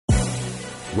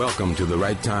Welcome to the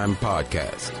Right Time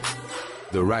Podcast.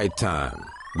 The Right Time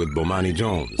with Bomani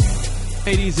Jones.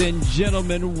 Ladies and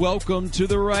gentlemen, welcome to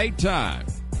The Right Time.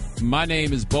 My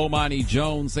name is Bomani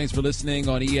Jones. Thanks for listening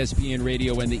on ESPN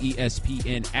Radio and the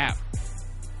ESPN app.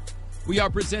 We are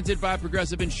presented by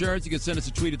Progressive Insurance. You can send us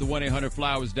a tweet at the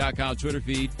 1-800-Flowers.com Twitter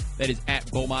feed. That is at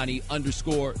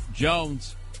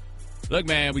Bomani_Jones. Look,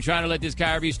 man, we're trying to let this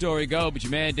Kyrie story go, but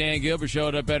your man Dan Gilbert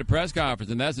showed up at a press conference,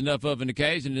 and that's enough of an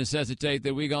occasion to necessitate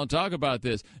that we're going to talk about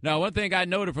this. Now, one thing I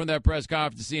noted from that press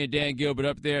conference, seeing Dan Gilbert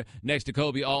up there next to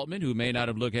Kobe Altman, who may not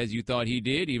have looked as you thought he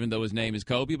did, even though his name is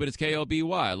Kobe, but it's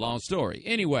K-O-B-Y, long story.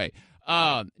 Anyway,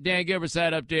 Dan Gilbert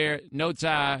sat up there, no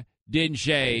tie, didn't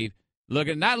shave,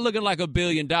 not looking like $1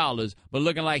 billion, but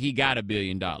looking like he got $1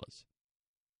 billion.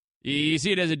 You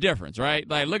see, there's a difference, right?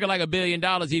 Like, looking like $1 billion,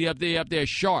 he up there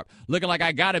sharp. Looking like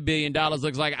I got $1 billion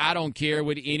looks like I don't care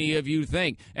what any of you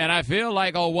think. And I feel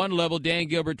like on one level, Dan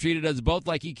Gilbert treated us both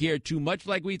like he cared too much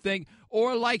like we think,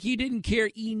 or like he didn't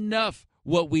care enough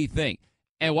what we think.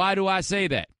 And why do I say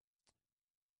that?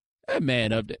 That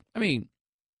man up there, I mean,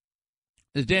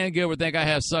 does Dan Gilbert think I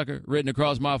have sucker written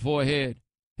across my forehead?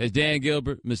 Has Dan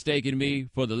Gilbert mistaken me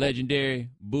for the legendary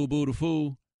Boo Boo the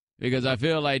Fool? Because I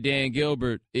feel like Dan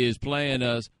Gilbert is playing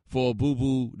us for Boo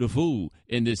Boo the Fool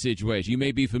in this situation. You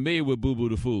may be familiar with Boo Boo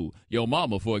the Fool. Your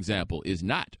mama, for example, is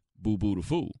not Boo Boo the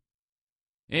Fool.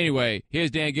 Anyway,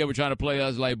 here's Dan Gilbert trying to play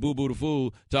us like Boo Boo the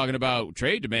Fool, talking about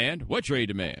trade demand. What trade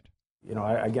demand? You know,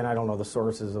 I don't know the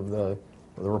sources of the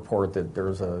report that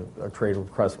there's a trade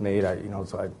request made. I read it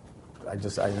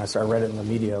in the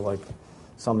media like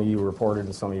some of you reported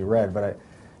and some of you read, but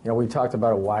we talked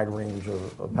about a wide range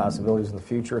of possibilities in the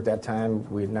future. At that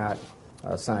time, we had not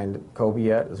signed Kobe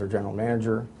yet as our general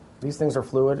manager. These things are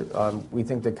fluid. We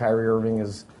think that Kyrie Irving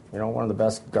is, one of the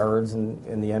best guards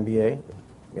in the NBA.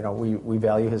 We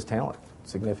value his talent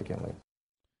significantly.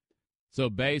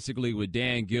 So basically what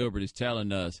Dan Gilbert is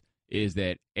telling us is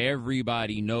that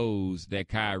everybody knows that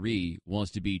Kyrie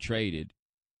wants to be traded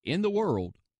in the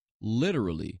world,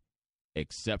 literally,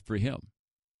 except for him.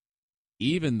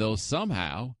 Even though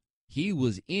somehow he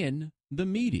was in the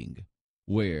meeting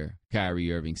where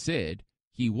Kyrie Irving said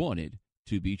he wanted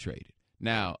to be traded.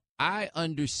 Now, I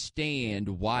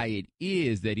understand why it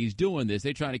is that he's doing this.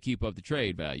 They're trying to keep up the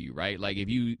trade value, right? Like, if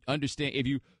you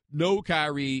know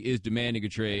Kyrie is demanding a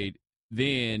trade,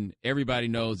 then everybody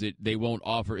knows that they won't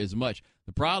offer as much.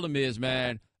 The problem is,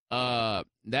 man,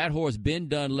 that horse been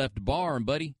done left the barn,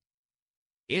 buddy.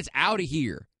 It's out of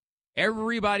here.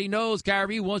 Everybody knows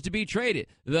Kyrie wants to be traded.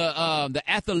 The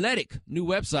Athletic, new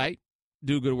website,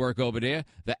 do good work over there.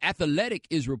 The Athletic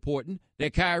is reporting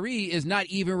that Kyrie is not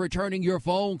even returning your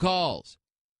phone calls.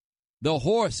 The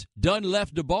horse done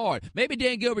left the barn. Maybe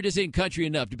Dan Gilbert just ain't country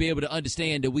enough to be able to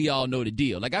understand that we all know the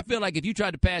deal. Like, I feel like if you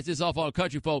tried to pass this off on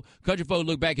country folk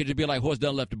look back and just be like, horse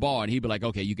done left the barn. He'd be like,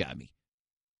 okay, you got me.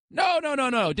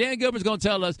 No. Dan Gilbert's going to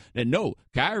tell us that, no,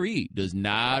 Kyrie does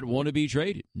not want to be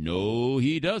traded. No,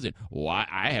 he doesn't. Why?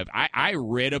 I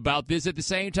read about this at the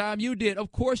same time you did.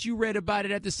 Of course you read about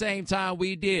it at the same time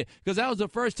we did, because that was the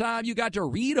first time you got to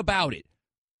read about it.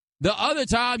 The other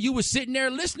time you were sitting there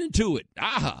listening to it.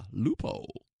 Aha,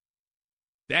 loophole.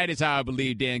 That is how I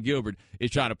believe Dan Gilbert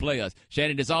is trying to play us.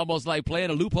 Shannon, it's almost like playing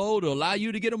a loophole to allow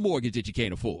you to get a mortgage that you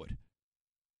can't afford.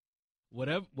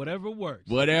 Whatever works.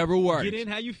 Whatever works. Get in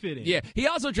how you fit in. Yeah. He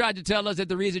also tried to tell us that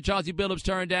the reason Chauncey Billups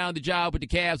turned down the job with the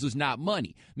Cavs was not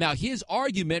money. Now, his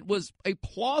argument was a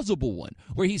plausible one,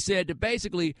 where he said that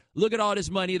basically, look at all this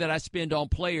money that I spend on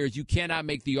players. You cannot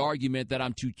make the argument that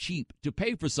I'm too cheap to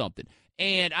pay for something.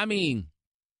 And, I mean,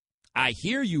 I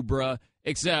hear you, bruh,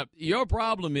 except your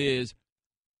problem is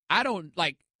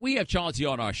we have Chauncey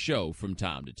on our show from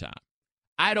time to time.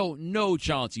 I don't know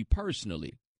Chauncey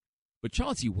personally, but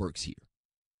Chauncey works here,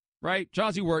 right?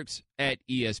 Chauncey works at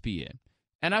ESPN.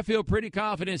 And I feel pretty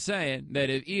confident saying that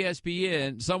if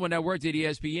ESPN, someone that worked at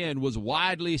ESPN was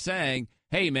widely saying,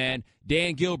 hey, man,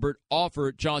 Dan Gilbert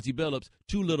offered Chauncey Billups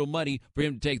too little money for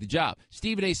him to take the job.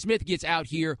 Stephen A. Smith gets out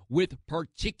here with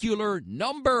particular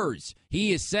numbers.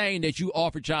 He is saying that you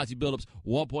offered Chauncey Billups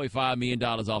 $1.5 million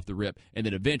off the rip, and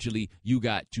then eventually you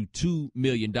got to $2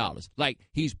 million. Like,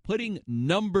 he's putting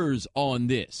numbers on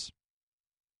this.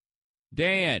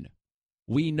 Dan,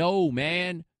 we know,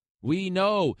 man. We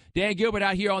know. Dan Gilbert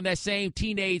out here on that same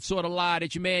teenage sort of lie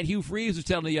that your man Hugh Freeze was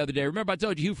telling the other day. Remember I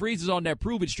told you Hugh Freeze is on that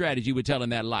prove it strategy with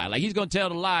telling that lie. Like, he's going to tell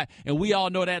the lie, and we all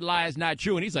know that lie is not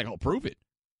true. And he's like, oh, prove it.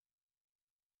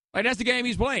 Like, that's the game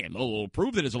he's playing. Oh,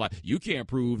 prove that it's a lie. You can't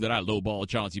prove that I lowballed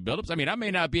Chauncey Billups. I mean, I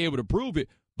may not be able to prove it,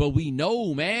 but we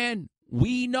know, man.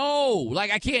 We know.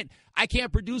 Like, I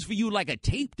can't produce for you like a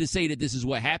tape to say that this is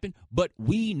what happened, but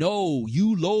we know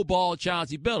you lowball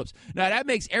Chauncey Billups. Now, that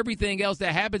makes everything else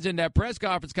that happens in that press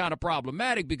conference kind of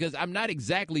problematic because I'm not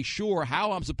exactly sure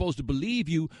how I'm supposed to believe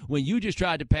you when you just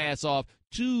tried to pass off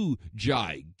two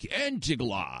gigantic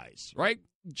lies, right?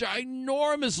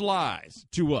 Ginormous lies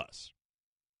to us.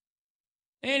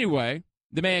 Anyway,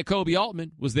 the man Kobe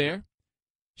Altman was there.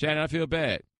 Shannon, I feel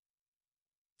bad.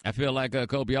 I feel like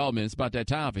Kobe Altman, it's about that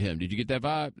time for him. Did you get that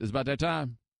vibe? It's about that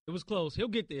time? It was close. He'll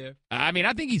get there. I mean,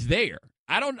 I think he's there.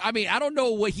 I don't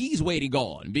know what he's waiting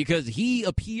on because he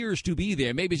appears to be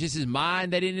there. Maybe it's just his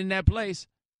mind that isn't in that place.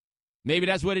 Maybe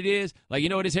that's what it is. Like, you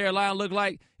know what his hairline look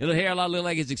like? His hairline look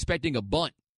like it's expecting a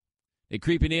bunt. They're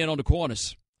creeping in on the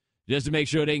corners just to make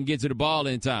sure they can get to the ball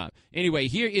in time. Anyway,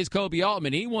 here is Kobe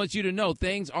Altman. He wants you to know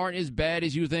things aren't as bad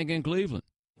as you think in Cleveland.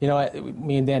 You know,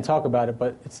 me and Dan talk about it,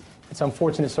 but it's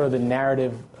unfortunate sort of the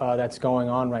narrative that's going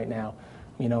on right now,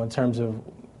 you know, in terms of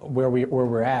where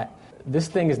we're at. This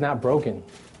thing is not broken.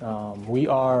 We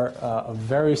are a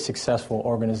very successful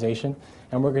organization,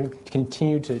 and we're going to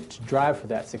continue to drive for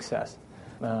that success.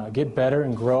 Get better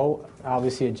and grow.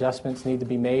 Obviously, adjustments need to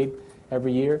be made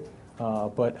every year,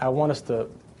 but I want us to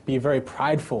be very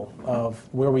prideful of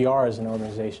where we are as an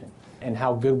organization and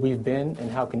how good we've been and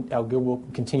how good we'll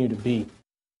continue to be.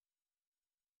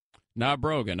 Not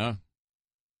broken, huh?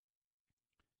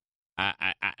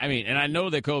 I mean, and I know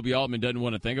that Kobe Altman doesn't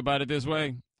want to think about it this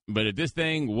way, but if this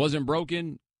thing wasn't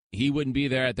broken, he wouldn't be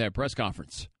there at that press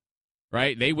conference,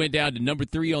 right? They went down to number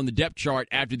 3 on the depth chart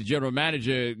after the general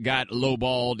manager got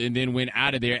lowballed and then went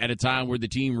out of there at a time where the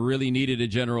team really needed a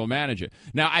general manager.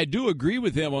 Now, I do agree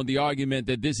with him on the argument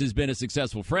that this has been a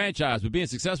successful franchise, but being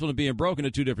successful and being broken are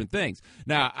two different things.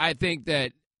 Now, I think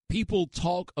that people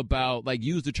talk about, like,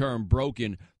 use the term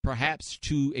broken perhaps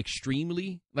too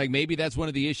extremely. Like, maybe that's one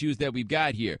of the issues that we've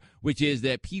got here, which is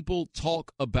that people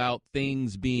talk about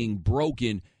things being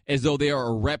broken as though they are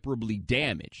irreparably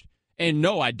damaged. And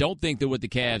no, I don't think that what the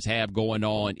Cavs have going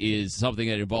on is something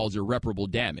that involves irreparable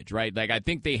damage, right? Like, I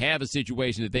think they have a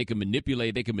situation that they can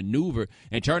manipulate, they can maneuver,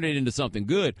 and turn it into something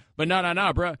good. But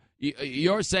no, bro.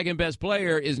 Your second best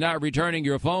player is not returning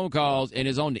your phone calls and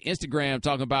is on the Instagram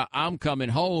talking about, I'm coming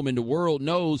home, and the world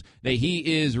knows that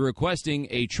he is requesting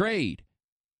a trade.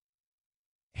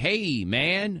 Hey,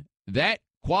 man, that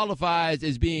qualifies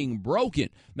as being broken.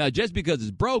 Now, just because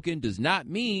it's broken does not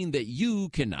mean that you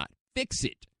cannot fix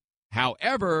it.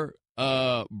 However,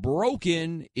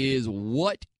 broken is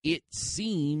what it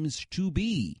seems to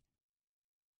be.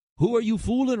 Who are you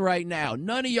fooling right now?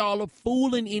 None of y'all are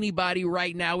fooling anybody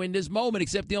right now in this moment,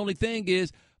 except the only thing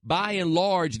is, by and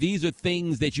large, these are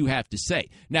things that you have to say.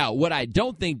 Now, what I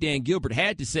don't think Dan Gilbert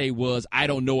had to say was, I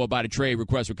don't know about a trade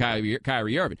request for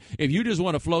Kyrie Irving. If you just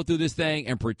want to flow through this thing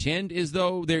and pretend as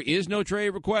though there is no trade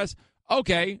request,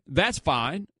 okay, that's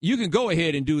fine. You can go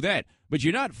ahead and do that. But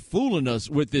you're not fooling us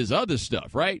with this other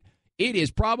stuff, right? It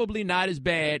is probably not as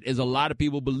bad as a lot of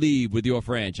people believe with your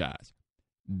franchise.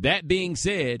 That being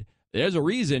said, there's a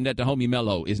reason that the homie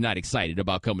Melo is not excited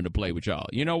about coming to play with y'all.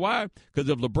 You know why? Because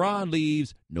if LeBron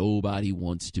leaves, nobody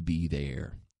wants to be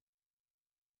there.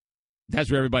 That's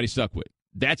where everybody's stuck with.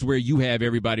 That's where you have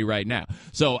everybody right now.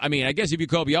 So, I mean, I guess if you're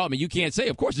Kobe Altman, you can't say,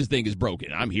 of course this thing is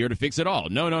broken. I'm here to fix it all.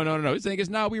 No. This thing is,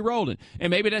 now we rolling.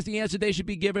 And maybe that's the answer they should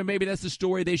be giving. Maybe that's the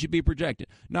story they should be projecting.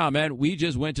 Nah, man, we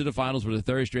just went to the finals for the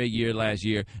third straight year last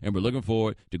year, and we're looking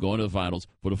forward to going to the finals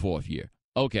for the fourth year.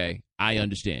 Okay, I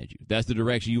understand you. That's the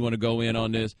direction you want to go in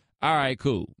on this. All right,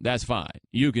 cool. That's fine.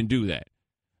 You can do that.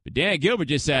 But Dan Gilbert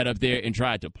just sat up there and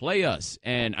tried to play us,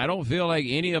 and I don't feel like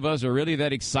any of us are really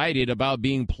that excited about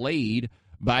being played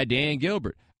by Dan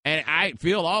Gilbert. And I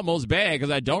feel almost bad because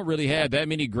I don't really have that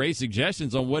many great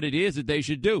suggestions on what it is that they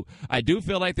should do. I do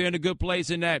feel like they're in a good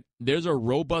place in that there's a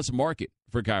robust market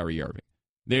for Kyrie Irving.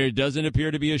 There doesn't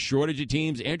appear to be a shortage of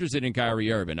teams interested in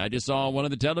Kyrie Irving. I just saw on one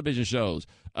of the television shows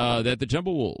that the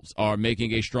Timberwolves are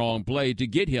making a strong play to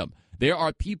get him. There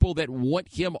are people that want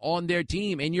him on their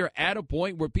team, and you're at a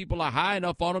point where people are high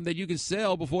enough on him that you can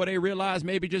sell before they realize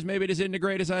maybe this isn't the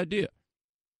greatest idea.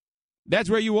 That's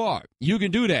where you are. You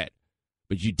can do that.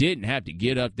 But you didn't have to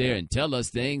get up there and tell us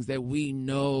things that we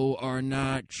know are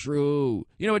not true.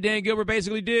 You know what Dan Gilbert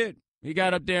basically did? He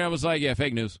got up there and was like, yeah,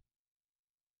 fake news.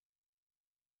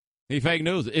 He fake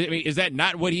news. I mean, is that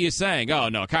not what he is saying? Oh,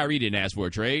 no, Kyrie didn't ask for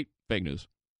a trade. Fake news.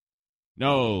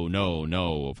 No,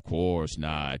 of course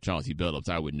not. Chauncey Billups.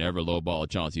 I would never lowball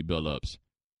Chauncey Billups.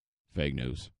 Fake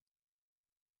news.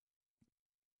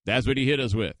 That's what he hit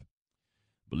us with.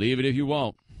 Believe it if you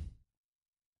won't.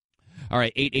 All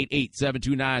right,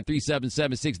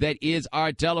 888-729-3776. That is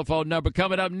our telephone number.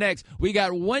 Coming up next, we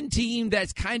got one team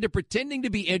that's kind of pretending to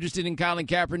be interested in Colin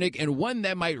Kaepernick and one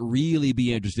that might really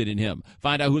be interested in him.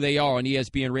 Find out who they are on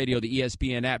ESPN Radio, the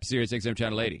ESPN app, Sirius XM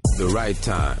Channel 80. The Right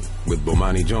Time with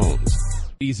Bomani Jones.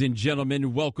 Ladies and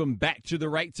gentlemen, welcome back to The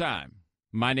Right Time.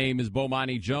 My name is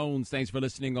Bomani Jones. Thanks for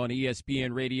listening on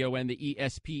ESPN Radio and the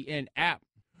ESPN app.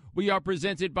 We are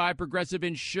presented by Progressive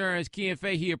Insurance. Cian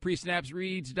Fahey of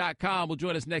PreSnapsReads.com will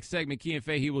join us next segment. Cian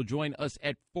Fahey will join us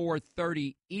at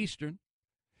 4:30 Eastern.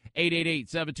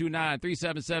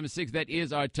 888-729-3776. That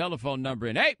is our telephone number.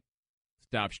 And hey,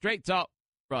 stop Straight Talk.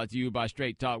 Brought to you by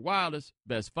Straight Talk Wireless.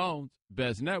 Best phones,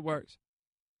 best networks,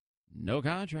 no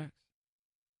contracts.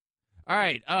 All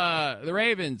right, the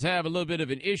Ravens have a little bit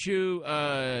of an issue.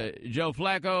 Joe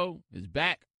Flacco is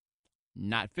back,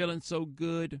 not feeling so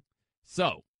good.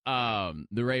 So,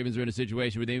 the Ravens are in a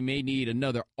situation where they may need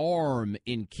another arm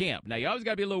in camp. Now, you always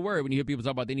got to be a little worried when you hear people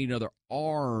talk about they need another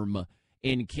arm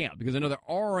in camp, because another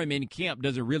arm in camp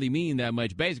doesn't really mean that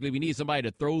much. Basically, we need somebody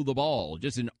to throw the ball,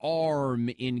 just an arm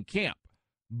in camp.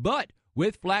 But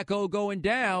with Flacco going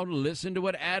down, listen to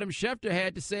what Adam Schefter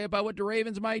had to say about what the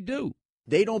Ravens might do.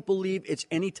 They don't believe it's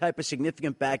any type of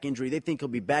significant back injury. They think he'll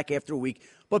be back after a week.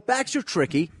 But backs are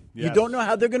tricky. Yes. You don't know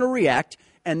how they're going to react,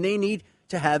 and they need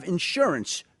to have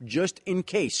insurance just in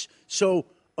case. So,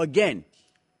 again,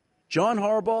 John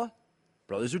Harbaugh,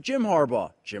 brothers with Jim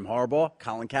Harbaugh,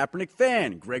 Colin Kaepernick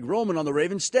fan, Greg Roman on the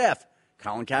Ravens staff,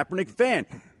 Colin Kaepernick fan.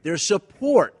 There's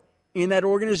support in that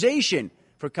organization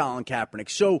for Colin Kaepernick.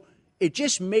 So it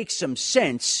just makes some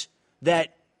sense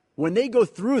that when they go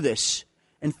through this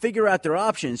and figure out their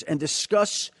options and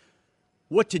discuss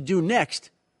what to do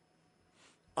next,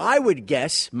 I would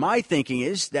guess, my thinking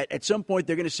is that at some point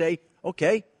they're going to say,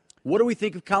 okay, what do we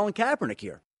think of Colin Kaepernick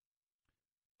here?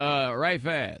 Right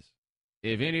fast.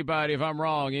 If I'm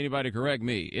wrong, anybody correct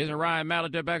me. Isn't Ryan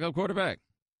Mallett their backup quarterback?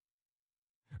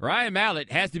 Ryan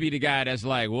Mallett has to be the guy that's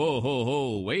like,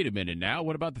 whoa, wait a minute now.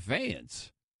 What about the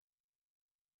fans?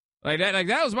 Like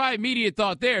that was my immediate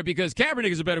thought there, because Kaepernick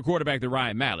is a better quarterback than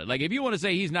Ryan Mallett. Like, if you want to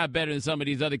say he's not better than some of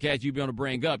these other cats you'd be able to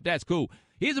bring up, that's cool.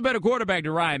 He's a better quarterback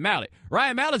than Ryan Mallett.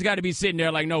 Ryan Mallett's got to be sitting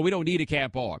there like, no, we don't need a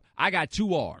cap arm. I got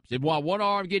two arms. If one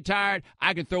arm get tired,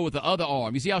 I can throw with the other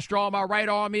arm. You see how strong my right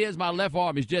arm is? My left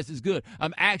arm is just as good.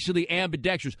 I'm actually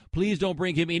ambidextrous. Please don't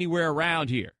bring him anywhere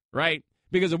around here, right?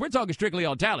 Because if we're talking strictly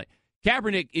on talent,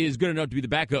 Kaepernick is good enough to be the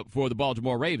backup for the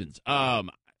Baltimore Ravens.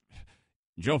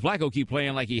 Joe Flacco keep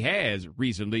playing like he has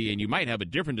recently, and you might have a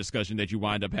different discussion that you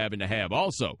wind up having to have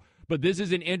also. But this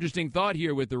is an interesting thought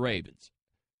here with the Ravens.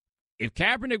 If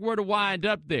Kaepernick were to wind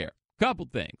up there, couple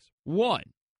things. One,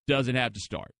 doesn't have to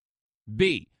start.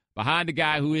 B, behind a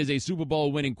guy who is a Super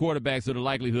Bowl winning quarterback, so the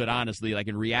likelihood, honestly, like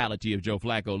in reality, of Joe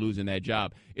Flacco losing that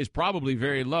job is probably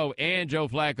very low. And Joe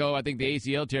Flacco, I think the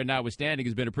ACL tear notwithstanding,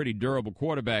 has been a pretty durable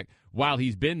quarterback while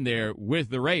he's been there with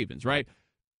the Ravens, right?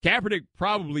 Kaepernick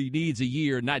probably needs a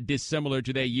year not dissimilar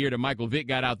to that year that Michael Vick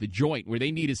got out the joint, where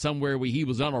they needed somewhere where he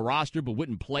was on a roster but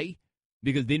wouldn't play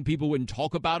because then people wouldn't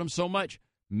talk about him so much.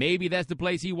 Maybe that's the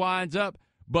place he winds up.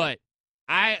 But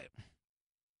I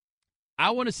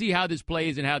want to see how this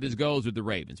plays and how this goes with the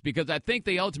Ravens, because I think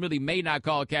they ultimately may not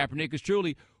call Kaepernick, because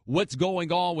truly what's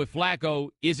going on with Flacco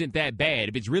isn't that bad.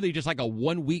 If it's really just like a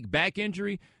 1 week back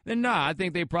injury, then I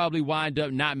think they probably wind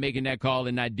up not making that call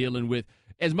and not dealing with.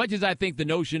 As much as I think the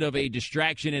notion of a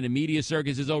distraction and a media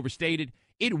circus is overstated,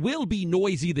 it will be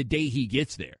noisy the day he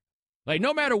gets there. Like,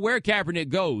 no matter where Kaepernick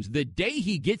goes, the day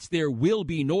he gets there will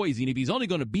be noisy. And if he's only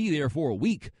going to be there for a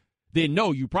week, then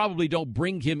no, you probably don't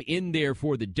bring him in there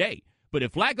for the day. But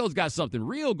if Flacco's got something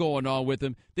real going on with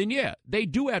him, then yeah, they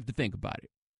do have to think about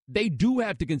it. They do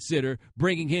have to consider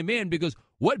bringing him in, because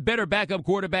what better backup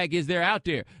quarterback is there out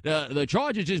there? The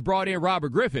Chargers just brought in Robert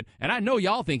Griffin, and I know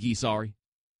y'all think he's sorry.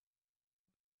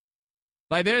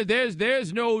 Like,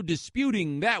 there's no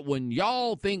disputing that one.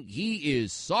 Y'all think he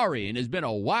is sorry, and it's been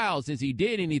a while since he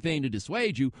did anything to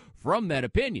dissuade you from that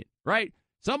opinion, right?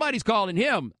 Somebody's calling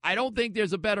him. I don't think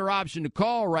there's a better option to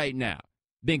call right now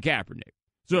than Kaepernick.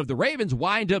 So if the Ravens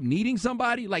wind up needing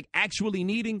somebody, like actually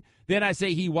needing, then I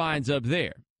say he winds up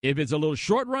there. If it's a little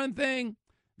short-run thing,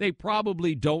 they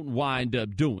probably don't wind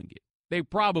up doing it. They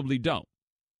probably don't.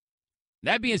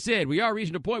 That being said, we are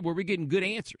reaching a point where we're getting good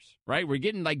answers, right? We're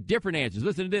getting, like, different answers.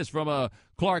 Listen to this from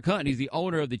Clark Hunt. He's the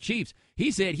owner of the Chiefs.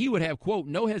 He said he would have, quote,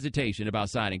 no hesitation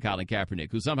about signing Colin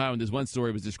Kaepernick, who somehow in this one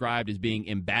story was described as being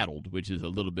embattled, which is a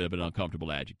little bit of an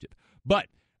uncomfortable adjective. But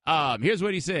here's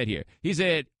what he said here. He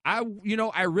said, I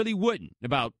really wouldn't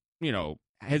about,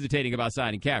 hesitating about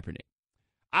signing Kaepernick.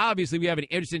 obviously we have an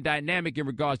interesting dynamic in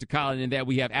regards to Colin in that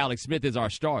we have Alex Smith as our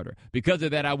starter. Because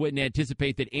of that, I wouldn't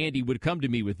anticipate that Andy would come to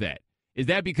me with that. Is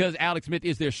that because Alex Smith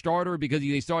is their starter because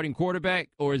he's a starting quarterback,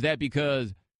 or is that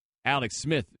because Alex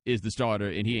Smith is the starter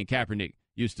and he and Kaepernick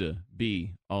used to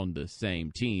be on the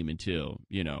same team until,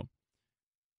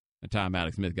 the time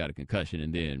Alex Smith got a concussion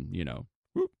and then,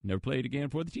 never played again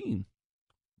for the team.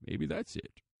 Maybe that's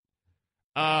it.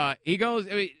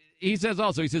 He says,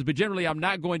 but generally I'm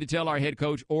not going to tell our head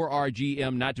coach or our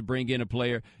GM not to bring in a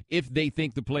player if they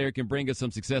think the player can bring us some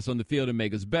success on the field and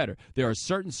make us better. There are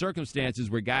certain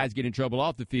circumstances where guys get in trouble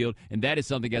off the field, and that is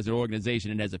something as an organization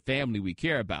and as a family we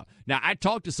care about. Now, I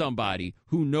talked to somebody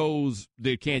who knows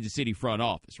the Kansas City front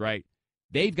office, right?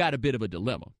 They've got a bit of a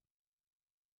dilemma.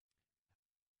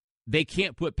 They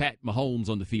can't put Pat Mahomes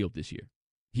on the field this year.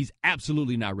 He's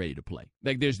absolutely not ready to play.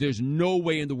 Like, there's no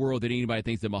way in the world that anybody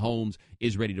thinks that Mahomes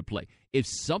is ready to play. If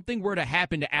something were to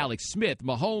happen to Alex Smith,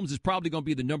 Mahomes is probably going to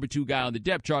be the number 2 guy on the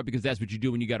depth chart because that's what you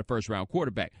do when you got a first-round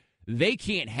quarterback. They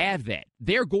can't have that.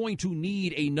 They're going to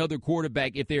need another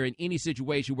quarterback if they're in any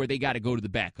situation where they got to go to the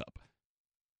backup.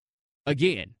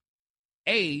 Again,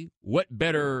 A, what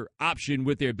better option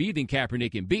would there be than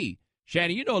Kaepernick, and B,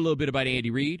 Shannon, you know a little bit about Andy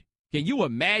Reid. Can you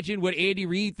imagine what Andy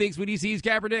Reid thinks when he sees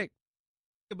Kaepernick?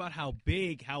 About how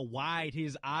big, how wide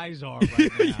his eyes are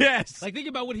right now. Yes. Like, think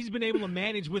about what he's been able to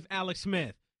manage with Alex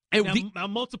Smith. And I'll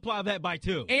multiply that by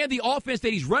 2. And the offense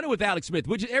that he's running with Alex Smith,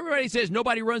 which everybody says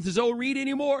nobody runs his own read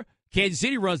anymore. Kansas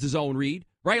City runs his own read,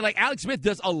 right? Like, Alex Smith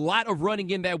does a lot of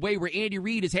running in that way where Andy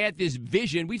Reid has had this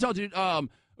vision. We talked to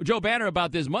Joe Banner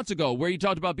about this months ago where he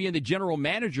talked about being the general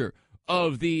manager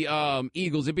of the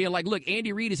Eagles and being like, look,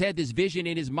 Andy Reid has had this vision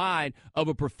in his mind of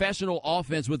a professional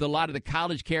offense with a lot of the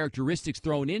college characteristics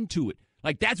thrown into it.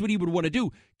 Like, that's what he would want to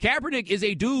do. Kaepernick is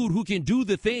a dude who can do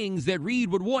the things that Reid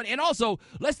would want. And also,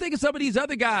 let's think of some of these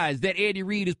other guys that Andy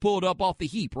Reid has pulled up off the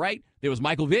heap, right? There was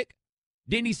Michael Vick.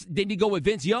 Didn't he go with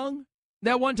Vince Young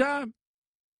that one time?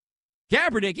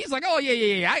 Kaepernick, he's like, oh,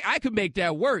 yeah, I could make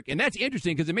that work. And that's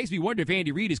interesting because it makes me wonder if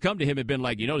Andy Reid has come to him and been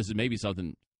like, this is maybe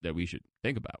something that we should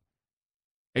think about.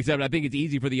 Except I think it's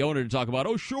easy for the owner to talk about,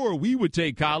 oh, sure, we would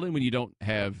take Colin when you don't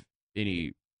have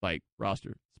any,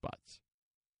 roster spots.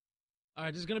 All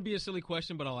right, this is going to be a silly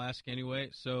question, but I'll ask anyway.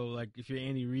 So, if you're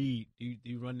Andy Reid, do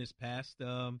you run this past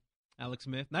Alex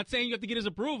Smith? Not saying you have to get his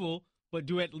approval, but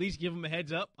do at least give him a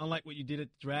heads up, unlike what you did at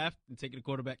the draft and taking a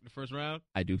quarterback in the first round?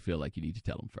 I do feel like you need to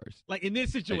tell him first. Like, in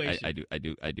this situation. I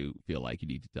do feel like you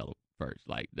need to tell him first.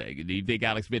 Like, do you think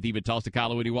Alex Smith even talks to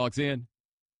Colin when he walks in?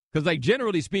 Because,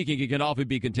 generally speaking, it can often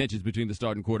be contentious between the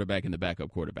starting quarterback and the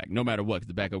backup quarterback, no matter what, because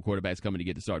the backup quarterback's coming to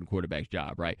get the starting quarterback's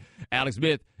job, right? Alex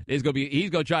Smith he's going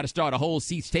to try to start a whole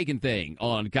seats-taken thing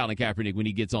on Colin Kaepernick when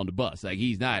he gets on the bus. Like,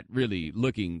 he's not really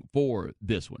looking for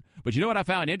this one. But you know what I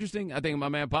found interesting? I think my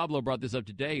man Pablo brought this up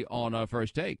today on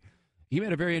First Take. He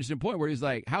made a very interesting point where he's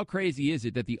like, how crazy is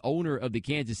it that the owner of the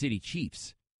Kansas City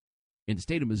Chiefs in the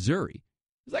state of Missouri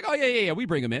is like, oh, yeah, we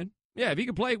bring him in. Yeah, if he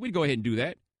can play, we'd go ahead and do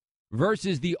that.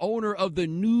 Versus the owner of the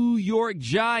New York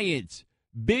Giants,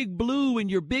 Big Blue in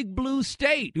your Big Blue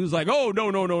state, who's like, oh,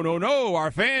 no, our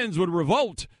fans would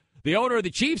revolt. The owner of the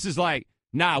Chiefs is like,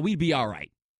 nah, we'd be all right.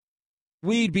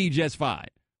 We'd be just fine.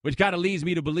 Which kind of leads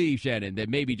me to believe, Shannon, that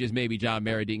maybe John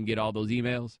Mara didn't get all those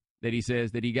emails that he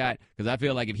says that he got. Because I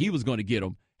feel like if he was going to get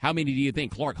them, how many do you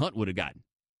think Clark Hunt would have gotten?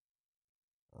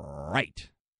 Right.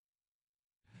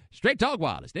 Straight Talk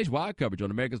Wireless, nationwide coverage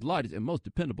on America's largest and most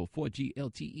dependable 4G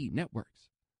LTE networks.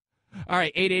 All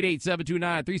right,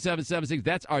 888-729-3776.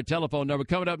 That's our telephone number.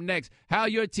 Coming up next, how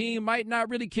your team might not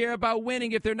really care about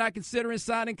winning if they're not considering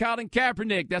signing Colin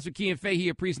Kaepernick. That's what Cian Fahey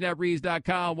at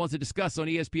PreSnapReads.com wants to discuss on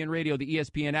ESPN Radio, the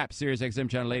ESPN app, Sirius XM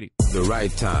Channel 80. The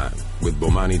Right Time with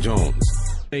Bomani Jones.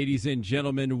 Ladies and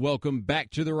gentlemen, welcome back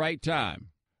to The Right Time.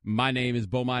 My name is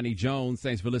Bomani Jones.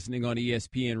 Thanks for listening on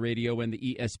ESPN Radio and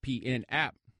the ESPN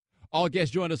app. All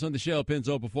guests join us on the Shell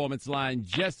Penzo Performance Line,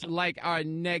 just like our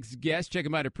next guest. Check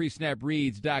him out at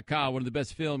PreSnapReads.com, one of the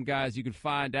best film guys you can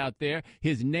find out there.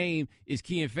 His name is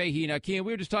Cian Fahey. Now, Cian,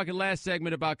 we were just talking last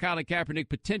segment about Colin Kaepernick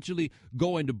potentially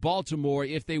going to Baltimore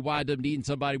if they wind up needing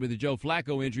somebody with a Joe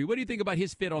Flacco injury. What do you think about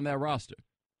his fit on that roster?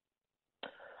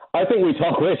 I think we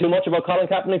talk way too much about Colin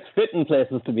Kaepernick's fit in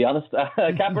places, to be honest.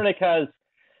 Kaepernick has...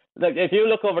 Like, if you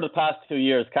look over the past 2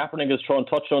 years, Kaepernick has thrown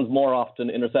touchdowns more often,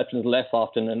 interceptions less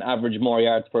often, and averaged more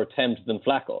yards per attempt than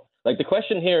Flacco. Like, the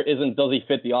question here isn't does he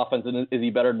fit the offense and is he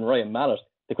better than Ryan Mallett?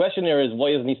 The question here is why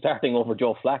isn't he starting over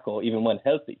Joe Flacco even when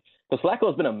healthy? Because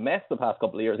Flacco's been a mess the past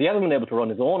couple of years. He hasn't been able to run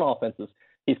his own offenses.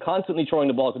 He's constantly throwing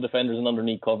the ball to defenders and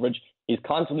underneath coverage. He's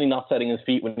constantly not setting his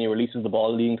feet when he releases the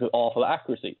ball, leading to awful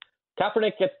accuracy.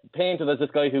 Kaepernick gets painted as this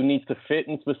guy who needs to fit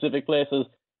in specific places,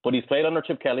 but he's played under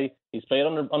Chip Kelly, he's played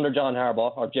under John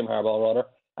Harbaugh, or Jim Harbaugh rather,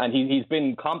 and he's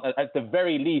been, at the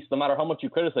very least, no matter how much you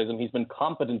criticize him, he's been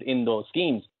competent in those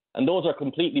schemes. And those are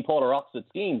completely polar opposite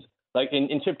schemes. Like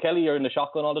in Chip Kelly, you're in the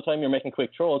shotgun all the time, you're making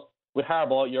quick throws. With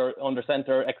Harbaugh, you're under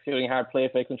center, executing hard play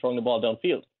fakes and throwing the ball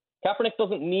downfield. Kaepernick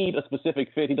doesn't need a specific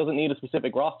fit. He doesn't need a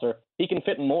specific roster. He can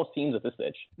fit in most teams at this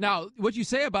stage. Now, what you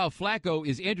say about Flacco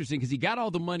is interesting because he got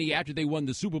all the money after they won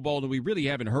the Super Bowl, and we really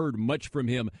haven't heard much from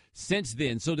him since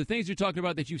then. So the things you're talking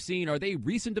about that you've seen, are they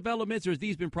recent developments, or have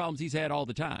these been problems he's had all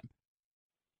the time?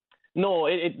 No,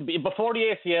 before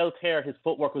the ACL tear, his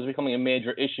footwork was becoming a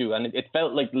major issue, and it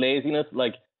felt like laziness.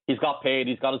 Like, he's got paid,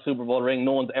 he's got a Super Bowl ring,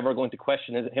 no one's ever going to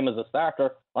question him as a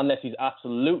starter unless he's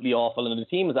absolutely awful and the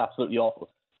team is absolutely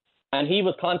awful. And he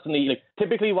was constantly,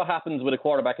 typically what happens with a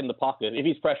quarterback in the pocket, if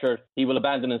he's pressured, he will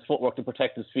abandon his footwork to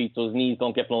protect his feet so his knees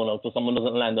don't get blown out, so someone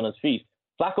doesn't land on his feet.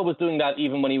 Flacco was doing that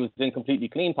even when he was in completely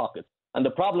clean pockets. And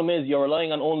the problem is you're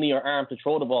relying on only your arm to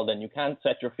throw the ball then. You can't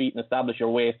set your feet and establish your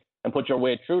weight and put your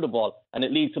weight through the ball, and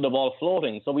it leads to the ball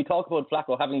floating. So we talk about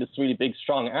Flacco having this really big,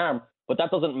 strong arm, but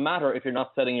that doesn't matter if you're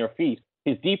not setting your feet.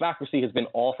 His deep accuracy has been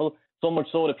awful, so much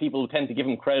so that people tend to give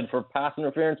him credit for pass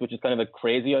interference, which is kind of a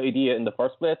crazy idea in the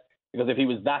first place. Because if he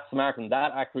was that smart and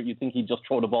that accurate, you'd think he'd just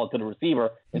throw the ball to the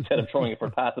receiver instead of throwing it for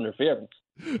pass interference.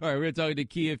 All right, we're talking to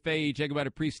Cian Fahey. Check him out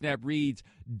at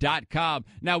presnapreads.com.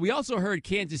 Now, we also heard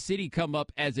Kansas City come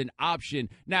up as an option.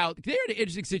 Now, they're in an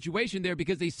interesting situation there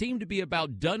because they seem to be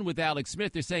about done with Alex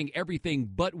Smith. They're saying everything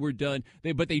but we're done.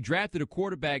 But they drafted a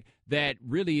quarterback that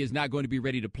really is not going to be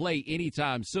ready to play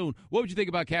anytime soon. What would you think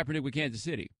about Kaepernick with Kansas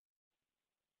City?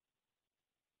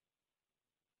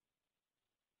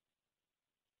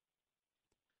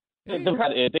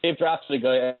 They've drafted a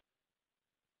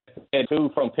guy two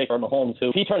from pick or Mahomes who,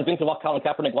 if he turns into what Colin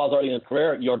Kaepernick was early in his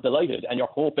career, you're delighted and you're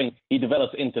hoping he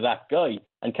develops into that guy.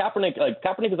 And Kaepernick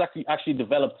has actually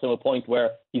developed to a point where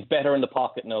he's better in the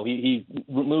pocket now. He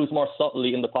moves more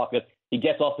subtly in the pocket. He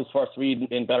gets off his first read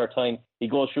in better time. He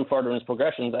goes through further in his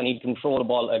progressions and he can throw the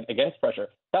ball against pressure.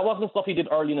 That wasn't stuff he did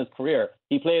early in his career.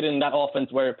 He played in that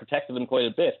offense where it protected him quite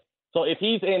a bit. So if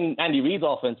he's in Andy Reid's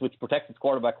offense, which protects his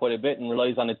quarterback quite a bit and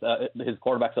relies on his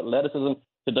quarterback's athleticism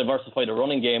to diversify the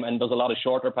running game and does a lot of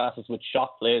shorter passes with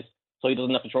shot plays so he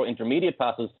doesn't have to throw intermediate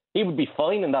passes, he would be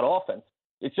fine in that offense.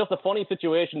 It's just a funny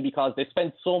situation because they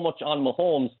spent so much on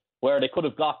Mahomes where they could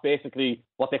have got basically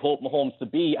what they hope Mahomes to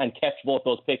be and kept both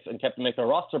those picks and kept to make their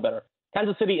roster better.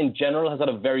 Kansas City in general has had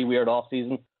a very weird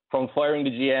offseason, from firing the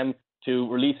GM to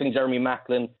releasing Jeremy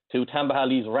Maclin, to Tamba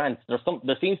Hali's rants.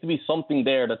 There seems to be something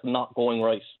there that's not going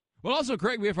right. Well, also,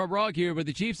 correct me if I'm wrong here, but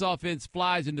the Chiefs' offense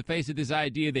flies in the face of this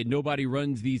idea that nobody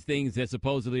runs these things that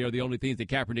supposedly are the only things that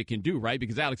Kaepernick can do, right?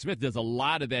 Because Alex Smith does a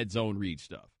lot of that zone read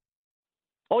stuff.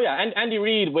 Oh, yeah, and Andy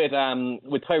Reid with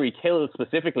Tyreek Hill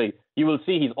specifically, you will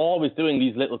see he's always doing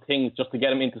these little things just to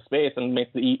get him into space and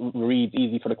make the reads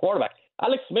easy for the quarterback.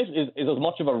 Alex Smith is as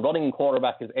much of a running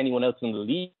quarterback as anyone else in the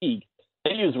league.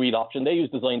 They use read option. They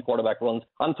use designed quarterback runs.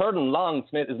 On third and long,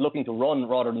 Smith is looking to run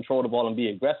rather than throw the ball and be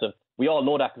aggressive. We all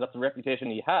know that because that's the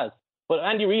reputation he has. But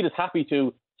Andy Reid is happy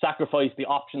to sacrifice the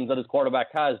options that his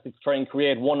quarterback has to try and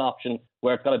create one option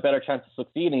where it's got a better chance of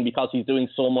succeeding because he's doing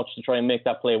so much to try and make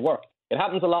that play work. It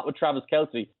happens a lot with Travis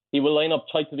Kelce. He will line up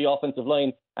tight to the offensive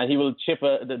line and he will chip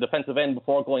the defensive end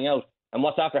before going out. And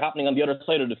what's after happening on the other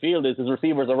side of the field is his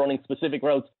receivers are running specific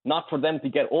routes, not for them to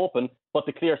get open, but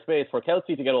to clear space for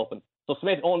Kelce to get open. So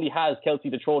Smith only has Kelce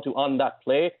to throw to on that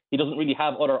play. He doesn't really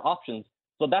have other options.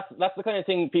 So that's the kind of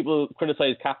thing people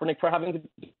criticize Kaepernick for having to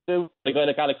do. The guy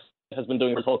like Alex has been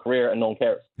doing his whole career and no one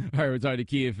cares. All right, we're talking to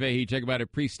Cian Fahey. Check him out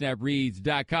at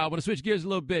presnapreads.com. I want to switch gears a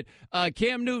little bit.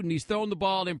 Cam Newton, he's throwing the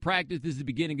ball in practice. This is the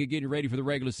beginning of getting ready for the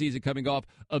regular season, coming off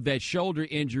of that shoulder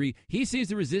injury. He seems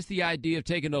to resist the idea of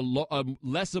taking a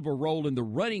less of a role in the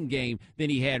running game than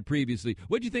he had previously.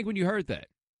 What did you think when you heard that?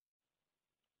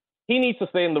 He needs to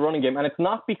stay in the running game, and it's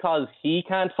not because he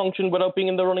can't function without being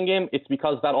in the running game. It's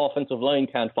because that offensive line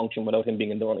can't function without him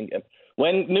being in the running game.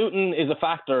 When Newton is a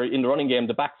factor in the running game,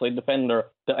 the backside defender,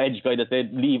 the edge guy that they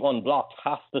leave unblocked,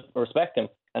 has to respect him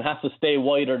and has to stay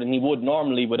wider than he would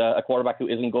normally with a quarterback who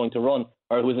isn't going to run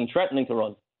or who isn't threatening to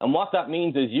run. And what that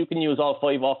means is you can use all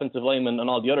five offensive linemen and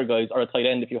all the other guys, or a tight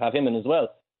end if you have him in as well.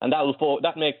 And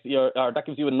that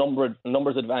gives you a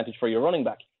numbers advantage for your running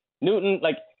back. Newton,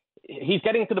 he's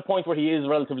getting to the point where he is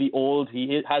relatively old.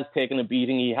 He has taken a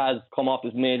beating. He has come off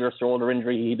his major shoulder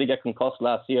injury. He did get concussed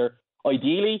last year.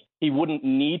 Ideally, he wouldn't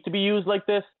need to be used like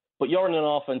this, but you're in an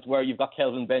offense where you've got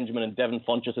Kelvin Benjamin and Devin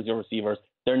Funchess as your receivers.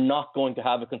 They're not going to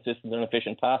have a consistent and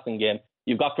efficient passing game.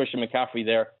 You've got Christian McCaffrey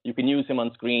there. You can use him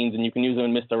on screens and you can use him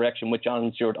in misdirection with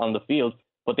John Stewart on the field.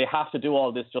 But they have to do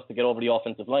all this just to get over the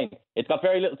offensive line. It's got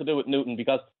very little to do with Newton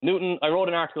because Newton, I wrote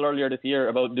an article earlier this year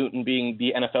about Newton being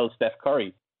the NFL Steph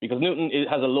Curry because Newton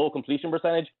has a low completion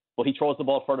percentage, but he throws the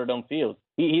ball further downfield.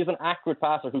 He's an accurate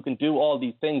passer who can do all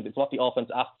these things. It's what the offense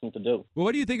asks him to do. Well,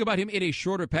 what do you think about him in a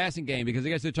shorter passing game? Because I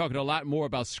guess they're talking a lot more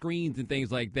about screens and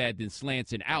things like that than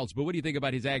slants and outs. But what do you think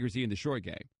about his accuracy in the short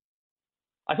game?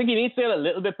 I think he needs to get a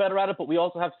little bit better at it, but we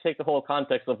also have to take the whole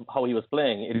context of how he was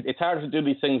playing. It's harder to do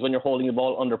these things when you're holding the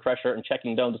ball under pressure and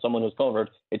checking down to someone who's covered.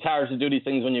 It's harder to do these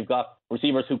things when you've got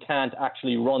receivers who can't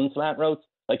actually run slant routes.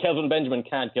 Like Kelvin Benjamin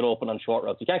can't get open on short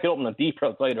routes. He can't get open on deep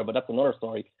routes either, but that's another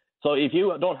story. So if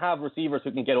you don't have receivers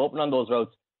who can get open on those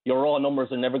routes, your raw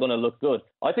numbers are never going to look good.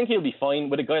 I think he'll be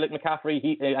fine with a guy like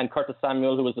McCaffrey and Curtis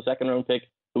Samuel, who was the second-round pick,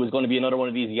 who is going to be another one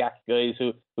of these yak guys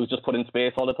who's just put in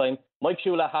space all the time. Mike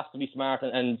Shula has to be smart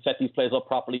and set these plays up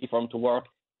properly for him to work.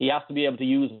 He has to be able to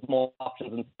use more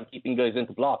options and keeping guys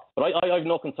into block. But I have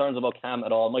no concerns about Cam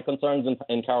at all. My concerns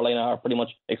in Carolina are pretty much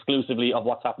exclusively of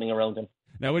what's happening around him.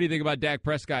 Now, what do you think about Dak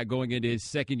Prescott going into his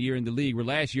second year in the league, where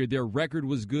last year their record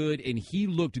was good and he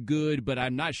looked good, but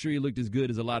I'm not sure he looked as good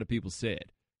as a lot of people said?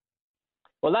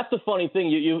 Well, that's the funny thing.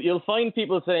 You'll find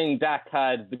people saying Dak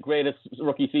had the greatest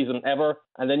rookie season ever,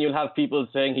 and then you'll have people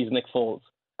saying he's Nick Foles.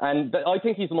 And I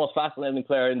think he's the most fascinating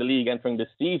player in the league entering this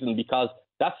season because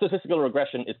that statistical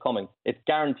regression is coming. It's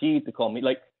guaranteed to come.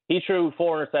 He threw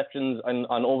 4 interceptions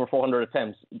on over 400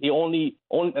 attempts. That's only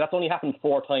happened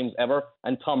 4 times ever,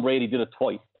 and Tom Brady did it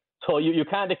twice. So you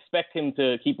can't expect him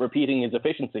to keep repeating his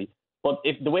efficiency. But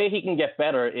if the way he can get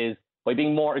better is by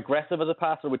being more aggressive as a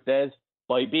passer with Dez,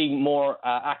 by being more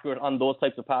accurate on those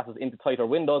types of passes into tighter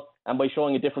windows, and by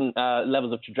showing a different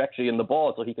levels of trajectory in the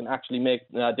ball so he can actually make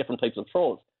different types of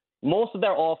throws. Most of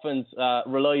their offense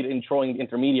relied in throwing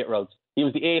intermediate routes. He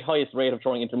was the 8th highest rate of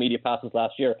throwing intermediate passes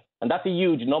last year, and that's a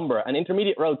huge number. And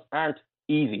intermediate routes aren't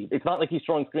easy. It's not like he's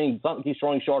throwing screens. It's not like he's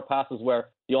throwing short passes where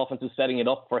the offense is setting it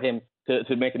up for him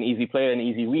to make an easy play and an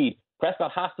easy read.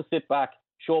 Prescott has to sit back,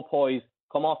 show poise,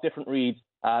 come off different reads,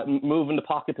 move in the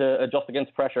pocket to adjust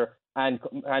against pressure, and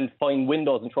find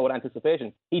windows and throw with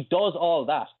anticipation. He does all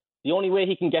that. The only way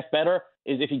he can get better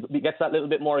is if he gets that little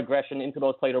bit more aggression into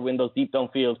those tighter windows deep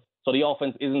downfield, so the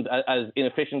offense isn't as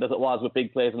inefficient as it was with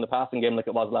big plays in the passing game like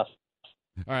it was last.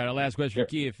 All right, our last question for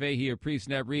Cian Fahey of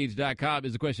PreSnapReads.com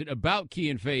is a question about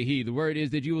Cian Fahey. The word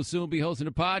is that you will soon be hosting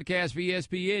a podcast for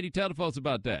ESPN. You tell the folks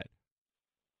about that.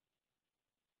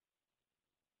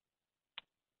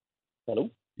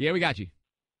 Hello? Yeah, we got you.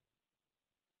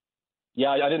 Yeah,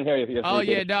 I didn't hear you. Oh,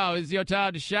 yeah, no, it's your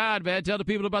time to shine, man. Tell the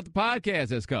people about the podcast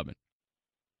that's coming.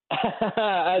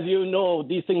 As you know,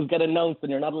 these things get announced and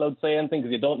you're not allowed to say anything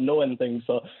because you don't know anything.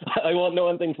 So I won't know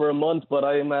anything for a month, but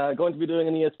I'm going to be doing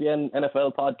an ESPN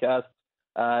NFL podcast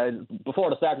before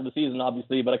the start of the season,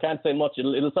 obviously, but I can't say much.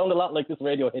 It'll sound a lot like this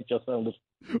radio hit just sounded.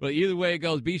 Well, either way it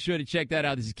goes, be sure to check that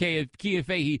out. This is Cian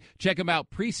Fahey. Check him out.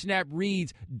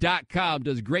 PreSnapReads.com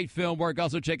does great film work.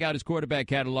 Also, check out his quarterback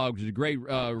catalog, which is a great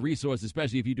resource,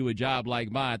 especially if you do a job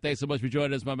like mine. Thanks so much for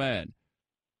joining us, my man.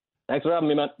 Thanks for having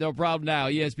me, man. No problem now.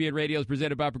 ESPN Radio is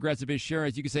presented by Progressive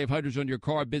Insurance. You can save hundreds on your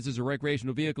car, business, or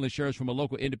recreational vehicle insurance from a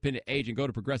local independent agent. Go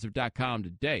to Progressive.com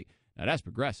today. Now, that's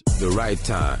Progressive. The Right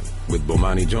Time with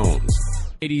Bomani Jones.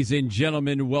 Ladies and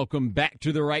gentlemen, welcome back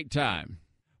to The Right Time.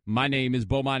 My name is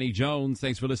Bomani Jones.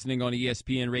 Thanks for listening on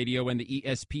ESPN Radio and the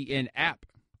ESPN app.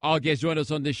 All guests join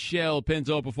us on the Shell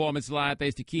Pennzoil Performance Line.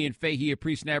 Thanks to Cian Fahey of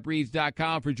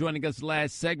PreSnapReads.com for joining us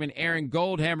last segment. Aaron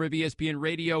Goldhammer of ESPN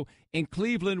Radio in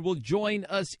Cleveland will join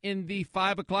us in the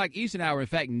 5 o'clock Eastern hour. In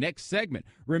fact, next segment.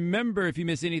 Remember, if you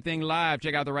miss anything live,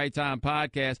 check out the Right Time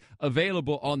podcast,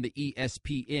 available on the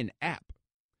ESPN app.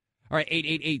 All right,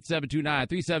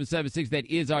 888-729-3776. That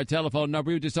is our telephone number.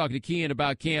 We were just talking to Cian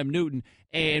about Cam Newton,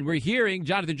 and we're hearing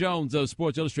Jonathan Jones of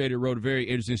Sports Illustrated wrote a very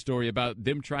interesting story about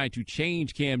them trying to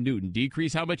change Cam Newton,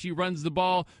 decrease how much he runs the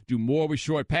ball, do more with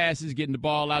short passes, getting the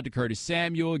ball out to Curtis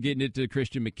Samuel, getting it to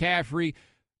Christian McCaffrey,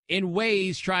 in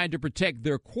ways trying to protect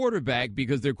their quarterback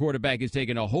because their quarterback is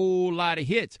taking a whole lot of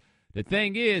hits. The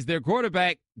thing is, their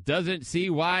quarterback doesn't see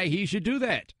why he should do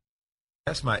that.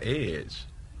 That's my edge,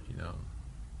 you know.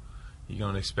 You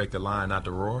gonna expect the lion not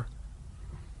to roar?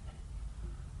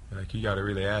 Like, you got to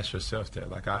really ask yourself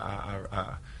that. Like,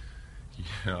 I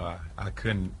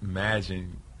couldn't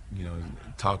imagine,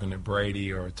 talking to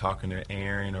Brady or talking to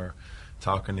Aaron or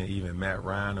talking to even Matt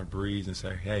Ryan or Breeze and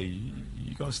say, hey,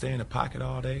 you gonna stay in the pocket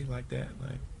all day like that?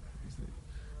 Like,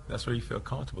 that's where you feel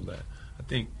comfortable at. I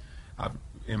think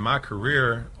in my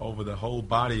career, over the whole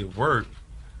body of work,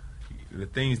 the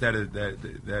things that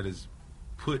is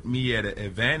put me at an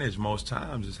advantage most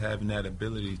times is having that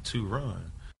ability to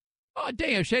run. Oh,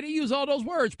 damn, Shady, use all those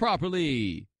words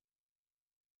properly.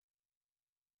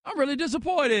 I'm really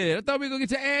disappointed. I thought we were going to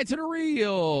get to add to the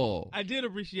reel. I did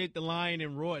appreciate the lion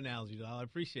and roar analogy, though. I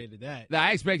appreciated that. Now,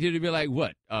 I expected you to be like,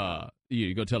 what?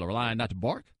 You go tell a lion not to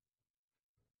bark?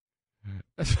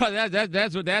 That's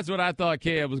what I thought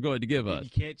Cam was going to give us. You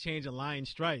can't change a lion's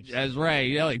stripes. That's right.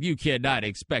 You cannot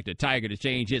expect a tiger to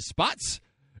change his spots.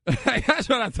 That's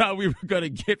what I thought we were going to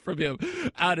get from him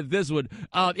out of this one.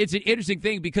 It's an interesting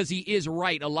thing because he is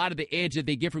right. A lot of the edge that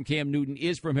they get from Cam Newton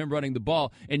is from him running the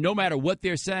ball. And no matter what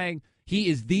they're saying, he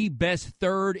is the best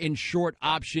third and short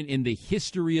option in the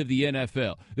history of the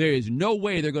NFL. There is no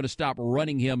way they're going to stop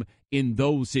running him in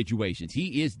those situations.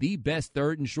 He is the best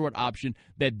third and short option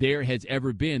that there has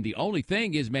ever been. The only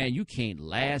thing is, man, you can't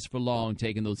last for long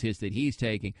taking those hits that he's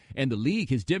taking. And the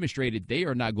league has demonstrated they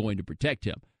are not going to protect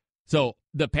him. So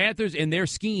the Panthers and their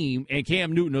scheme and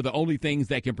Cam Newton are the only things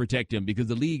that can protect him because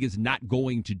the league is not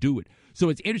going to do it. So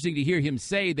it's interesting to hear him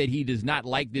say that he does not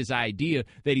like this idea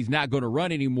that he's not going to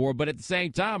run anymore. But at the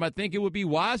same time, I think it would be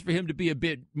wise for him to be a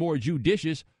bit more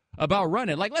judicious about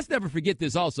running. Like, let's never forget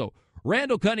this also.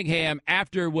 Randall Cunningham,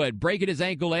 after breaking his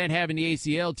ankle and having the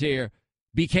ACL tear,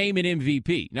 became an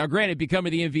MVP. Now, granted,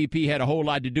 becoming the MVP had a whole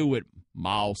lot to do with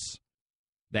mouse.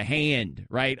 The hand,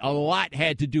 right? A lot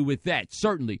had to do with that,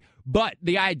 certainly. But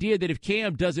the idea that if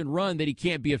Cam doesn't run, that he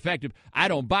can't be effective, I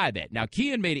don't buy that. Now,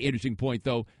 Cian made an interesting point,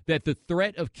 though, that the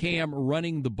threat of Cam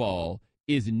running the ball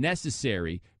is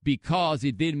necessary because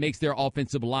it then makes their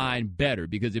offensive line better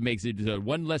because it makes it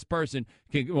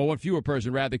one fewer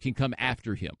person rather can come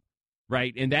after him,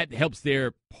 right? And that helps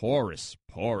their porous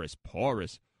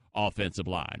offensive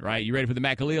line, right? You ready for the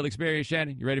Matt Khalil experience,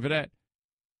 Shannon? You ready for that?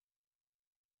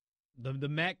 The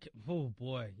Matt, oh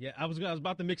boy, yeah, I was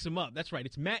about to mix him up. That's right,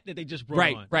 it's Matt that they just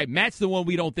brought on. Right. Matt's the one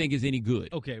we don't think is any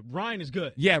good. Okay, Ryan is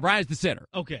good. Yeah, Ryan's the center.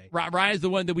 Okay, Ryan's the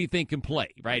one that we think can play.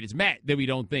 Right, it's Matt that we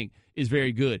don't think is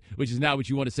very good, which is not what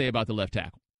you want to say about the left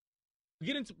tackle.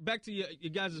 Back to your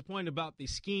guys' point about the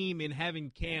scheme and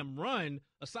having Cam run.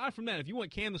 Aside from that, if you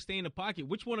want Cam to stay in the pocket,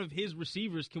 which one of his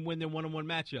receivers can win their one-on-one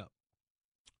matchup?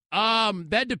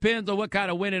 That depends on what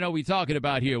kind of winning are we talking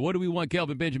about here. What do we want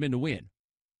Kelvin Benjamin to win?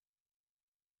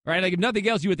 Right, like if nothing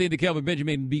else, you would think that Kelvin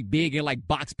Benjamin would be big and like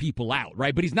box people out,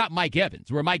 right? But he's not Mike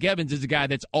Evans, where Mike Evans is a guy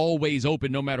that's always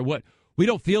open no matter what. We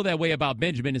don't feel that way about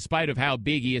Benjamin in spite of how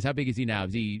big he is. How big is he now?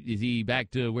 Is he back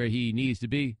to where he needs to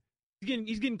be?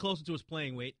 He's getting closer to his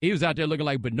playing weight. He was out there looking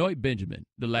like Benoit Benjamin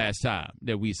the last time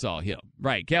that we saw him.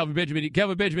 Right, Kelvin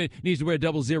Benjamin needs to wear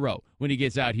 00 when he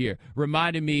gets out here.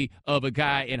 Reminded me of a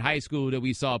guy in high school that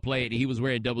we saw play, and he was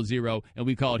wearing 00, and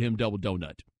we called him Double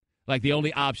Donut. Like the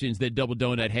only options that Double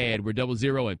Donut had were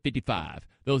 00 and 55.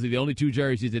 Those are the only two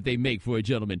jerseys that they make for a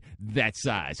gentleman that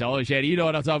size. Oh, Shady, you know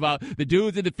what I'm talking about. The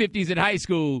dudes in the 50s in high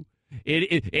school,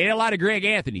 it ain't a lot of Greg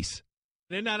Anthonys.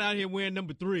 They're not out here wearing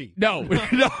number 3. No,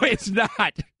 it's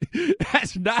not.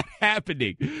 That's not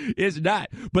happening. It's not.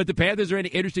 But the Panthers are in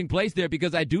an interesting place there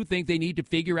because I do think they need to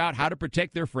figure out how to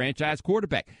protect their franchise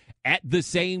quarterback. At the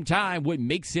same time, what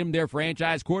makes him their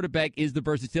franchise quarterback is the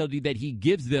versatility that he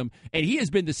gives them. And he has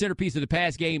been the centerpiece of the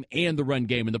pass game and the run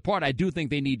game. And the part I do think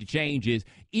they need to change is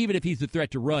even if he's the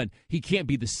threat to run, he can't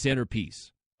be the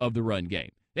centerpiece of the run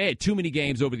game. They had too many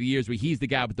games over the years where he's the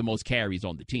guy with the most carries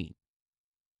on the team.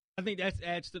 I think that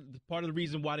adds to part of the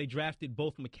reason why they drafted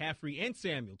both McCaffrey and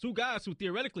Samuel, two guys who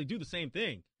theoretically do the same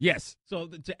thing. Yes. So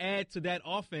to add to that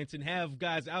offense and have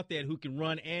guys out there who can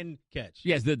run and catch.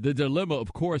 Yes, the dilemma,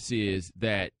 of course, is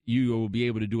that you will be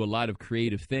able to do a lot of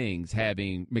creative things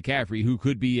having McCaffrey, who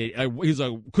could be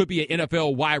could be an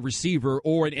NFL wide receiver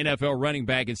or an NFL running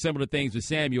back, and similar things with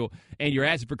Samuel, and you're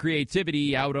asking for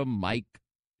creativity out of Mike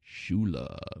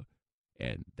Shula,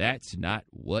 and that's not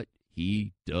what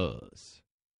he does.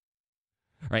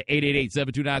 All right,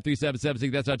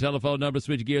 888-729-3776. That's our telephone number.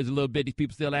 Switch gears a little bit. These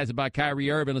people still asking about Kyrie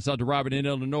Irving. Let's talk to Robert in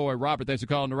Illinois. Robert, thanks for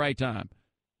calling the right time.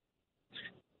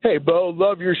 Hey, Bo,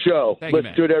 love your show.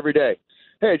 Listen to it every day.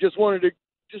 Hey, just wanted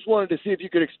to see if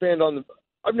you could expand on the.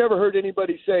 I've never heard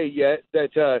anybody say yet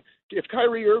that if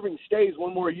Kyrie Irving stays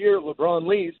one more year, LeBron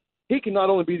leaves, he can not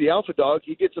only be the alpha dog,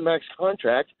 he gets a max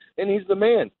contract, and he's the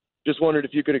man. Just wondered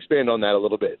if you could expand on that a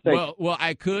little bit. Thanks. Well,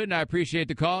 I could, and I appreciate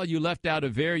the call. You left out a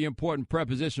very important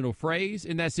prepositional phrase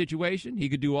in that situation. He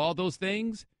could do all those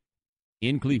things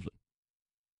in Cleveland,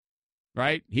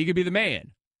 right? He could be the man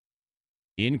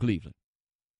in Cleveland.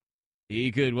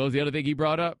 He could. What was the other thing he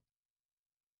brought up?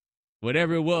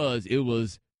 Whatever it was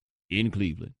in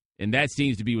Cleveland. And that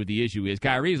seems to be what the issue is.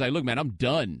 Kyrie's like, look, man, I'm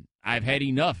done. I've had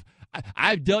enough.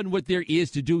 I've done what there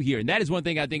is to do here. And that is one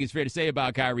thing I think is fair to say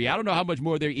about Kyrie. I don't know how much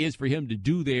more there is for him to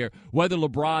do there, whether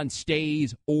LeBron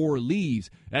stays or leaves.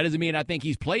 That doesn't mean I think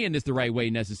he's playing this the right way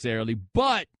necessarily.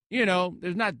 But,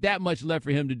 there's not that much left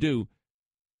for him to do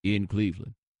in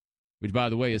Cleveland, which, by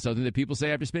the way, is something that people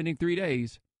say after spending 3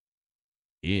 days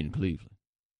in Cleveland.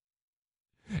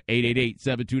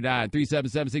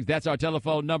 888-729-3776. That's our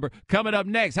telephone number. Coming up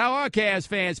next, how are Cavs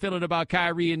fans feeling about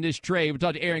Kyrie in this trade? We'll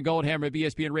talk to Aaron Goldhammer of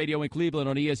ESPN Radio in Cleveland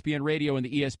on ESPN Radio and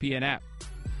the ESPN app.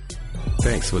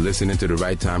 Thanks for listening to the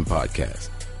Right Time Podcast.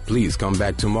 Please come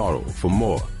back tomorrow for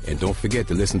more. And don't forget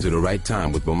to listen to The Right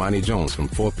Time with Bomani Jones from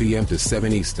 4 p.m. to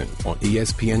 7 Eastern on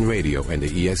ESPN Radio and the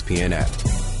ESPN app.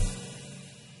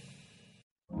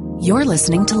 You're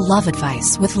listening to Love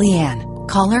Advice with Leanne.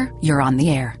 Caller, you're on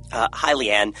the air. Hi,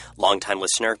 Leanne. Long-time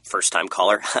listener, first-time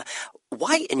caller.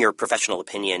 Why, in your professional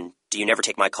opinion, do you never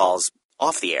take my calls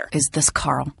off the air? Is this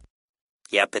Carl?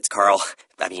 Yep, it's Carl.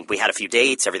 I mean, we had a few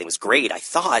dates. Everything was great. I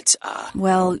thought,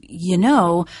 Well,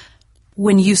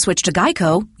 when you switch to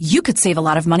Geico, you could save a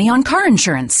lot of money on car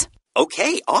insurance.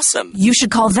 Okay, awesome. You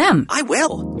should call them. I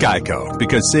will. Geico,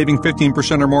 because saving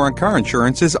 15% or more on car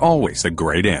insurance is always a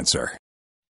great answer.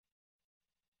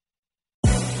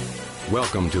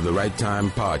 Welcome to the Right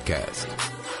Time Podcast.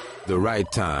 The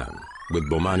Right Time with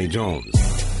Bomani Jones.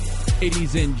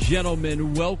 Ladies and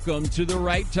gentlemen, welcome to The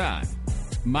Right Time.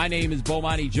 My name is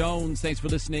Bomani Jones. Thanks for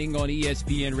listening on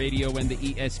ESPN Radio and the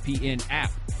ESPN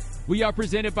app. We are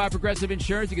presented by Progressive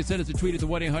Insurance. You can send us a tweet at the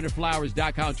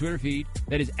 1-800-Flowers.com Twitter feed.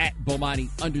 That is at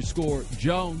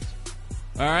Bomani_Jones.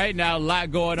 All right, now a lot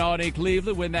going on in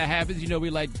Cleveland. When that happens, we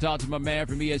like to talk to my man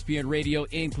from ESPN Radio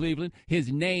in Cleveland.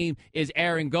 His name is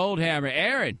Aaron Goldhammer.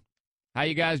 Aaron, how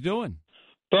you guys doing?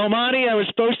 Bomani, I was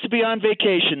supposed to be on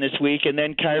vacation this week, and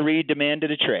then Kyrie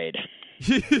demanded a trade.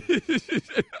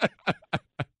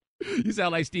 You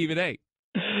sound like Stephen A.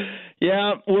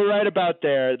 Yeah, we're right about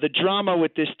there. The drama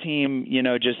with this team,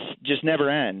 just never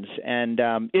ends. And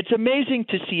it's amazing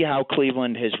to see how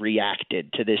Cleveland has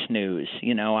reacted to this news.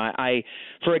 I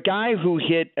for a guy who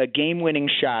hit a game-winning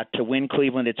shot to win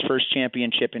Cleveland its first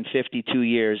championship in 52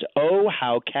 years,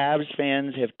 how Cavs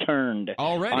fans have turned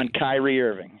already on Kyrie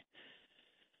Irving.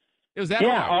 It was that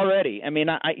hard. already. I mean,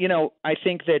 I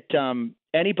think that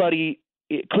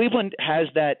Cleveland has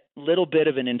that little bit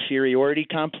of an inferiority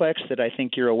complex that I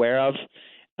think you're aware of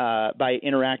by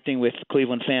interacting with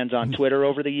Cleveland fans on Twitter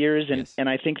over the years. And, yes. And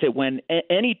I think that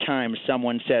any time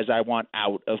someone says, I want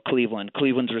out of Cleveland,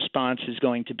 Cleveland's response is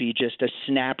going to be just a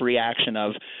snap reaction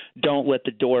of don't let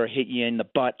the door hit you in the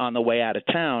butt on the way out of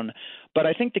town. But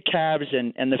I think the Cavs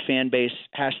and the fan base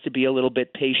has to be a little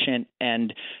bit patient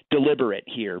and deliberate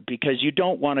here because you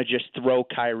don't want to just throw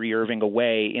Kyrie Irving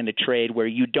away in a trade where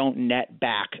you don't net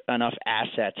back enough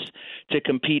assets to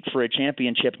compete for a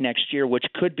championship next year, which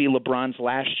could be LeBron's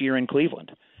last year in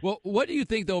Cleveland. Well, what do you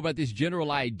think, though, about this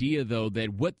general idea, though, that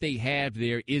what they have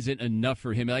there isn't enough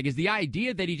for him? Like, is the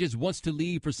idea that he just wants to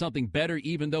leave for something better,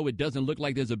 even though it doesn't look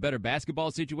like there's a better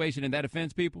basketball situation, and that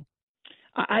offends people?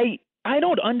 I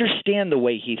don't understand the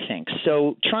way he thinks.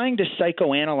 So trying to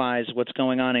psychoanalyze what's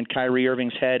going on in Kyrie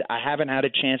Irving's head, I haven't had a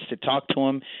chance to talk to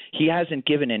him. He hasn't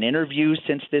given an interview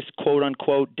since this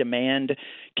quote-unquote demand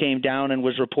came down and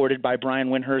was reported by Brian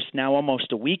Windhurst now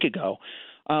almost a week ago.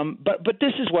 But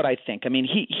this is what I think. I mean,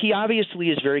 he obviously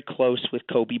is very close with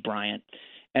Kobe Bryant.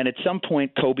 And at some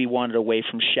point, Kobe wanted away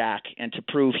from Shaq and to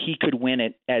prove he could win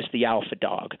it as the alpha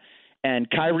dog. And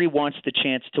Kyrie wants the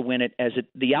chance to win it as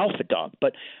the alpha dog.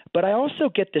 But I also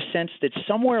get the sense that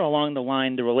somewhere along the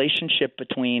line, the relationship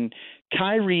between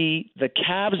Kyrie, the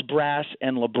Cavs brass,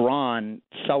 and LeBron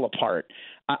fell apart.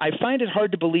 I find it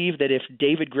hard to believe that if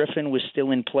David Griffin was still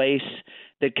in place,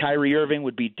 that Kyrie Irving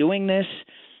would be doing this.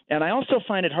 And I also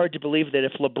find it hard to believe that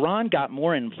if LeBron got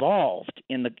more involved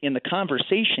in the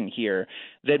conversation here,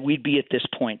 that we'd be at this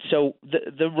point. So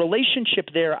the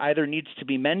relationship there either needs to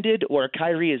be mended or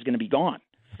Kyrie is going to be gone.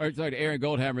 All right, sorry to Aaron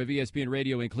Goldhammer of ESPN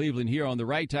Radio in Cleveland here on The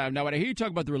Right Time. Now, when I hear you talk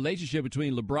about the relationship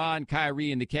between LeBron,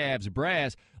 Kyrie, and the Cavs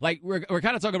brass, like we're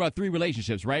kind of talking about three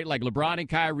relationships, right? Like LeBron and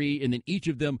Kyrie, and then each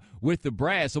of them with the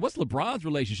brass. So what's LeBron's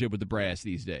relationship with the brass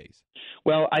these days?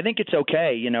 Well, I think it's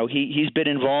okay. He's been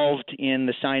involved in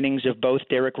the signings of both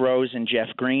Derrick Rose and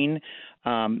Jeff Green.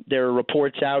 There are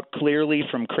reports out clearly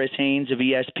from Chris Haynes of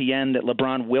ESPN that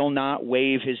LeBron will not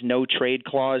waive his no-trade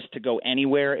clause to go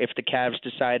anywhere if the Cavs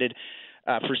decided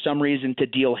for some reason to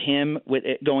deal him with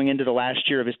it going into the last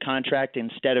year of his contract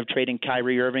instead of trading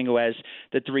Kyrie Irving, who has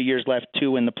the 3 years left,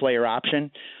 too, in the player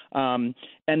option. And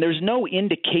there's no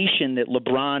indication that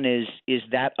LeBron is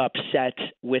that upset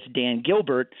with Dan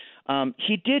Gilbert.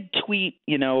 He did tweet,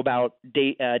 about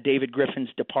David Griffin's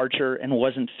departure and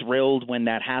wasn't thrilled when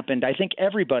that happened. I think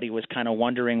everybody was kind of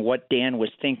wondering what Dan was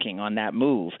thinking on that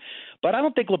move. But I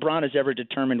don't think LeBron has ever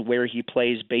determined where he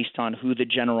plays based on who the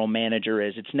general manager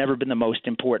is. It's never been the most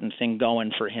important thing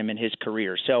going for him in his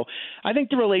career. So I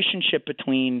think the relationship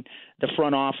between the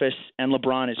front office and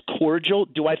LeBron is cordial.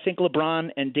 Do I think LeBron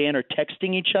and Dan are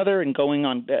texting each other and going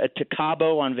on to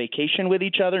Cabo on vacation with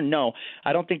each other? No,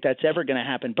 I don't think that's ever going to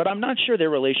happen. But I'm not sure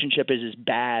their relationship is as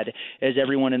bad as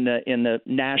everyone in the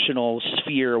national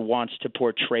sphere wants to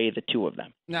portray the two of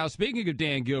them. Now, speaking of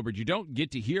Dan Gilbert, you don't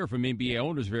get to hear from NBA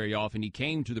owners very often. He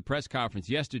came to the press conference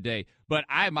yesterday, but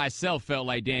I myself felt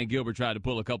like Dan Gilbert tried to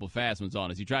pull a couple fast ones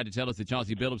on us. He tried to tell us the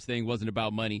Chauncey Billups thing wasn't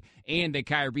about money and that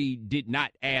Kyrie did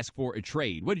not ask for a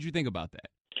trade. What did you think about that?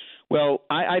 Well,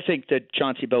 I think that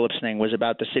Chauncey Billups thing was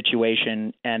about the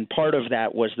situation, and part of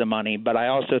that was the money, but I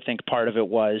also think part of it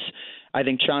was I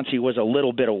think Chauncey was a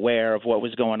little bit aware of what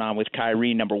was going on with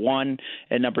Kyrie, number one.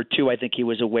 And number two, I think he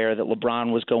was aware that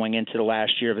LeBron was going into the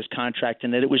last year of his contract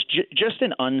and that it was just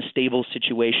an unstable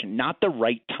situation, not the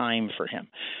right time for him.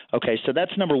 Okay, so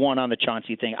that's number one on the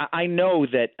Chauncey thing. I know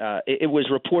that it was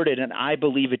reported, and I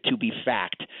believe it to be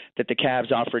fact, that the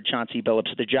Cavs offered Chauncey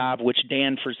Billups the job, which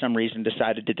Dan, for some reason,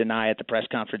 decided to deny at the press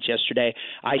conference yesterday.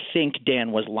 I think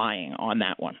Dan was lying on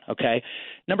that one, okay?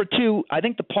 Number two, I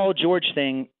think the Paul George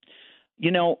thing,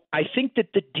 I think that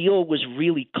the deal was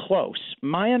really close.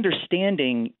 My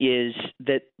understanding is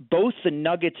that both the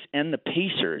Nuggets and the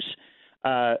Pacers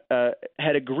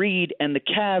had agreed, and the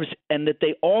Cavs, and that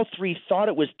they all three thought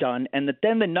it was done, and that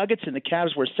then the Nuggets and the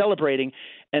Cavs were celebrating,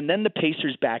 and then the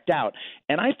Pacers backed out.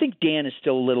 And I think Dan is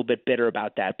still a little bit bitter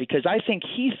about that, because I think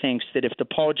he thinks that if the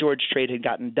Paul George trade had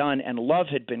gotten done and Love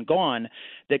had been gone,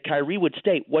 that Kyrie would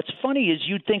stay. What's funny is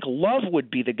you'd think Love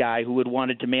would be the guy who would want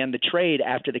to demand the trade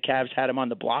after the Cavs had him on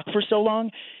the block for so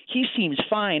long. He seems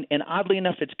fine, and oddly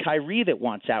enough, it's Kyrie that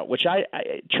wants out, which I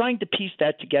trying to piece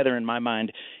that together in my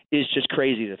mind is just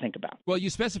crazy to think about. Well, you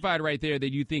specified right there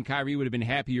that you think Kyrie would have been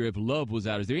happier if Love was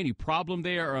out. Is there any problem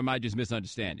there, or am I just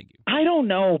misunderstanding you? I don't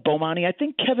know, Bomani. I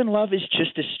think Kevin Love is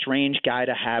just a strange guy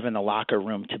to have in the locker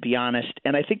room, to be honest.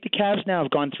 And I think the Cavs now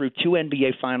have gone through 2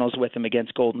 NBA finals with him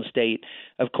against Golden State.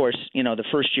 Of course, the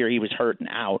first year he was hurt and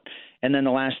out. And then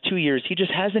the last 2 years, he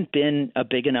just hasn't been a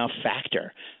big enough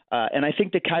factor. And I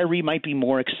think that Kyrie might be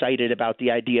more excited about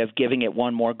the idea of giving it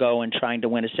one more go and trying to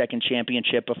win a second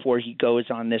championship before he goes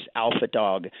on this alpha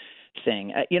dog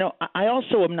thing. I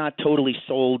also am not totally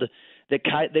sold that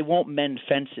they won't mend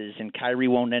fences and Kyrie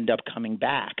won't end up coming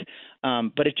back.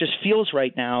 But it just feels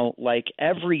right now like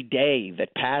every day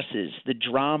that passes, the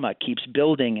drama keeps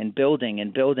building and building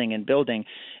and building and building.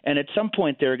 And at some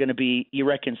point, there are going to be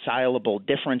irreconcilable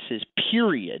differences,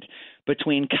 period,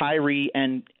 between Kyrie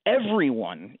and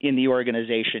everyone in the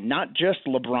organization, not just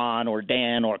LeBron or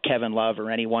Dan or Kevin Love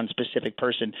or any one specific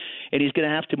person, and he's going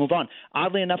to have to move on.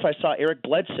 Oddly enough, I saw Eric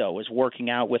Bledsoe was working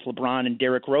out with LeBron and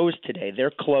Derrick Rose today.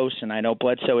 They're close, and I know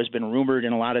Bledsoe has been rumored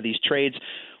in a lot of these trades.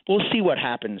 We'll see what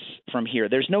happens from here.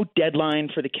 There's no deadline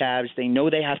for the Cavs. They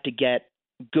know they have to get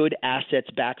good assets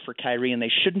back for Kyrie, and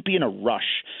they shouldn't be in a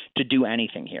rush to do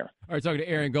anything here. All right, talking to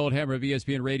Aaron Goldhammer of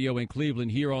ESPN Radio in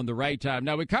Cleveland here on The Right Time.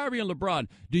 Now, with Kyrie and LeBron,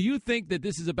 do you think that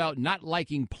this is about not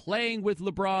liking playing with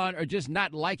LeBron or just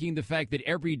not liking the fact that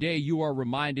every day you are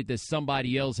reminded that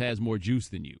somebody else has more juice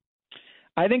than you?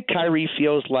 I think Kyrie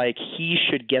feels like he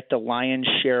should get the lion's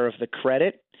share of the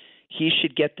credit. He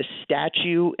should get the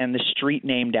statue and the street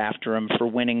named after him for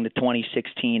winning the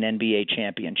 2016 NBA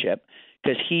championship,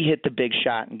 because he hit the big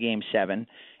shot in Game 7.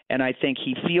 And I think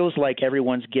he feels like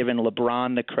everyone's given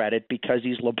LeBron the credit because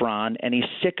he's LeBron, and he's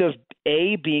sick of,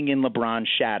 A, being in LeBron's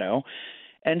shadow,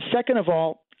 and second of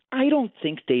all, I don't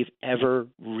think they've ever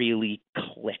really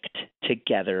clicked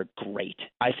together great.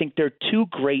 I think they're two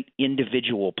great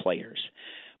individual players,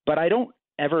 but I've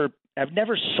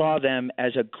never saw them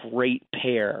as a great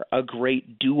pair, a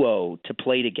great duo to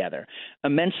play together.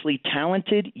 Immensely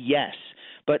talented, yes.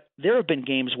 But there have been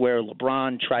games where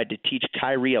LeBron tried to teach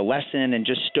Kyrie a lesson and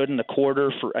just stood in the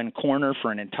corner for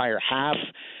an entire half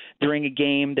during a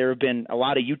game. There have been a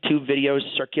lot of YouTube videos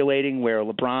circulating where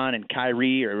LeBron and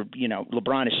Kyrie, or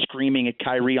LeBron is screaming at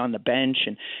Kyrie on the bench,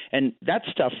 and that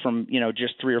stuff from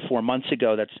just 3 or 4 months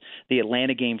ago. That's the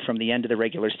Atlanta game from the end of the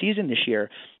regular season this year.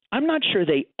 I'm not sure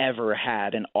they ever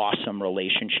had an awesome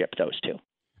relationship, those two.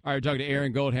 All right, talking to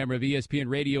Aaron Goldhammer of ESPN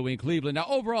Radio in Cleveland. Now,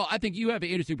 overall, I think you have an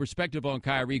interesting perspective on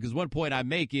Kyrie, because one point I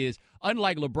make is,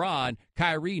 unlike LeBron,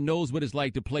 Kyrie knows what it's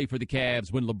like to play for the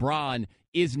Cavs when LeBron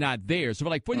is not there.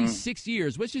 So, for these 6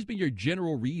 years, what's just been your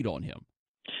general read on him?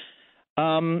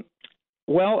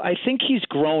 Well, I think he's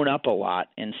grown up a lot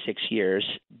in 6 years,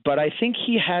 but I think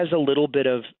he has a little bit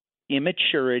of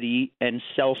immaturity and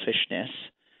selfishness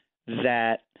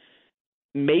that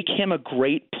make him a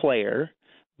great player,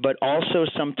 but also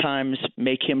sometimes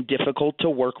make him difficult to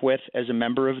work with as a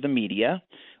member of the media,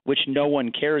 which no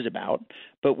one cares about.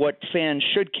 But what fans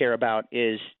should care about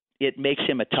is it makes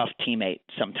him a tough teammate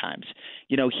sometimes.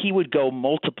 You know, he would go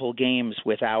multiple games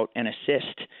without an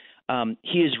assist.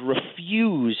 He has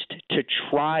refused to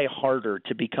try harder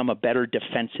to become a better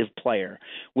defensive player,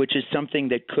 which is something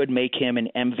that could make him an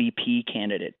MVP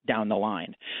candidate down the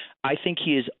line. I think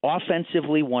he is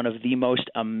offensively one of the most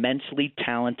immensely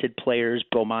talented players,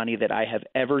 Bomani, that I have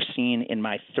ever seen in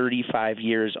my 35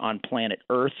 years on planet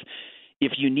Earth.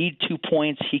 If you need 2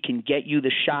 points, he can get you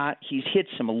the shot. He's hit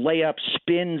some layups,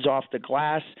 spins off the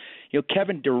glass. You know,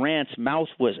 Kevin Durant's mouth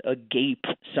was agape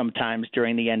sometimes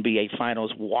during the NBA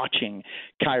Finals watching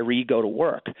Kyrie go to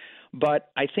work.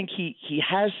 But I think he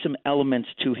has some elements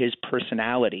to his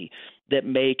personality that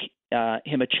make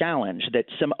him a challenge that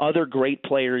some other great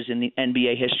players in the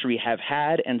NBA history have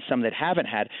had and some that haven't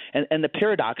had. And the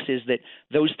paradox is that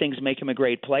those things make him a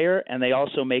great player, and they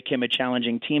also make him a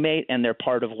challenging teammate, and they're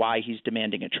part of why he's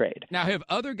demanding a trade. Now, have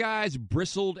other guys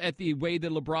bristled at the way that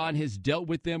LeBron has dealt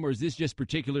with them, or is this just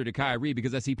particular to Kyrie?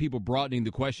 Because I see people broadening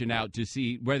the question out to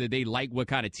see whether they like what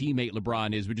kind of teammate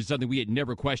LeBron is, which is something we had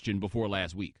never questioned before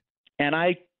last week. And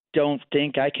I don't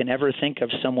think I can ever think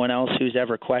of someone else who's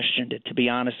ever questioned it, to be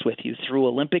honest with you. Through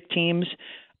Olympic teams,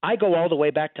 I go all the way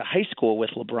back to high school with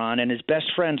LeBron, and his best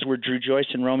friends were Drew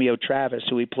Joyce and Romeo Travis,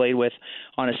 who he played with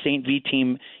on a St. V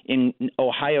team in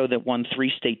Ohio that won 3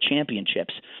 state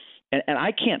championships. And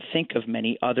I can't think of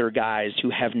many other guys who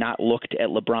have not looked at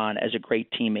LeBron as a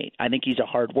great teammate. I think he's a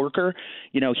hard worker.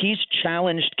 You know, he's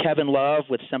challenged Kevin Love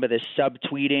with some of this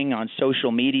subtweeting on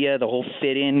social media, the whole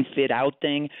fit in, fit out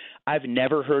thing. I've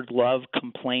never heard Love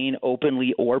complain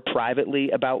openly or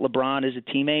privately about LeBron as a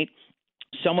teammate.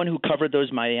 Someone who covered those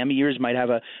Miami years might have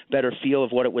a better feel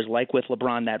of what it was like with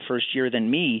LeBron that first year than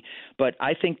me. But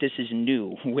I think this is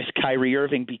new with Kyrie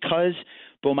Irving because,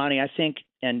 Bomani, I think,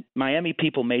 and Miami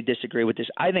people may disagree with this,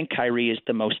 I think Kyrie is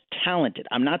the most talented.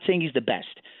 I'm not saying he's the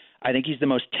best. I think he's the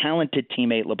most talented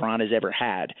teammate LeBron has ever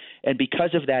had. And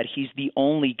because of that, he's the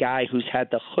only guy who's had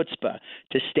the chutzpah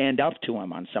to stand up to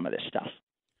him on some of this stuff.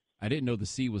 I didn't know the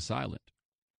C was silent.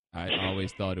 I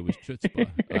always thought it was chutzpah.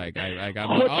 It's like, kind of like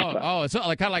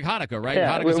Hanukkah, right?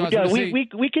 Yeah,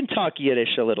 Hanukkah we can talk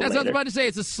Yiddish a little. That's later. what I was about to say.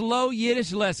 It's a slow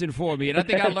Yiddish lesson for me, and I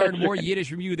think I learned more Yiddish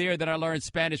from you there than I learned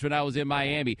Spanish when I was in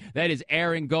Miami. That is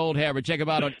Aaron Goldhammer. Check him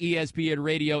out on ESPN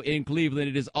Radio in Cleveland.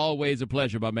 It is always a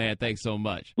pleasure, my man. Thanks so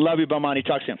much. Love you, Bomani.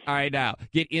 Talk soon. All right, now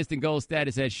get instant gold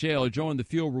status at Shell. Join the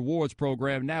Fuel Rewards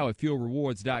program now at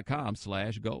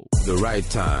fuelrewards.com/gold. The Right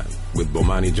Time with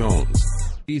Bomani Jones.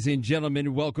 Ladies and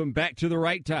gentlemen, welcome back to The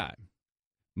Right Time.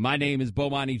 My name is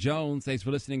Bomani Jones. Thanks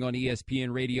for listening on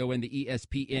ESPN Radio and the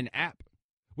ESPN app.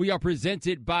 We are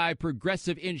presented by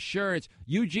Progressive Insurance.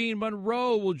 Eugene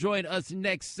Monroe will join us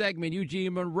next segment.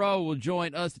 Eugene Monroe will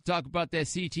join us to talk about that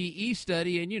CTE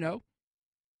study and,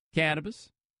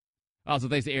 cannabis. Also,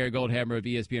 thanks to Aaron Goldhammer of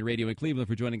ESPN Radio in Cleveland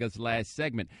for joining us last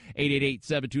segment.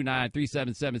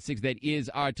 888-729-3776. That is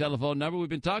our telephone number. We've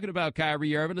been talking about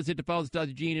Kyrie Irving. Let's hit the phones. Talk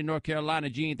to Gene in North Carolina.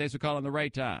 Gene, thanks for calling The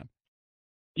Right Time.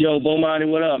 Yo, Bomani,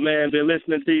 what up, man? Been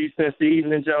listening to you since the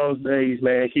Evening Jones days,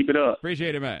 man. Keep it up.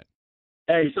 Appreciate it, man.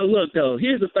 Hey, so look, though,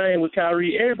 here's the thing with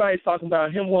Kyrie. Everybody's talking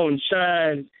about him wanting to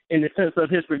shine in the sense of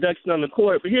his production on the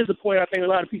court. But here's the point I think a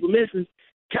lot of people miss.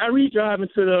 Kyrie driving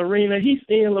to the arena, he's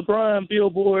seeing LeBron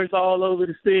billboards all over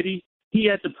the city. He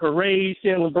at the parade,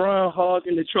 seeing LeBron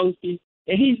hogging the trophy.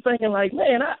 And he's thinking like,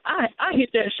 man, I hit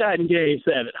that shot in Game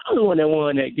 7. I'm the one that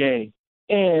won that game.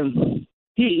 And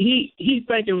he's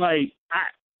thinking like, I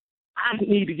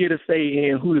need to get a say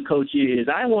in who the coach is.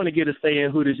 I want to get a say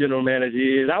in who the general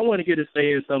manager is. I want to get a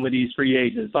say in some of these free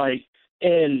agents.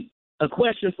 And a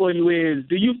question for you is,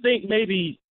 do you think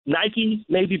maybe Nike,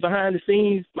 maybe behind the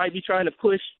scenes, might be trying to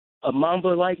push a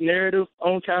Mamba-like narrative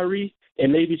on Kyrie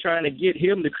and maybe trying to get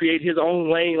him to create his own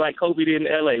lane like Kobe did in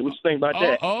L.A.? What you think about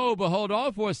that? But hold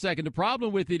on for a second. The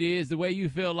problem with it is the way you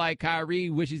feel like Kyrie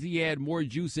wishes he had more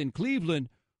juice in Cleveland.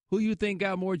 Who you think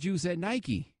got more juice at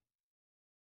Nike?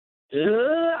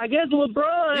 I guess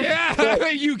LeBron. Yeah,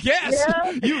 you guess.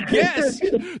 Yeah. You guess.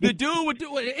 The dude with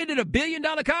isn't it $1 billion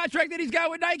contract that he's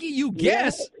got with Nike? You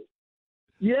guess.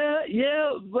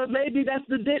 Yeah, but maybe that's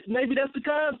the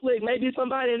conflict. Maybe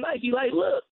somebody in Nike like,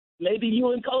 look, maybe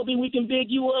you and Kobe, we can big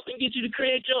you up and get you to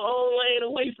create your own lane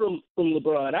away from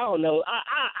LeBron. I don't know.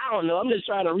 I don't know. I'm just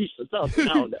trying to reach for something.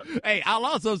 I don't know. Hey, I'll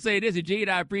also say this, and Gene,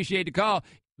 I appreciate the call.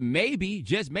 maybe,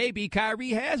 just maybe, Kyrie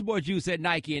has more juice at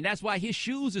Nike, and that's why his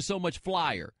shoes are so much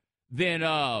flyer than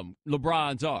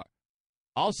LeBron's are.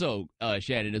 Also,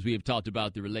 Shannon, as we have talked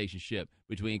about the relationship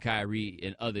between Kyrie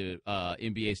and other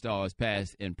NBA stars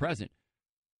past and present,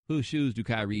 whose shoes do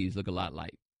Kyrie's look a lot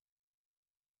like?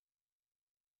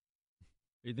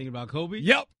 Are you thinking about Kobe?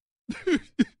 Yep.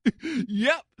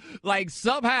 Yep. Like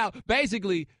somehow,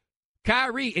 basically,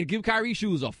 Kyrie, and give Kyrie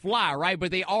shoes a fly, right?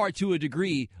 But they are, to a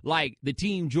degree, like the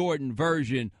Team Jordan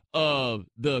version of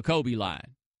the Kobe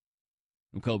line.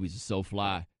 And Kobe's are so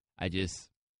fly.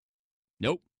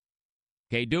 Nope.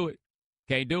 Can't do it.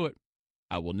 Can't do it.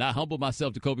 I will not humble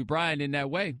myself to Kobe Bryant in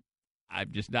that way.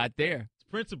 I'm just not there. It's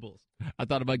principles. I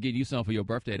thought about getting you something for your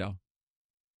birthday, though.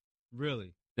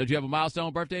 Really? Don't you have a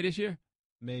milestone birthday this year?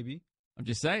 Maybe. I'm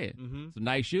just saying. Mm-hmm. Some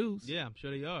nice shoes. Yeah, I'm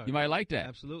sure they are. You might like that.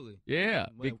 Absolutely. Yeah.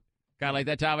 Kind of like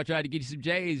that time I tried to get you some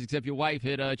J's, except your wife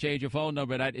had changed your phone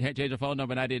number, and I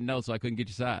didn't know, so I couldn't get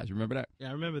your size. Remember that? Yeah,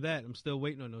 I remember that. I'm still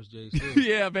waiting on those J's, too.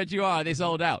 Yeah, I bet you are. They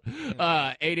sold out.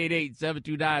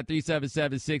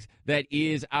 888-729-3776. That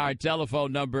is our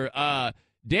telephone number.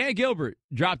 Dan Gilbert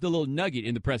dropped a little nugget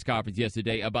in the press conference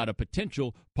yesterday about a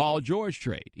potential Paul George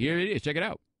trade. Here it is. Check it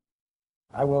out.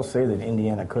 I will say that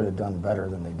Indiana could have done better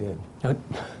than they did. And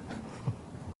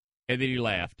then he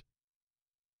laughed.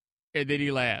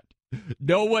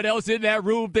 No one else in that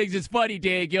room thinks it's funny,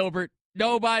 Dan Gilbert.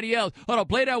 Nobody else. Hold on,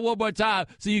 play that one more time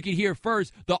so you can hear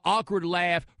first the awkward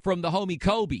laugh from the homie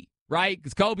Kobe, right?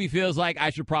 Because Kobe feels like I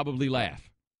should probably laugh.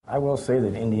 I will say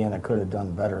that Indiana could have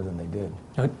done better than they did.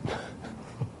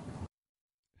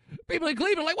 People in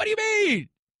Cleveland like, what do you mean?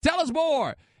 Tell us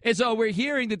more. And so we're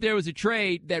hearing that there was a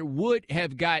trade that would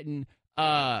have gotten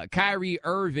Kyrie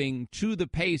Irving to the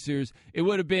Pacers. It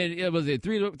was a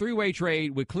three-way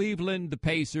trade with Cleveland, the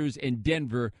Pacers, and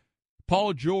Denver.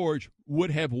 Paul George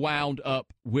would have wound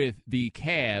up with the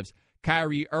Cavs.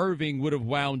 Kyrie Irving would have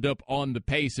wound up on the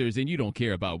Pacers, and you don't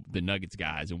care about the Nuggets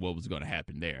guys and what was going to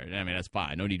happen there. I mean, that's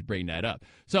fine. No need to bring that up.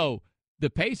 So the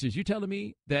Pacers, you telling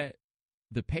me that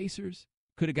the Pacers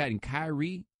could have gotten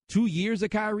Kyrie, 2 years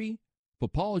of Kyrie, for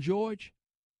Paul George,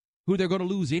 who they're going to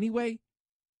lose anyway?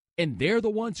 And they're the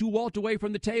ones who walked away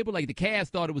from the table? Like the Cavs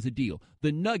thought it was a deal.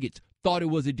 The Nuggets thought it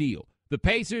was a deal. The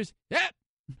Pacers,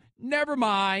 never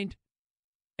mind.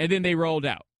 And then they rolled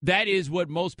out. That is what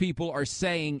most people are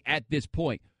saying at this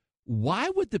point.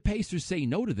 Why would the Pacers say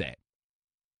no to that?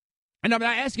 And I'm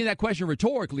not asking that question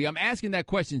rhetorically. I'm asking that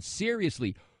question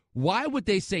seriously. Why would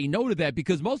they say no to that?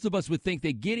 Because most of us would think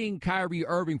that getting Kyrie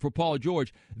Irving for Paul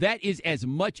George, that is as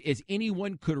much as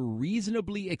anyone could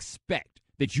reasonably expect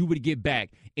that you would get back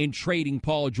in trading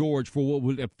Paul George for what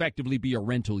would effectively be a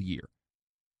rental year.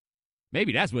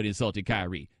 Maybe that's what insulted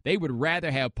Kyrie. They would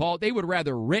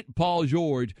rather rent Paul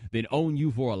George than own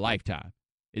you for a lifetime.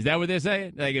 Is that what they're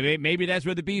saying? Like maybe that's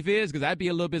where the beef is, because I'd be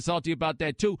a little bit salty about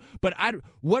that too. But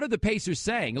what are the Pacers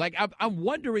saying? Like I'm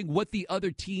wondering what the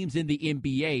other teams in the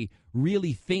NBA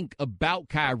really think about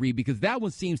Kyrie, because that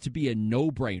one seems to be a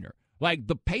no-brainer. Like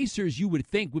the Pacers, you would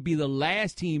think, would be the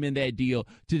last team in that deal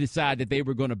to decide that they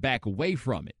were going to back away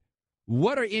from it.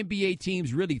 What are NBA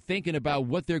teams really thinking about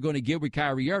what they're going to give with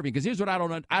Kyrie Irving? Because here's what I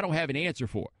don't have an answer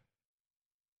for.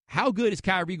 How good is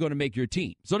Kyrie going to make your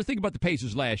team? So let's think about the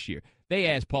Pacers last year. They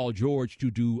asked Paul George to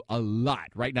do a lot.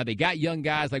 Right now they got young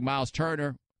guys like Miles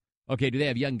Turner. Okay, do they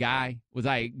have young guy? Was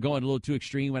I going a little too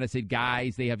extreme when I said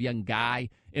guys? They have young guy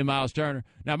in Miles Turner.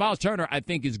 Now Miles Turner, I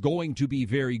think, is going to be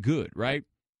very good, right?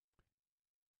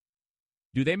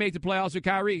 Do they make the playoffs with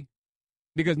Kyrie?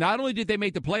 Because not only did they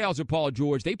make the playoffs with Paul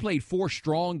George, they played 4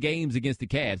 strong games against the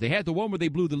Cavs. They had the one where they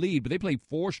blew the lead, but they played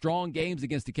 4 strong games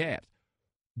against the Cavs.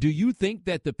 Do you think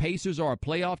that the Pacers are a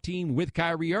playoff team with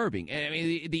Kyrie Irving? I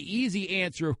mean, the easy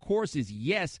answer, of course, is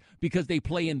yes, because they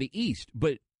play in the East.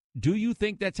 But do you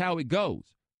think that's how it goes?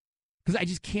 Because I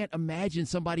just can't imagine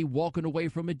somebody walking away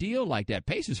from a deal like that.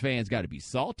 Pacers fans got to be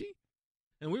salty.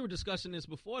 And we were discussing this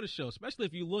before the show, especially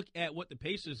if you look at what the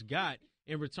Pacers got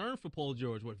in return for Paul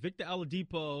George, Victor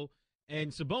Oladipo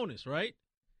and Sabonis, right?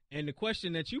 And the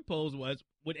question that you posed was,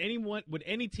 would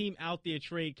any team out there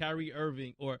trade Kyrie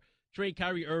Irving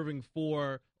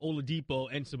for Oladipo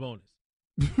and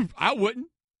Sabonis? I wouldn't.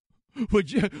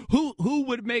 Would you? Who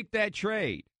would make that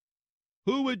trade?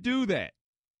 Who would do that?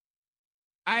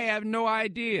 I have no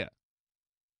idea.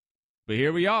 But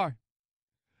here we are.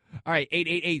 All right,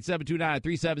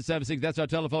 888-729-3776. That's our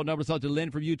telephone number. So to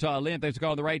Lynn from Utah. Lynn, thanks for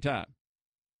calling the right time.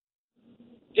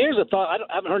 Here's a thought.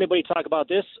 I haven't heard anybody talk about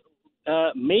this.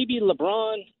 Maybe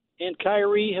LeBron and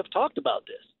Kyrie have talked about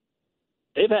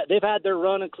this. They've had their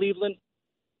run in Cleveland.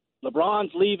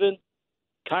 LeBron's leaving.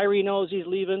 Kyrie knows he's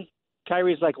leaving.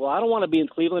 Kyrie's like, well, I don't want to be in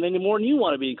Cleveland any more than you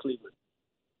want to be in Cleveland.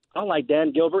 I don't like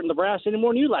Dan Gilbert and the brass any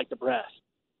more than you like the brass.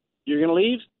 You're going to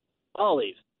leave? I'll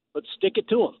leave. But stick it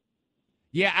to him.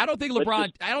 Yeah, I don't think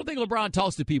LeBron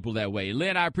talks to people that way.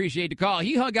 Lynn, I appreciate the call.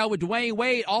 He hung out with Dwayne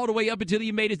Wade all the way up until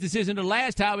he made his decision the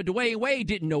last time, and Dwayne Wade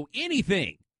didn't know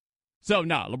anything. So,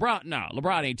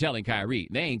 LeBron ain't telling Kyrie.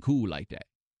 They ain't cool like that.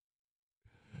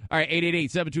 All right,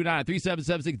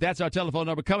 888-729-3776. That's our telephone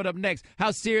number. Coming up next,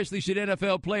 how seriously should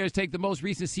NFL players take the most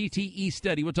recent CTE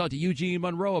study? We'll talk to Eugene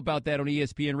Monroe about that on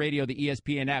ESPN Radio, the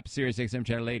ESPN app, Sirius XM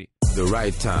Channel 80. The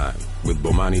Right Time with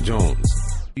Bomani Jones.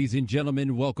 Ladies and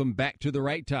gentlemen, welcome back to The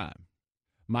Right Time.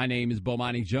 My name is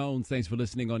Bomani Jones. Thanks for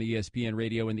listening on ESPN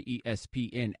Radio and the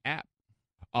ESPN app.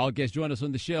 All guests join us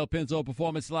on the Shell Pennzoil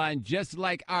Performance Line, just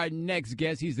like our next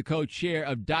guest. He's the co-chair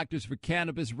of Doctors for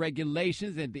Cannabis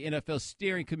Regulations and the NFL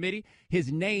Steering Committee.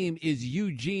 His name is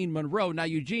Eugene Monroe. Now,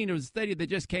 Eugene, there was a study that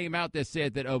just came out that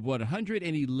said that of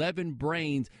 111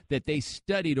 brains that they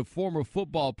studied of former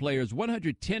football players,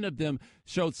 110 of them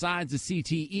showed signs of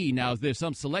CTE. Now, there's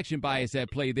some selection bias at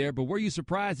play there, but were you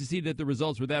surprised to see that the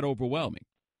results were that overwhelming?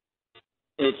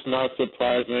 It's not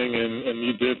surprising, and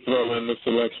you did throw in the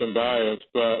selection bias,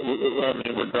 but, I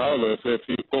mean, regardless, if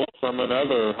you pull from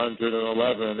another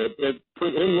 111, it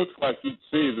looks like you'd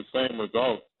see the same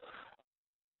results.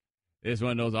 It's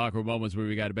one of those awkward moments where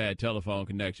we got a bad telephone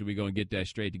connection. We're going to get that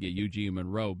straight to get Eugene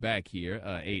Monroe back here,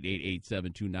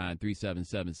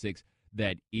 888-729-3776.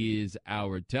 That is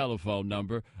our telephone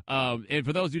number. And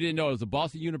for those who didn't know, it was a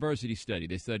Boston University study.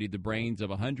 They studied the brains of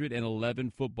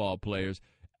 111 football players.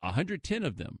 110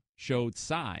 of them showed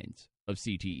signs of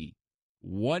CTE.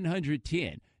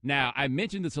 110. Now, I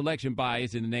mentioned the selection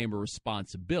bias in the name of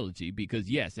responsibility because,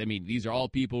 yes, I mean, these are all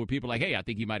people where people are like, hey, I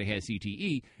think he might have had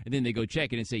CTE, and then they go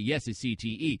check it and say, yes, it's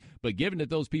CTE. But given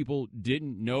that those people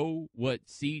didn't know what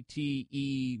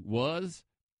CTE was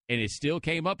and it still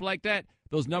came up like that,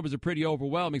 those numbers are pretty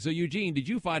overwhelming. So, Eugene, did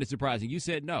you find it surprising? You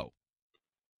said no.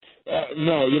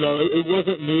 No, it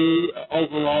wasn't new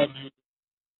overall.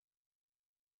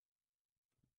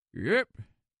 Yep.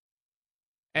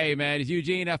 Hey, man, is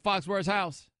Eugene at Foxworth's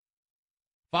house?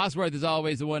 Foxworth is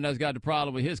always the one that's got the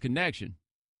problem with his connection.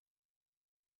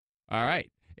 All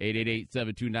right.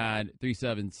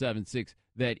 888-729-3776.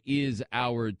 That is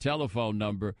our telephone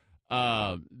number.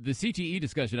 The CTE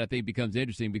discussion, I think, becomes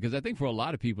interesting because I think for a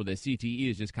lot of people that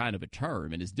CTE is just kind of a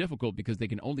term, and it's difficult because they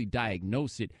can only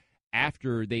diagnose it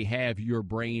after they have your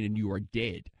brain and you are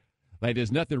dead. Like,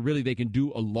 there's nothing really they can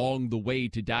do along the way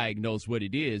to diagnose what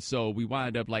it is. So we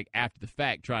wind up, like, after the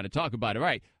fact trying to talk about it. All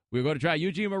right, we're going to try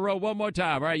Eugene Monroe one more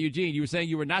time. All right, Eugene, you were saying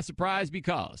you were not surprised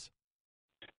because?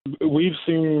 We've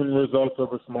seen results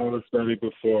of a smaller study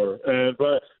before.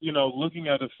 But, looking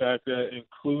at the fact that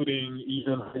including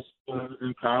even high school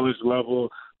and college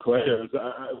level players,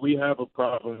 we have a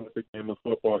problem with the game of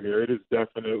football here. It is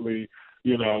definitely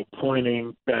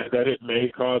pointing that it may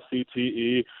cause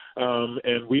CTE,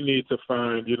 and we need to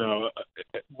find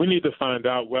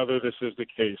out whether this is the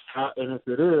case. And if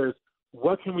it is,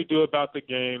 what can we do about the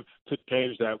game to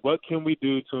change that? What can we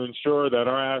do to ensure that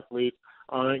our athletes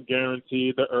aren't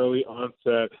guaranteed the early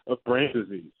onset of brain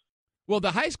disease? Well,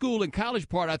 the high school and college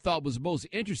part I thought was most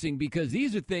interesting because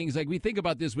these are things like we think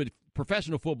about this with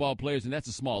professional football players, and that's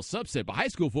a small subset. But high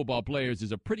school football players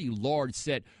is a pretty large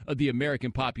set of the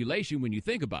American population when you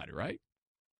think about it, right?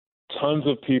 Tons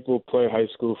of people play high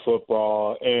school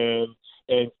football and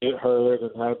get hurt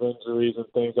and have injuries and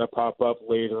things that pop up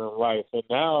later in life. And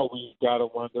now we've got to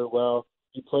wonder, well,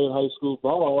 you played high school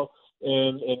ball,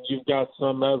 and you've got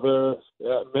some other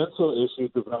mental issues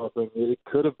developing. It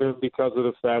could have been because of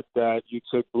the fact that you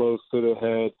took blows to the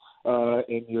head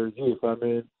in your youth. I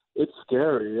mean, it's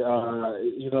scary,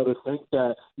 to think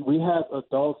that we have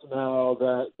adults now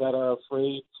that are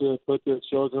afraid to put their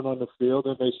children on the field,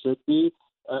 and they should be,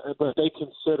 but they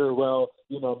consider,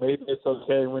 maybe it's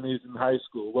okay when he's in high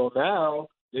school. Well, now,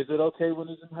 is it okay when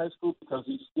he's in high school? Because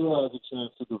he still has a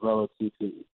chance to develop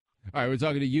CTE. All right, we're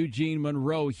talking to Eugene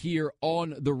Monroe here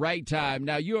on The Right Time.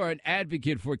 Now, you are an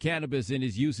advocate for cannabis and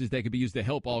its uses that can be used to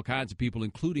help all kinds of people,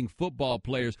 including football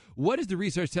players. What is the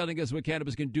research telling us what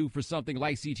cannabis can do for something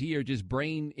like CTE or just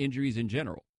brain injuries in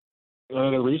general?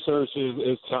 The research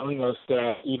is telling us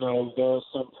that, there are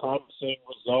some promising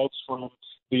results from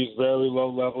these very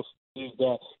low-level believe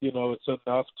that, it's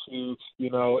enough to,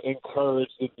 encourage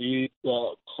the need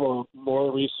for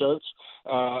more research.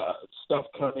 Stuff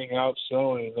coming out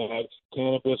showing that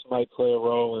cannabis might play a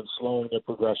role in slowing the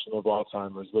progression of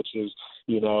Alzheimer's, which is,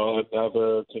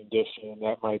 another condition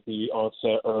that might be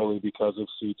onset early because of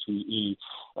CTE.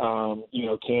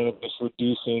 Cannabis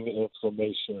reducing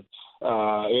inflammation.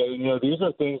 These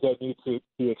are things that need to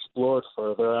be explored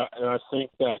further. And I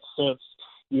think that since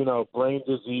brain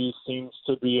disease seems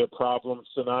to be a problem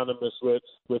synonymous with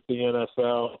the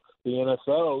NFL. The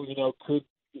NFL,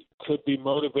 could be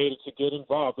motivated to get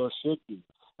involved, or should be.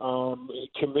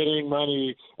 Committing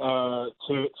money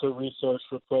to research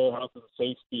for player health and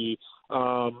safety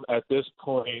at this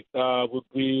point would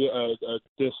be a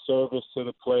disservice to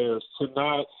the players to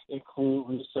not include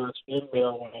research in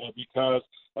marijuana, because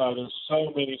there's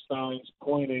so many signs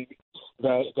pointing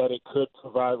that it could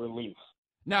provide relief.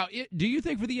 Now, do you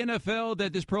think for the NFL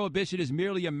that this prohibition is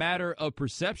merely a matter of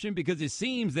perception? Because it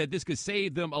seems that this could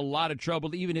save them a lot of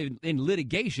trouble, even in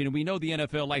litigation, and we know the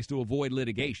NFL likes to avoid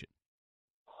litigation.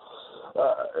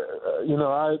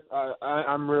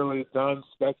 I'm really done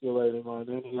speculating on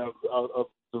any of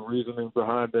the reasoning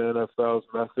behind the NFL's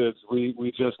methods.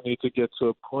 We just need to get to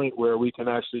a point where we can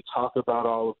actually talk about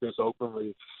all of this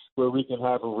openly, where we can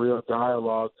have a real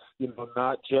dialogue,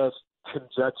 not just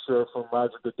conjecture from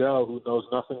Roger Goodell, who knows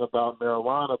nothing about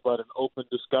marijuana, but an open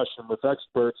discussion with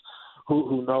experts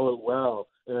who know it well.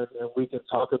 And we can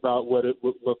talk about what it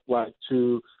would look like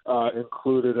to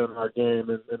include it in our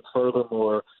game, and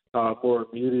furthermore, more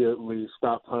immediately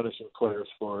stop punishing players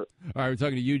for it. All right, we're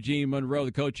talking to Eugene Monroe,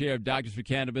 the co-chair of Doctors for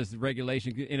Cannabis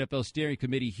Regulation NFL Steering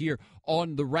Committee here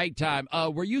on The Right Time.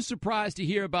 Were you surprised to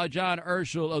hear about John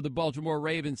Urschel of the Baltimore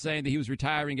Ravens saying that he was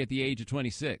retiring at the age of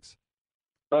 26?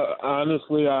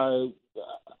 Honestly, I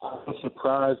was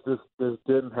surprised this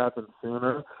didn't happen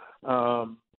sooner.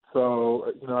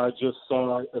 I just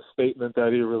saw a statement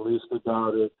that he released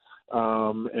about it.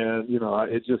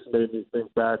 It just made me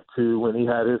think back to when he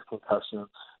had his concussion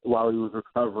while he was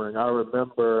recovering. I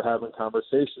remember having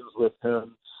conversations with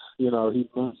him. He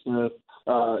mentioned,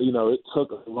 it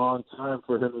took a long time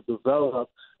for him to develop,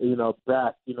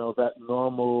 back, that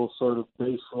normal sort of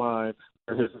baseline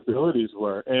where his abilities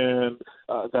were. And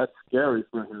that's scary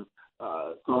for him.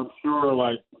 So I'm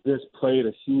sure, this played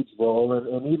a huge role.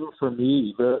 And even for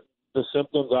me, the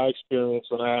symptoms I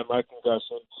experienced when I had my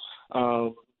concussion,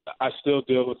 I still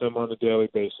deal with them on a daily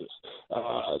basis.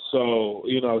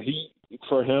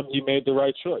 He made the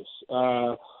right choice.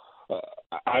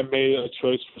 I made a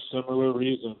choice for similar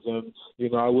reasons, and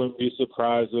I wouldn't be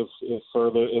surprised if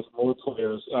more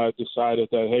players decided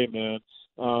that, hey man,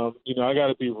 I got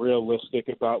to be realistic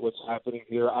about what's happening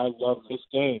here. I love this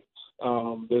game.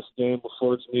 This game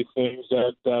affords me things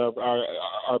that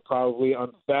are probably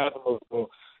unfathomable.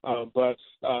 But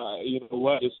you know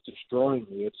what? It's destroying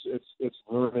me. It's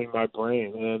ruining my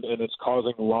brain, and it's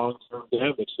causing long-term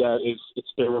damage it's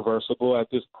irreversible at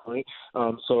this point.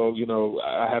 So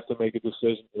I have to make a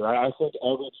decision here. I think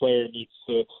every player needs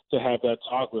to have that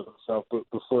talk with himself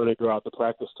before they go out to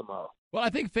practice tomorrow. Well, I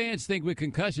think fans think with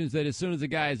concussions that as soon as a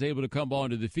guy is able to come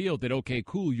onto the field that, okay,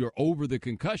 cool, you're over the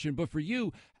concussion. But for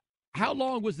you, how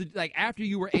long was it, after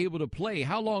you were able to play,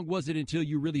 how long was it until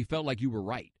you really felt like you were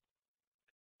right?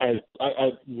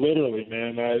 I literally,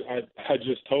 man, I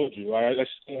just told you, I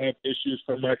still have issues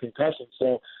from my concussion,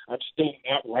 so I'm still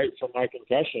not right from my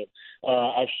concussion.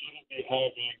 I shouldn't be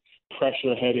having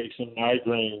pressure headaches and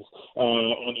migraines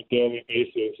on a daily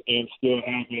basis, and still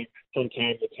having from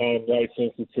time to time light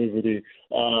sensitivity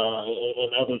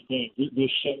and other things. This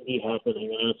shouldn't be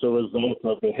happening, and it's a result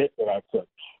of the hit that I took.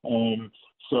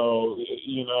 So,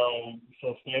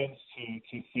 for fans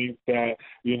to think that,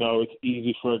 it's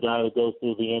easy for a guy to go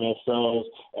through the NFL's,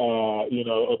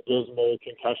 abysmal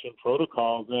concussion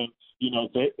protocol, then,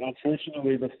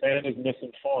 unfortunately the fan is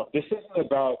misinformed. This isn't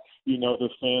about, the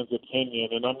fan's opinion,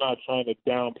 and I'm not trying to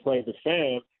downplay the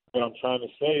fan. What I'm trying to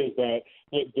say is that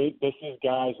this is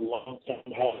guys'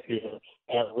 long-term health here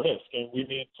at risk, and we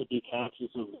need to be conscious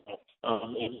of that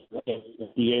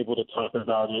and be able to talk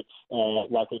about it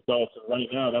like adults. And right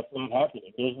now, that's not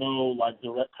happening. There's no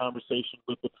direct conversation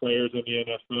with the players in the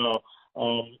NFL,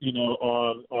 on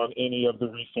any of the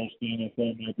research the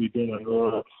NFL might be doing,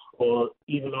 or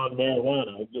even on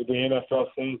marijuana. The NFL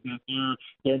says that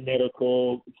their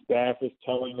medical staff is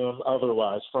telling them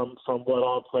otherwise from what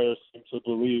all players seem to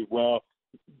believe. Well,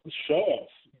 show us,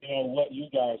 what you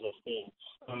guys are seeing.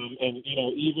 And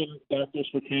even Doctors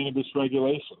for Cannabis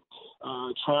Regulation,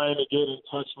 trying to get in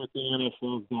touch with the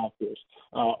NFL doctors,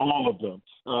 all of them.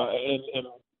 And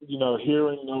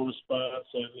hearing no response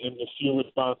and the few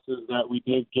responses that we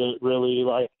did get really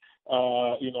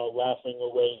laughing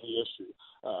away the issue.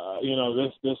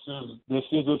 This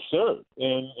is absurd,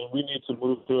 and we need to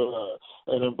move to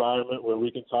an environment where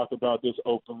we can talk about this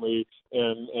openly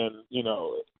and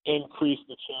increase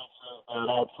the chances that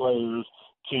our players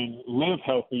can live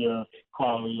healthier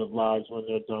quality of lives when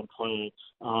they're done playing.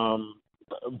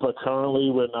 But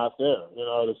currently we're not there.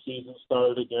 The season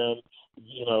started again.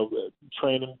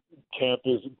 Training camp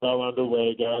is well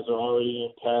underway. Guys are already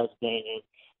in pads banging.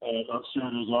 And I'm sure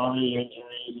there's already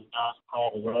injuries and guys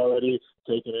probably already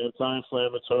taking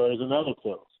anti-inflammatories and other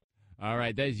pills. All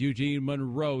right, that's Eugene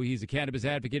Monroe. He's a cannabis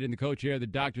advocate and the co-chair of the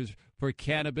Doctors for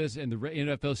Cannabis and the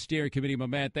NFL Steering Committee. My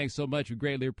man, thanks so much. We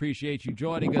greatly appreciate you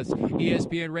joining us.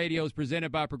 ESPN Radio is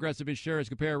presented by Progressive Insurance.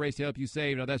 Compare rates to help you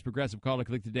save. Now, that's Progressive. Call and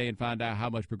click today and find out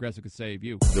how much Progressive can save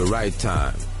you. The Right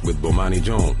Time with Bomani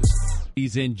Jones.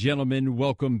 Ladies and gentlemen,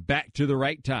 welcome back to The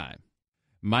Right Time.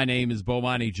 My name is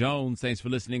Bomani Jones. Thanks for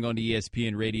listening on the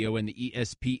ESPN Radio and the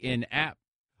ESPN app.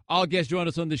 All guests join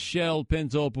us on the Shell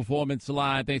Pennzoil Performance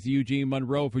Line. Thanks to Eugene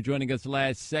Monroe for joining us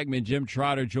last segment. Jim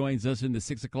Trotter joins us in the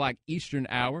 6 o'clock Eastern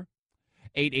hour.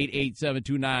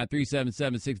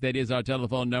 888-729-3776. That is our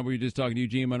telephone number. We're just talking to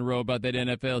Eugene Monroe about that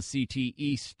NFL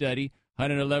CTE study.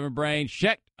 111 brains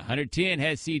checked. 110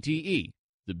 had CTE.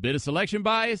 The bit of selection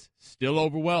bias, still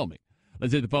overwhelming.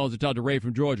 Let's hit the phones and talk to Ray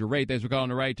from Georgia. Ray, thanks for calling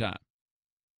The Right Time.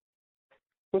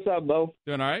 What's up, Bo?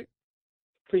 Doing all right?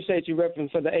 Appreciate you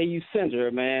repping for the AU Center,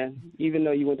 man, even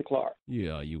though you went to Clark.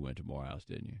 Yeah, you went to Morehouse,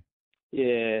 didn't you?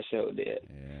 Yeah, sure did.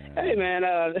 Yeah. Hey, man,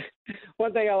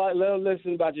 one thing I love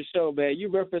listening about your show, man, you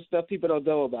reference stuff people don't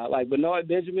know about, like Bernard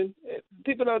Benjamin.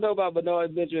 People don't know about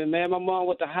Bernard Benjamin, man. My mom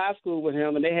went to high school with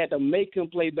him, and they had to make him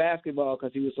play basketball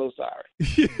because he was so sorry.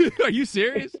 Are you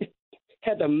serious?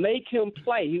 Had to make him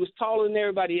play. He was taller than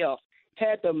everybody else.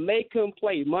 Had to make him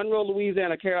play. Monroe,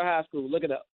 Louisiana, Carroll High School. Look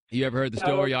it up. You ever heard the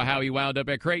story on how he wound up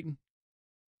at Creighton?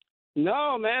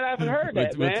 No, man, I haven't heard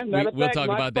that, man. We'll talk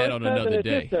about that on another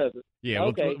day. Yeah,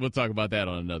 okay. We'll talk about that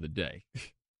on another day.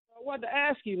 I wanted to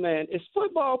ask you, man, is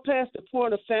football past the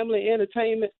point of family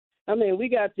entertainment? I mean, we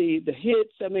got the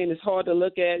hits. I mean, it's hard to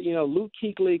look at. Luke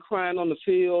Kuechly crying on the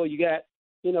field. You got,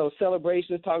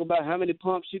 celebrations, talk about how many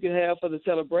pumps you can have for the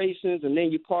celebrations, and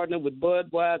then you partner with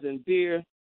Budweiser and beer.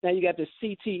 Now you got the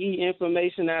CTE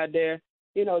information out there.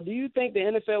 Do you think the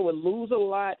NFL would lose a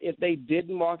lot if they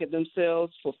didn't market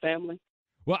themselves for family?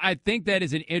 Well, I think that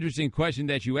is an interesting question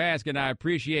that you ask, and I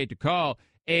appreciate the call.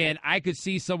 And I could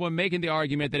see someone making the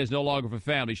argument that it's no longer for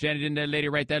family. Shannon, didn't that lady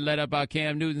write that letter about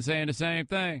Cam Newton saying the same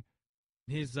thing?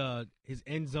 His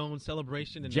end zone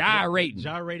celebration and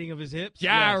gyrating of his hips.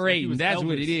 Gyrating, yes, that's Elvis.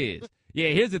 What it is. Yeah,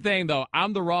 here's the thing, though.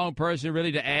 I'm the wrong person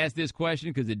really to ask this question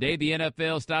because the day the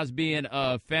NFL stops being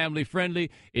family-friendly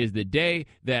is the day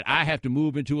that I have to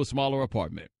move into a smaller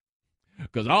apartment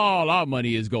because all our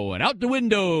money is going out the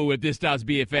window if this stops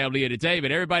being family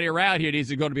entertainment. Everybody around here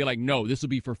is going to be like, no, this will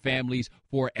be for families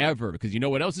forever because you know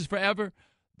what else is forever?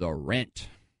 The rent.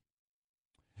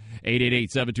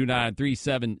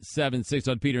 888-729-3776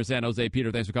 on Peter in San Jose.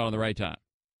 Peter, thanks for calling The Right Time.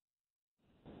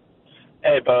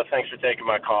 Hey, Bo, thanks for taking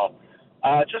my call.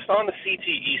 Just on the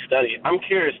CTE study, I'm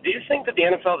curious, do you think that the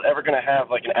NFL is ever going to have,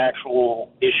 an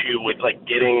actual issue with,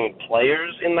 getting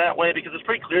players in that way? Because it's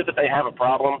pretty clear that they have a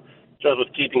problem just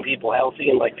with keeping people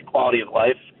healthy and, the quality of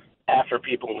life after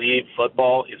people leave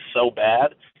football is so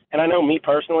bad. And I know me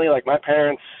personally, my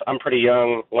parents, I'm pretty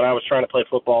young. When I was trying to play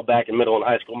football back in middle and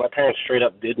high school, my parents straight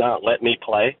up did not let me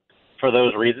play for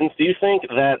those reasons. Do you think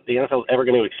that the NFL is ever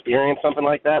going to experience something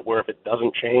like that where if it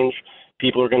doesn't change,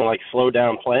 people are going to slow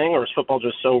down playing, or is football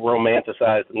just so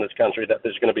romanticized in this country that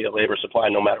there's going to be a labor supply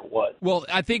no matter what? Well,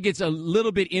 I think it's a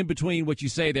little bit in between what you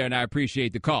say there, and I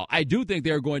appreciate the call. I do think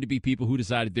there are going to be people who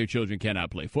decided their children cannot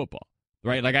play football,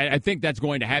 right? I think that's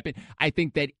going to happen. I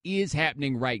think that is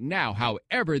happening right now.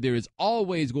 However, there is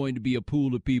always going to be a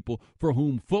pool of people for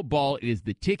whom football is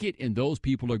the ticket, and those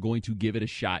people are going to give it a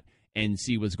shot and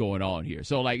see what's going on here.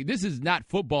 So, this is not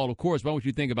football, of course, but I want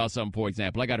you to think about something, for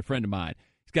example. I got a friend of mine.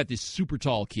 He's got this super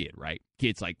tall kid, right?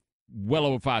 Kid's well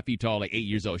over 5 feet tall, 8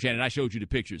 years old. Shannon, I showed you the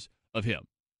pictures of him.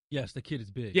 Yes, the kid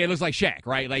is big. Yeah, it looks like Shaq,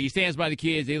 right? He stands by the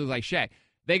kids. He looks like Shaq.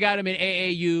 They got him in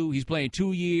AAU. He's playing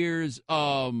 2 years,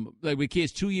 with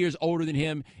kids 2 years older than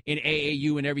him in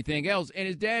AAU and everything else. And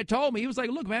his dad told me, he was like,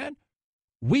 look, man,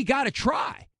 we got to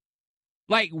try.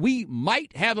 We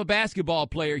might have a basketball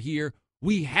player here.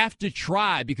 We have to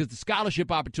try because the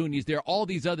scholarship opportunities there, all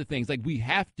these other things. We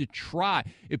have to try.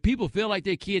 If people feel like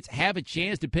their kids have a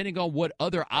chance, depending on what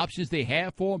other options they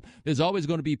have for them, there's always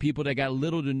going to be people that got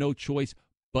little to no choice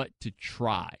but to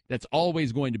try. That's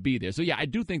always going to be there. So, yeah, I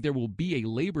do think there will be a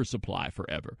labor supply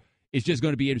forever. It's just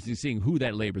going to be interesting seeing who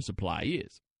that labor supply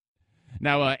is.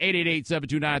 Now,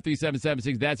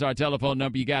 888-729-3776, that's our telephone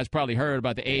number. You guys probably heard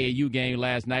about the AAU game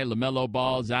last night. LaMelo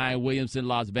Ball, Zion Williamson,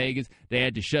 Las Vegas. They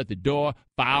had to shut the door,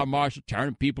 fire marshal,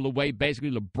 turn people away.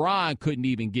 Basically, LeBron couldn't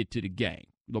even get to the game.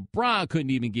 LeBron couldn't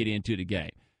even get into the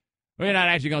game. We're not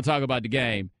actually going to talk about the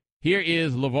game. Here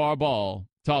is LeVar Ball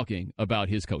talking about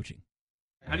his coaching.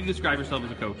 How do you describe yourself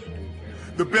as a coach?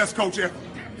 The best coach ever.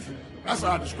 That's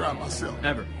how I describe myself.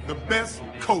 Ever. The best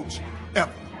coach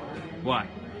ever. Why?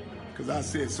 Because I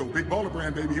said so. Big baller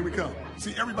brand, baby, here we come.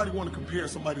 See, everybody want to compare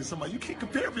somebody to somebody. You can't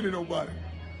compare me to nobody.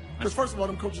 Because first of all,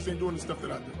 them coaches ain't doing the stuff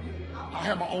that I do. I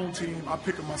have my own team. I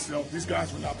pick them myself. These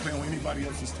guys would not play on anybody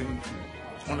else's team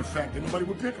on the fact that nobody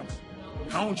would pick them.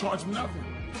 I don't charge them nothing.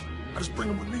 I just bring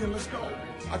them with me and let's go.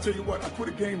 I tell you what, I quit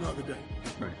a game the other day.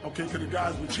 Right. Okay, because the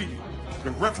guys were cheating.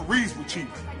 The referees were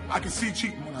cheating. I can see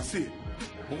cheating when I see it.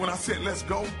 But when I said let's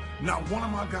go, not one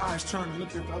of my guys turned and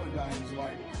looked at the other guy and was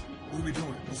like, what are we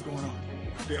doing? What's going on?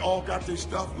 They all got their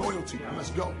stuff, loyalty.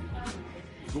 Let's go.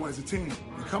 Go as a team.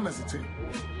 We come as a team.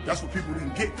 That's what people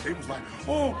didn't get. They was like,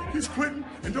 oh, he's quitting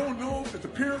and don't know that the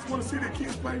parents want to see their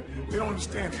kids play. They don't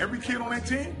understand. Every kid on that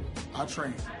team, I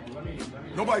train.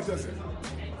 Nobody does that.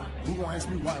 Who gonna ask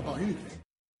me why about anything?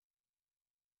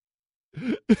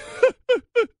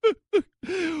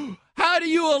 How do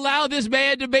you allow this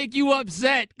man to make you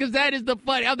upset? Because that is the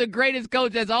fun. I'm the greatest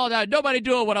coach that's all time. Nobody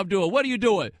doing what I'm doing. What are you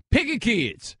doing? Picking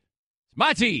kids. It's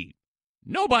my team.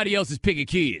 Nobody else is picking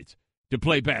kids to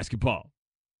play basketball.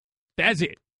 That's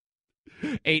it.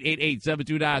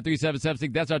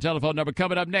 888-729-3776. That's our telephone number.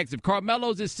 Coming up next, if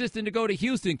Carmelo's insisting to go to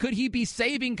Houston, could he be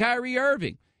saving Kyrie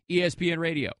Irving? ESPN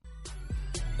Radio.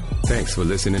 Thanks for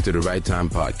listening to the Right Time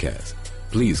Podcast.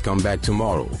 Please come back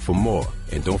tomorrow for more.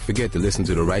 And don't forget to listen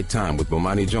to The Right Time with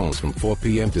Bomani Jones from 4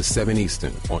 p.m. to 7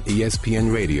 Eastern on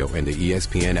ESPN Radio and the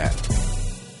ESPN app.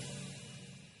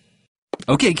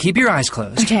 Okay, keep your eyes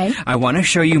closed. Okay. I want to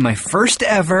show you my first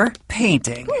ever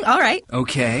painting. All right.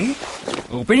 Okay.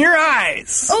 Open your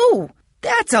eyes. Oh,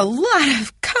 that's a lot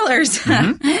of colors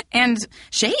and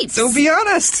shades. So be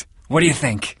honest. What do you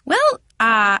think? Well,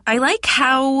 I like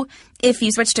how if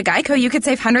you switch to Geico, you could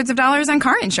save hundreds of dollars on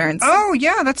car insurance. Oh,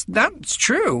 yeah, that's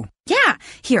true. Yeah.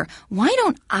 Here, why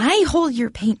don't I hold your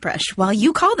paintbrush while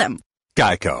you call them?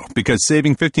 Geico, because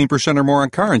saving 15% or more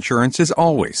on car insurance is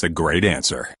always a great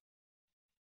answer.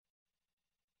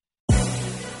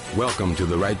 Welcome to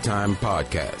the Right Time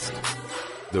Podcast.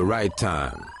 The Right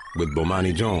Time with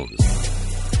Bomani Jones.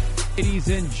 Ladies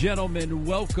and gentlemen,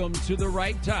 welcome to the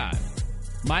Right Time.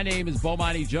 My name is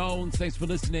Bomani Jones. Thanks for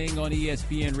listening on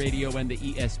ESPN Radio and the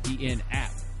ESPN app.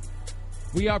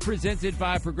 We are presented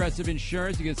by Progressive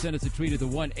Insurance. You can send us a tweet at the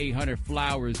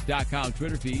 1-800-Flowers.com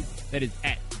Twitter feed. That is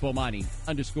at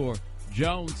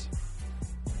Bomani_Jones.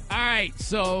 All right,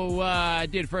 so I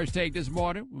did first take this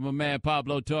morning with my man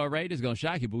Pablo Torre. This is going to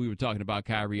shock you, but we were talking about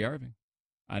Kyrie Irving.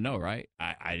 I know, right?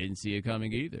 I didn't see it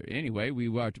coming either. Anyway, we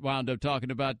wound up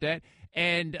talking about that.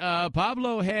 And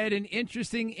Pablo had an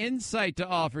interesting insight to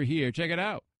offer here. Check it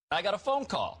out. I got a phone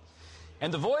call.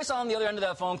 And the voice on the other end of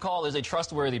that phone call is a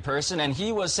trustworthy person. And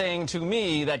he was saying to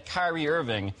me that Kyrie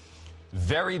Irving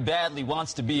very badly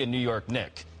wants to be a New York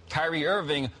Knick. Kyrie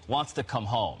Irving wants to come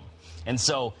home. And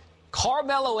so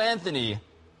Carmelo Anthony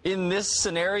in this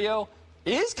scenario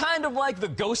is kind of like the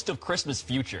ghost of Christmas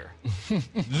future.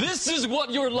 This is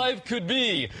what your life could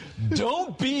be.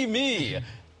 Don't be me.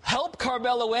 Help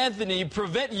Carmelo Anthony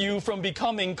prevent you from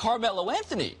becoming Carmelo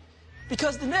Anthony.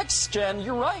 Because the Knicks, Jen,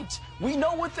 you're right. We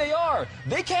know what they are.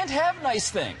 They can't have nice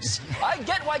things. I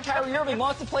get why Kyrie Irving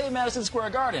wants to play in Madison Square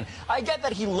Garden. I get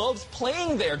that he loves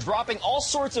playing there, dropping all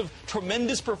sorts of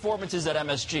tremendous performances at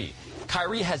MSG.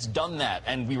 Kyrie has done that,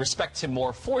 and we respect him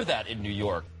more for that in New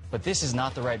York. But this is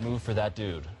not the right move for that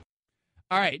dude.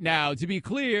 All right, now, to be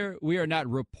clear, we are not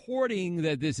reporting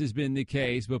that this has been the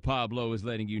case, but Pablo is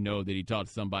letting you know that he talked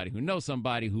to somebody who knows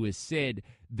somebody who has said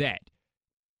that.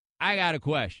 I got a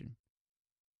question.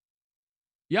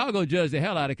 Y'all gonna judge the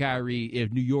hell out of Kyrie if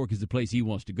New York is the place he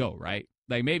wants to go, right?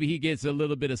 Like maybe he gets a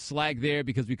little bit of slack there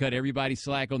because we cut everybody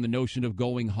slack on the notion of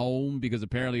going home because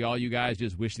apparently all you guys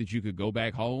just wish that you could go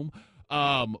back home.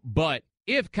 But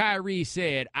if Kyrie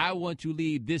said, I want to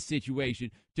leave this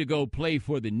situation to go play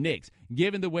for the Knicks,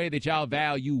 given the way that y'all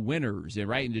value winners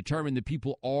and determine that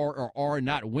people are or are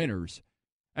not winners,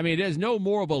 I mean, there's no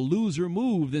more of a loser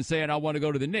move than saying I want to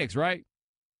go to the Knicks, right?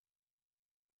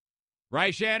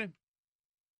 Right, Shannon?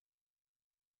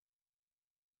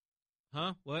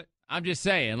 Huh? What? I'm just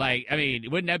saying,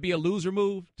 wouldn't that be a loser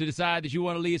move to decide that you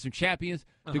want to leave some champions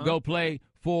to go play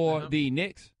for the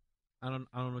Knicks? I don't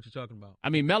know what you're talking about. I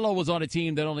mean, Melo was on a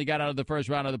team that only got out of the first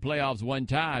round of the playoffs one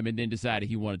time and then decided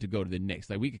he wanted to go to the Knicks.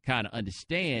 Like, we could kind of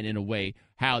understand in a way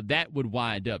how that would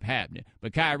wind up happening.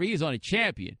 But Kyrie is on a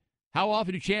champion. How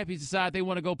often do champions decide they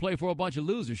want to go play for a bunch of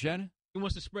losers, Shannon? He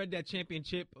wants to spread that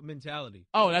championship mentality.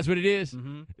 Oh, that's what it is?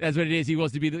 Mm-hmm. That's what it is. He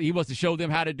wants to show them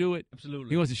how to do it.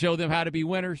 Absolutely. He wants to show them how to be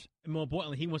winners. And more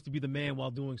importantly, he wants to be the man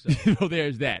while doing so. So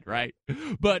there's that, right?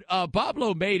 But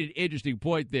Pablo made an interesting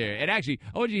point there. And actually,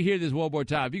 I want you to hear this one more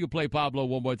time. If you could play Pablo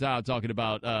one more time talking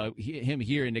about him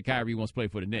hearing that Kyrie wants to play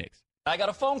for the Knicks. I got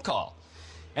a phone call.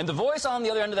 And the voice on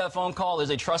the other end of that phone call is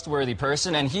a trustworthy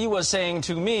person, and he was saying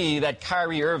to me that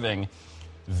Kyrie Irving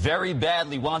very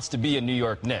badly wants to be a New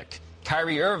York Knick.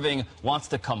 Kyrie Irving wants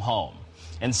to come home.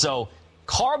 And so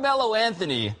Carmelo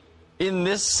Anthony in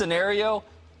this scenario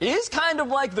is kind of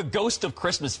like the ghost of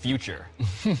Christmas future.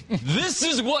 This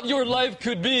is what your life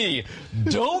could be.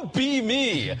 Don't be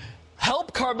me.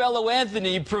 Help Carmelo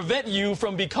Anthony prevent you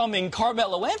from becoming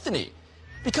Carmelo Anthony.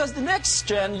 Because the Knicks,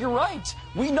 Jen, you're right.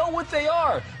 We know what they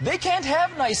are. They can't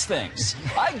have nice things.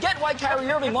 I get why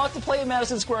Kyrie Irving wants to play in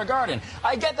Madison Square Garden.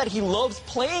 I get that he loves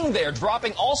playing there,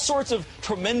 dropping all sorts of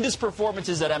tremendous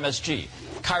performances at MSG.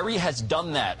 Kyrie has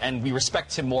done that, and we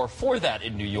respect him more for that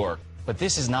in New York. But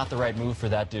this is not the right move for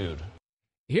that dude.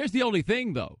 Here's the only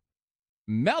thing, though.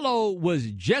 Melo was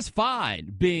just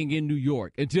fine being in New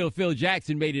York until Phil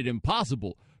Jackson made it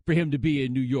impossible for him to be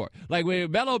in New York. Like, with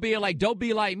Melo being like, don't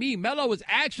be like me, Melo was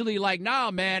actually like,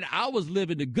 nah, man, I was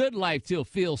living the good life till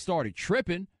Phil started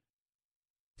tripping.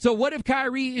 So what if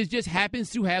Kyrie just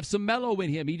happens to have some Melo in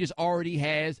him? He just already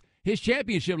has his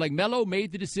championship. Like, Melo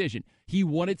made the decision. He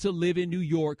wanted to live in New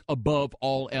York above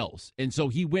all else. And so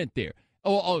he went there.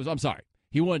 Oh, I'm sorry.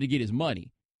 He wanted to get his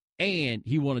money, and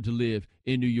he wanted to live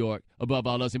in New York above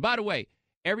all else. And by the way,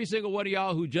 every single one of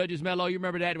y'all who judges Melo, you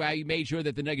remember that, how he made sure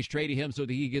that the Nuggets traded him so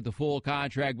that he could get the full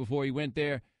contract before he went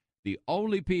there? The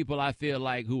only people I feel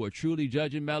like who are truly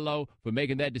judging Melo for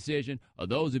making that decision are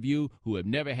those of you who have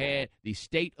never had the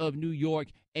state of New York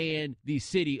and the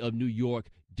city of New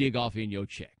York dig off in your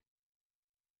check.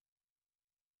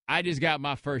 I just got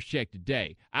my first check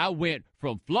today. I went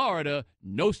from Florida,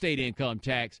 no state income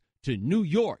tax, to New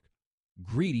York.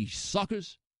 Greedy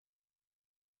suckers.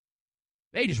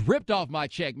 They just ripped off my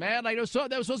check, man. Like, there was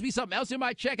supposed to be something else in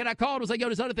my check, and I called. I was like, yo,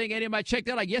 this other thing ain't in my check.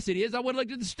 They're like, yes, it is. I went and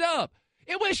looked at the stub.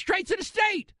 It went straight to the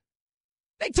state.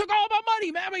 They took all my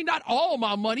money, man. I mean, not all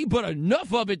my money, but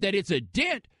enough of it that it's a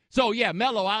dent. So, yeah,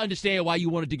 Melo, I understand why you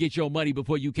wanted to get your money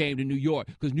before you came to New York,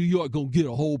 because New York going to get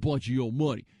a whole bunch of your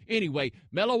money. Anyway,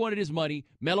 Melo wanted his money.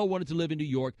 Melo wanted to live in New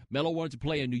York. Melo wanted to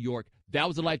play in New York. That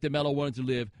was the life that Melo wanted to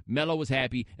live. Melo was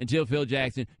happy until Phil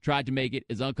Jackson tried to make it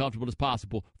as uncomfortable as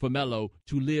possible for Melo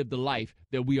to live the life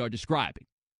that we are describing.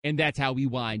 And that's how we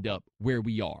wind up where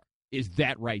we are, is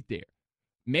that right there.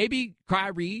 Maybe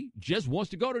Kyrie just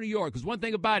wants to go to New York, because one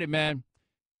thing about it, man,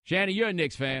 Shannon, you're a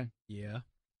Knicks fan. Yeah.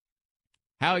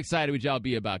 How excited would y'all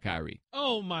be about Kyrie?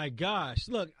 Oh, my gosh.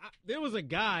 Look, there was a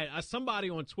guy, somebody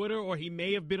on Twitter, or he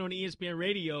may have been on ESPN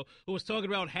Radio, who was talking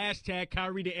about hashtag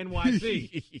Kyrie to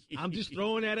NYC. I'm just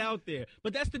throwing that out there.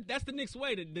 But that's the Knicks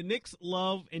way. The Knicks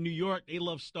love, in New York, they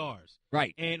love stars.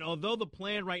 Right. And although the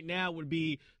plan right now would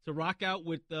be to rock out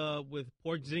with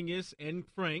Porzingis and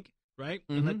Frank, right,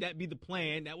 and let that be the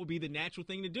plan, that would be the natural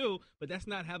thing to do, but that's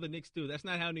not how the Knicks do. That's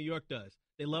not how New York does.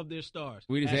 They love their stars.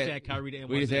 Hashtag Kyrie to NYC.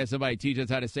 We just had somebody teach us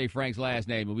how to say Frank's last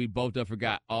name, and we both done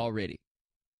forgot already.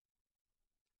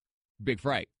 Big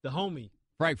Frank. The homie.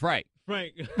 Frank. Frank.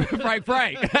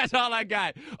 Frank. That's all I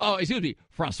got. Oh, excuse me.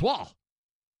 Francois.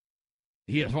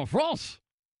 He is from France.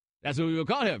 That's what we will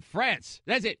call him. France.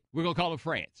 That's it. We're going to call him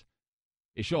France.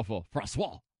 It's short for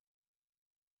Francois.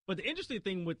 But the interesting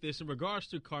thing with this in regards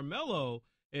to Carmelo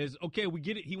is, okay, we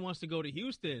get it. He wants to go to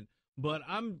Houston, but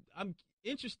I'm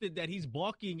interested that he's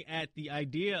balking at the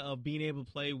idea of being able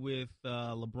to play with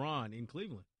LeBron in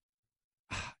Cleveland.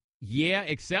 Yeah,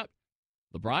 except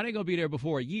LeBron ain't going to be there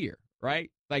before a year, right?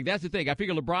 Like, that's the thing. I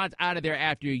figure LeBron's out of there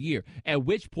after a year, at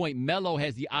which point Melo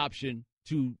has the option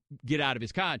to get out of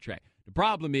his contract. The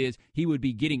problem is he would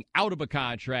be getting out of a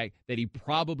contract that he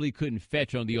probably couldn't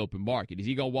fetch on the open market. Is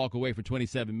he going to walk away for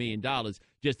 $27 million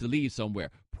just to leave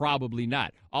somewhere? Probably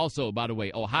not. Also, by the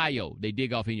way, Ohio, they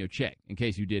dig off in your check, in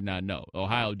case you did not know.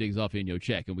 Ohio digs off in your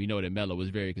check, and we know that Melo was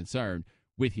very concerned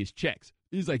with his checks.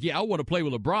 He's like, yeah, I want to play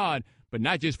with LeBron, but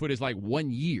not just for this,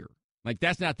 1 year. Like,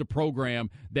 that's not the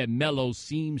program that Melo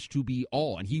seems to be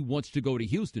on. He wants to go to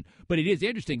Houston. But it is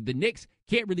interesting. The Knicks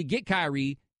can't really get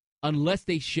Kyrie unless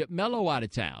they ship Melo out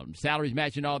of town. Salaries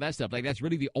matching, all that stuff. Like, that's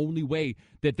really the only way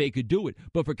that they could do it.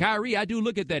 But for Kyrie, I do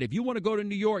look at that. If you want to go to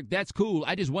New York, that's cool.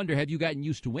 I just wonder, have you gotten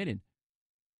used to winning?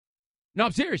 No,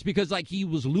 I'm serious because, like, he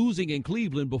was losing in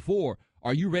Cleveland before.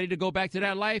 Are you ready to go back to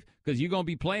that life? Because you're going to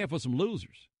be playing for some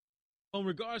losers. In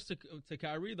regards to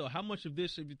Kyrie, though, how much of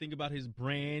this, if you think about his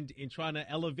brand and trying to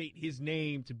elevate his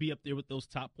name to be up there with those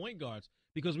top point guards?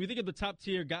 Because when you think of the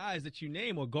top-tier guys that you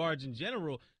name or guards in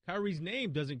general, Kyrie's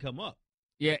name doesn't come up.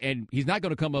 Yeah, and he's not going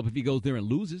to come up if he goes there and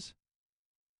loses.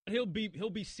 He'll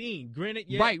be seen. Granted,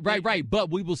 yeah. Right.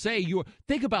 But we will say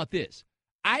think about this.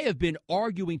 I have been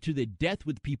arguing to the death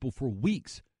with people for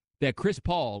weeks that Chris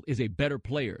Paul is a better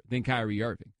player than Kyrie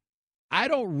Irving. I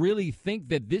don't really think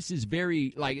that this is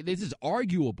this is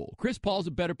arguable. Chris Paul's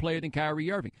a better player than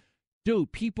Kyrie Irving.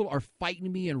 Dude, people are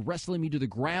fighting me and wrestling me to the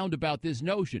ground about this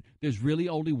notion. There's really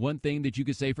only one thing that you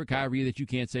can say for Kyrie that you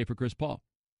can't say for Chris Paul.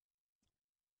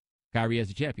 Kyrie has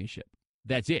a championship.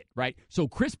 That's it, right? So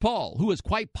Chris Paul, who is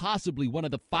quite possibly one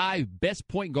of the 5 best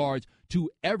point guards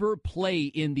to ever play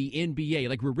in the NBA,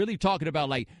 like we're really talking about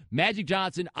like Magic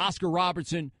Johnson, Oscar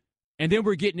Robertson, and then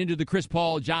we're getting into the Chris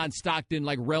Paul, John Stockton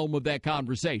like realm of that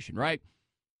conversation, right?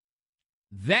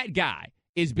 That guy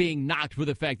is being knocked for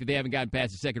the fact that they haven't gotten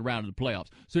past the second round of the playoffs.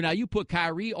 So now you put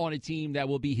Kyrie on a team that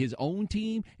will be his own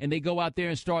team, and they go out there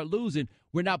and start losing.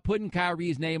 We're not putting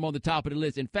Kyrie's name on the top of the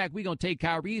list. In fact, we're going to take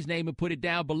Kyrie's name and put it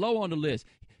down below on the list.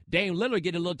 Dame Lillard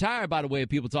getting a little tired, by the way, of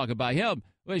people talking about him.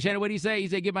 Well, Shannon, what did he say? He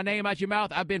said, get my name out your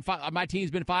mouth. My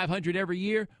team's been 500 every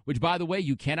year, which, by the way,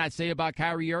 you cannot say about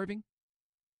Kyrie Irving.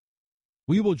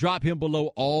 We will drop him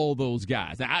below all those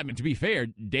guys. Now, I mean, to be fair,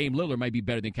 Dame Lillard might be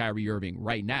better than Kyrie Irving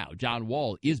right now. John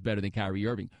Wall is better than Kyrie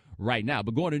Irving right now.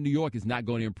 But going to New York is not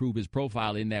going to improve his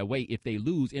profile in that way. If they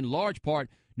lose, in large part,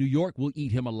 New York will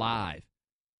eat him alive.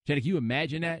 Shannon, can you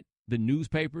imagine that? The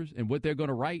newspapers and what they're going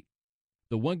to write?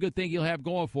 The one good thing he'll have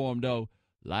going for him, though,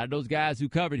 a lot of those guys who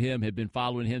covered him have been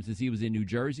following him since he was in New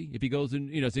Jersey. If he goes in,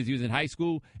 since he was in high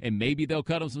school, and maybe they'll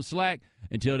cut him some slack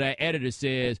until that editor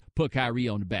says, put Kyrie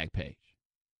on the back page.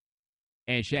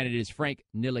 And Shannon, it is Frank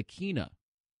Ntilikina.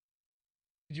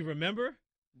 Did you remember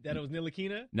that it was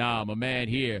Ntilikina? Nah, my man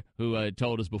here who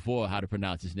told us before how to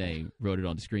pronounce his name wrote it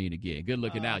on the screen again. Good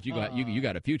looking out. You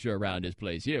got a future around this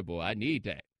place here, boy. I need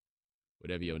that.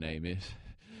 Whatever your name is.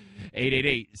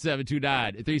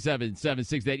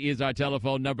 888-729-3776. That is our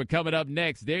telephone number. Coming up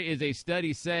next, there is a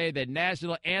study saying that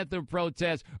national anthem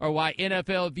protests are why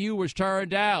NFL viewers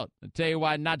turned out. I'll tell you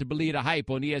why not to believe the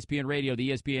hype on ESPN Radio, the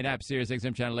ESPN app, Sirius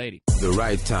XM Channel 80. The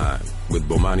Right Time with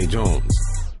Bomani Jones.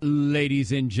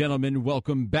 Ladies and gentlemen,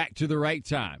 welcome back to The Right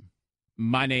Time.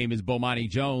 My name is Bomani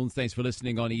Jones. Thanks for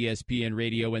listening on ESPN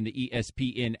Radio and the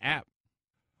ESPN app.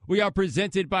 We are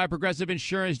presented by Progressive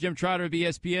Insurance. Jim Trotter of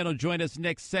ESPN will join us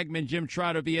next segment. Jim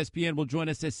Trotter of ESPN will join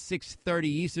us at 6:30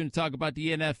 Eastern to talk about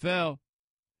the NFL.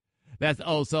 That's the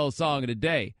old soul song of the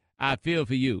day, I Feel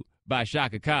For You by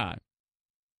Shaka Khan,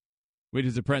 which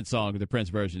is a Prince song. The Prince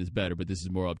version is better, but this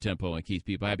is more up-tempo and keeps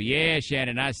people happy. Yeah,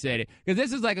 Shannon, I said it. Because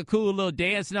this is like a cool little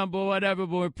dance number or whatever,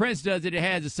 but when Prince does it, it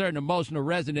has a certain emotional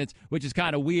resonance, which is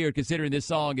kind of weird considering this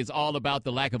song is all about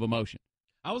the lack of emotion.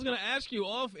 I was going to ask you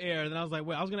off air, and I was like,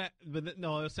 wait, but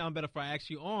no, it would sound better if I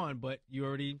asked you on, but you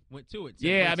already went to it. So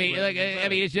yeah, I mean,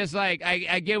 it's just like,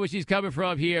 I get where she's coming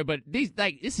from here, but this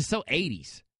is so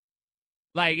 80s.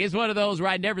 Like, it's one of those where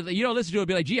I never, you don't listen to it and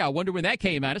be like, gee, I wonder when that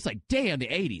came out. It's like, damn, the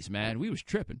 80s, man. We was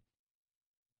tripping.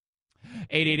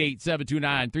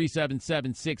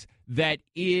 888-729-3776. That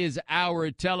is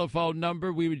our telephone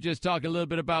number. We were just talking a little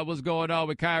bit about what's going on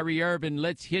with Kyrie Irving.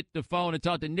 Let's hit the phone and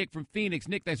talk to Nick from Phoenix.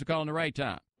 Nick, thanks for calling The Right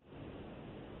Time.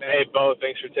 Hey, Bo,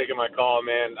 thanks for taking my call,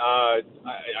 man. I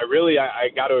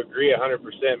got to agree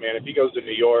 100%, man. If he goes to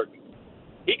New York,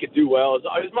 he could do well.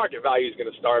 His market value is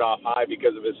going to start off high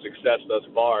because of his success thus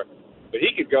far. But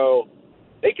he could go,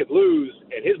 they could lose,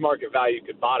 and his market value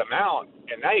could bottom out,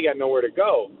 and now you got nowhere to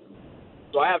go.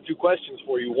 So I have two questions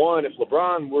for you. One, if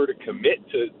LeBron were to commit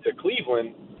to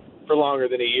Cleveland for longer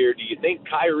than a year, do you think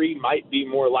Kyrie might be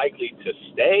more likely to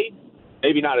stay?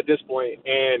 Maybe not at this point.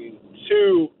 And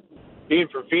two, being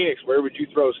from Phoenix, where would you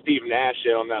throw Steve Nash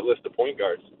in on that list of point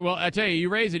guards? Well, I tell you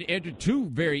raised two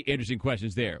very interesting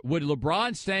questions there. Would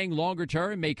LeBron staying longer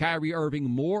term make Kyrie Irving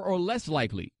more or less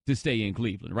likely to stay in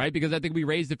Cleveland, right? Because I think we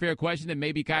raised a fair question that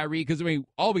maybe Kyrie, because, I mean,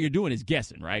 all we're doing is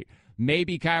guessing, right?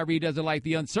 Maybe Kyrie doesn't like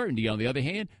the uncertainty. On the other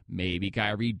hand, maybe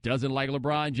Kyrie doesn't like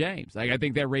LeBron James. Like, I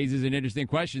think that raises an interesting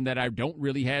question that I don't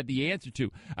really have the answer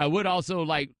to. I would also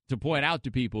like to point out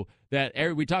to people that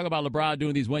we talk about LeBron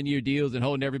doing these one-year deals and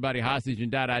holding everybody hostage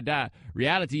and da-da-da.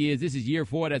 Reality is this is year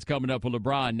 4 that's coming up for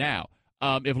LeBron now.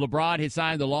 If LeBron had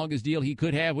signed the longest deal he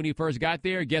could have when he first got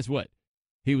there, guess what?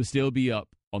 He would still be up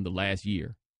on the last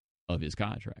year of his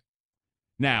contract.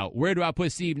 Now, where do I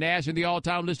put Steve Nash in the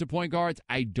all-time list of point guards?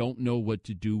 I don't know what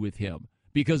to do with him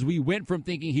because we went from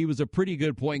thinking he was a pretty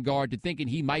good point guard to thinking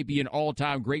he might be an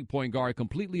all-time great point guard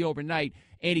completely overnight,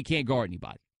 and he can't guard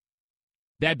anybody.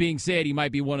 That being said, he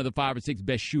might be one of the 5 or 6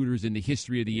 best shooters in the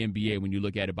history of the NBA when you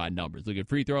look at it by numbers. Look at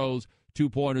free throws,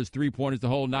 2-pointers, 3-pointers, the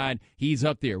whole nine. He's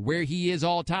up there. Where he is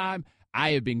all time,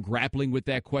 I have been grappling with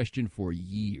that question for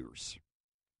years.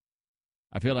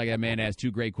 I feel like that man asked 2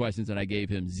 great questions, and I gave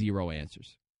him 0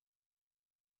 answers.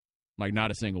 Like, not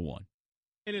a single one.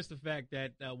 And it's the fact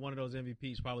that one of those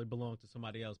MVPs probably belonged to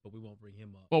somebody else, but we won't bring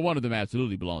him up. Well, one of them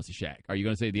absolutely belongs to Shaq. Are you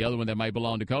going to say the other one that might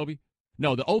belong to Kobe?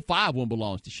 No, the 05 one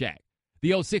belongs to Shaq.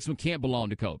 The 06 one can't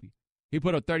belong to Kobe. He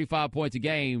put up 35 points a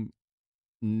game,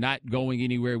 not going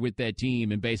anywhere with that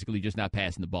team, and basically just not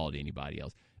passing the ball to anybody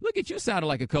else. Look at you, sounding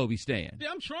like a Kobe stan. Yeah,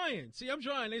 I'm trying.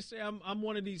 They say I'm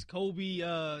one of these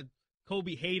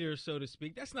Kobe haters, so to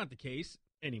speak. That's not the case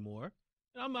anymore.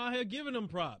 I'm out here giving them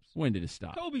props. When did it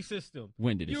stop? Kobe system.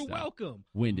 When did it You're stop? You're welcome.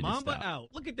 When did Mamba it stop? out.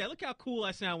 Look at that. Look how cool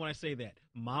I sound when I say that.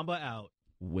 Mamba out.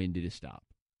 When did it stop?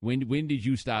 When did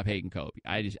you stop hating Kobe?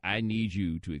 I need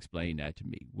you to explain that to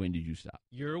me. When did you stop?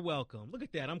 You're welcome. Look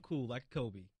at that. I'm cool like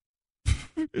Kobe.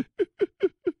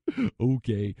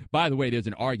 Okay. By the way, there's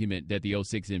an argument that the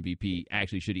 06 MVP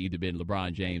actually should have either been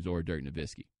LeBron James or Dirk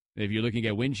Nowitzki. If you're looking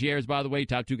at win shares, by the way,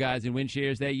 top 2 guys in win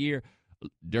shares that year,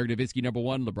 Dirk Nowitzki number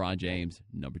 1, LeBron James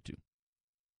number 2.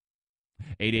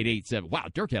 8887. Wow,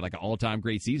 Dirk had like an all-time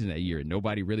great season that year, and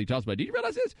nobody really talks about it. Did you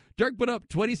realize this? Dirk put up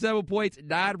 27 points,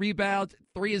 9 rebounds,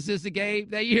 3 assists a game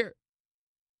that year.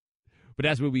 But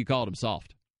that's what we called him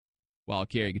soft, while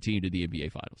carrying a team to the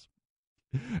NBA Finals.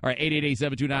 All right,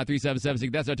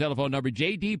 888-729-3776. That's our telephone number.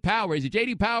 J.D. Power. Is it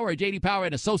J.D. Power or J.D. Power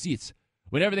and Associates?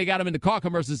 Whenever they got him in the car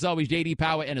commercials, it's always J.D.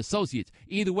 Power and Associates.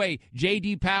 Either way,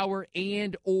 J.D. Power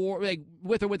and or like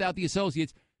with or without the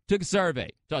Associates took a survey.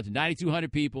 Talked to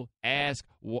 9,200 people, asked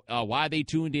why they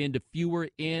tuned in to fewer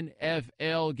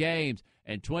NFL games.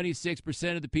 And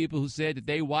 26% of the people who said that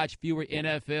they watched fewer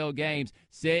NFL games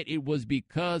said it was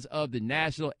because of the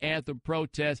national anthem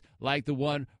protests like the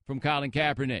one from Colin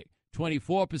Kaepernick.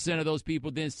 24% of those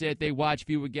people then said they watch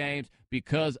fewer games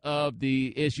because of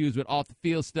the issues with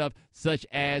off-the-field stuff, such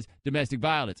as domestic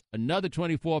violence. Another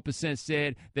 24%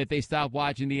 said that they stopped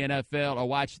watching the NFL or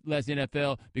watched less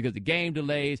NFL because of game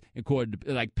delays and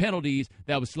like penalties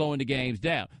that was slowing the games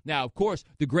down. Now, of course,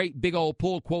 the great big old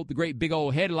pull quote, the great big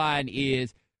old headline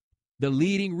is the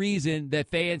leading reason that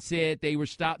fans said they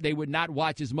would not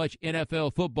watch as much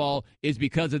NFL football is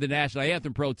because of the national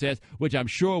anthem protest, which I'm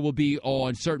sure will be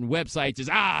on certain websites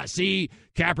as, see,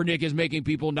 Kaepernick is making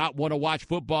people not want to watch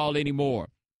football anymore.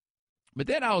 But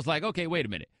then I was like, okay, wait a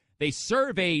minute. They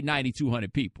surveyed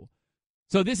 9,200 people.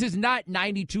 So this is not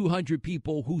 9,200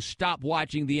 people who stopped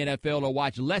watching the NFL or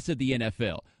watch less of the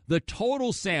NFL. The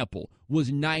total sample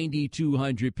was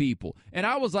 9,200 people. And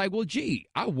I was like, well, gee,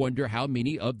 I wonder how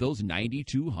many of those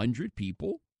 9,200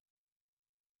 people,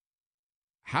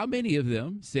 how many of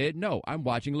them said, no, I'm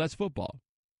watching less football?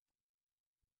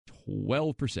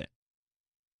 12%.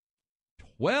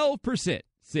 12%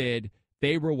 said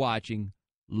they were watching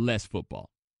less football,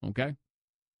 okay?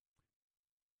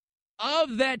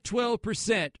 Of that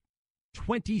 12%,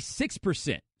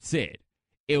 26% said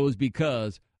it was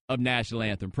because of national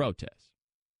anthem protests.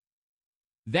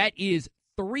 That is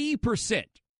 3%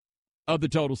 of the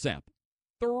total sample.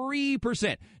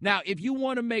 3%. Now, if you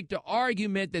want to make the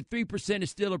argument that 3%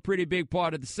 is still a pretty big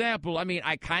part of the sample, I mean,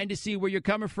 I kind of see where you're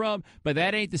coming from, but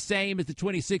that ain't the same as the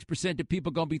 26% that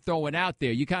people are going to be throwing out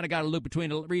there. You kind of got to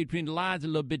read between the lines a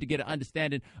little bit to get an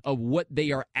understanding of what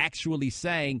they are actually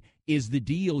saying is the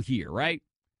deal here, right?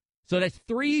 So that's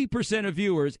 3% of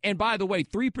viewers. And by the way,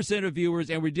 3% of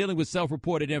viewers, and we're dealing with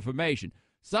self-reported information.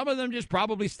 Some of them just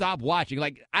probably stopped watching.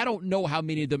 Like, I don't know how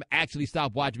many of them actually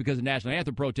stopped watching because of national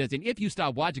anthem protests. And if you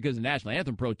stop watching because of national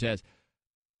anthem protests,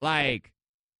 like,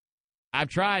 I've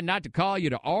tried not to call you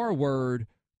the R word,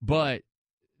 but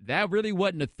that really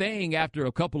wasn't a thing after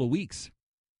a couple of weeks.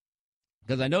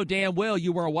 Because I know damn well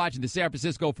you weren't watching the San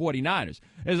Francisco 49ers.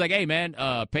 It was like, hey, man,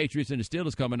 Patriots and the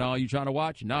Steelers coming on. You trying to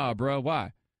watch? Nah, bro,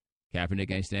 why?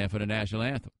 Kaepernick ain't stand for the national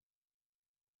anthem.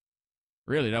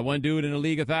 Really, that one dude in the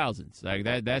League of Thousands. Like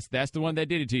that's the one that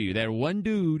did it to you. That one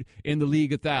dude in the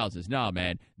League of Thousands. Nah,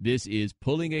 man, this is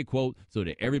pulling a quote so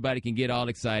that everybody can get all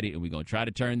excited, and we're going to try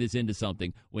to turn this into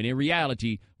something, when in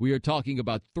reality, we are talking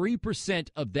about 3%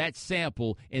 of that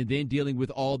sample and then dealing with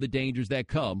all the dangers that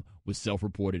come with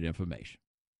self-reported information.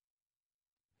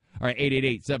 All right,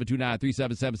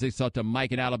 888-729-3776. Talk to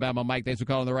Mike in Alabama. Mike, thanks for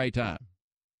calling the right time.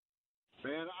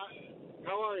 Man,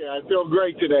 how are you? I feel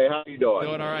great today. How you doing?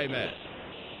 Doing all right, man.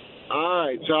 All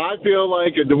right, so I feel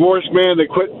like a divorced man that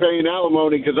quit paying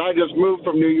alimony because I just moved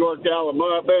from New York to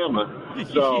Alabama.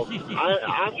 So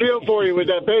I feel for you with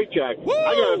that paycheck. Woo!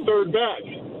 I got a third back.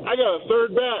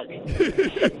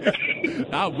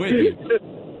 I'm with you.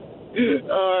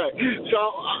 All right. So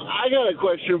I got a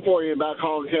question for you about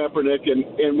Colin Kaepernick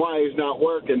and why he's not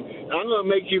working. I'm going to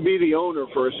make you be the owner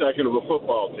for a second of a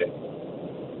football team,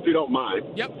 if you don't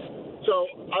mind. Yep. So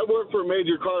I work for a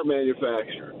major car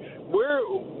manufacturer.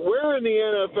 Where in the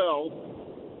NFL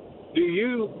do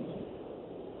you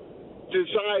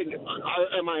decide,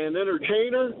 am I an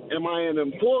entertainer? Am I an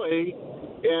employee?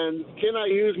 And can I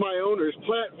use my owner's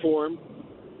platform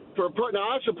now,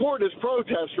 I support his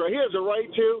protest, right? He has a right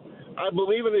to. I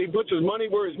believe in it. He puts his money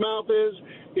where his mouth is.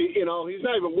 He's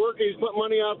not even working. He's putting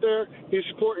money out there. He's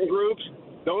supporting groups.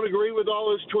 Don't agree with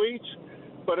all his tweets.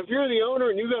 But if you're the owner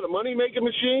and you got a money-making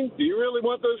machine, do you really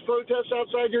want those protests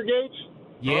outside your gates?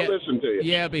 Yeah. I'll listen to you.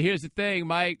 Yeah, but here's the thing,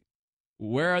 Mike.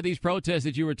 Where are these protests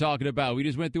that you were talking about? We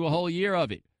just went through a whole year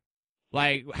of it.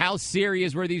 Like, how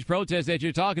serious were these protests that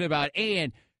you're talking about?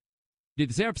 And did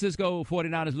the San Francisco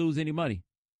 49ers lose any money?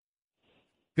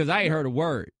 Because I ain't heard a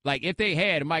word. Like, if they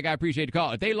had, Mike, I appreciate the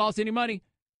call. If they lost any money,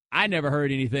 I never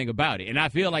heard anything about it. And I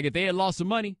feel like if they had lost some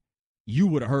money, you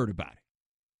would have heard about it.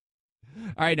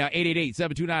 All right, now,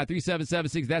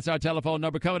 888-729-3776. That's our telephone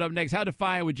number. Coming up next, how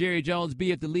defiant would Jerry Jones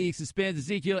be if the league suspends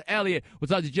Ezekiel Elliott? We'll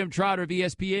talk to Jim Trotter of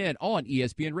ESPN on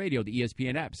ESPN Radio, the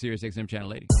ESPN app, Sirius XM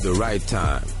Channel 80. The Right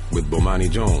Time with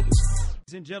Bomani Jones.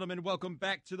 Ladies and gentlemen, welcome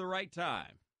back to The Right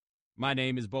Time. My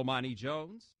name is Bomani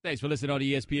Jones. Thanks for listening on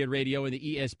ESPN Radio and the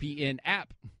ESPN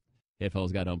app.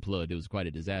 Headphones got unplugged. It was quite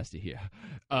a disaster here.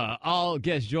 All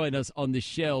guests join us on the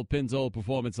Shell Pennzoil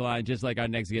Performance Line, just like our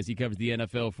next guest. He covers the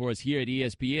NFL for us here at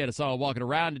ESPN. I saw him walking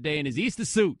around today in his Easter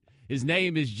suit. His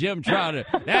name is Jim Trotter.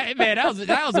 That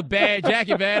was a bad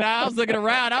jacket, man. I was looking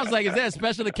around. I was like, is that a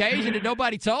special occasion that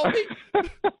nobody told me?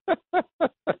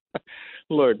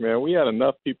 Look, man, we had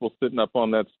enough people sitting up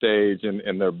on that stage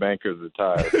in their banker's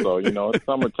attire. So, it's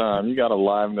summertime. You got to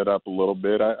liven it up a little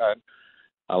bit.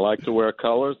 I like to wear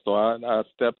colors, so I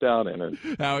stepped out in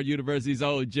it. Howard University's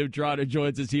own Jim Trotter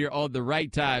joins us here on The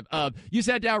Right Time. You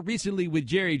sat down recently with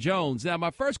Jerry Jones. Now,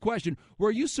 my first question,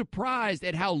 were you surprised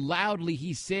at how loudly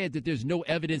he said that there's no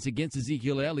evidence against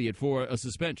Ezekiel Elliott for a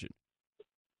suspension?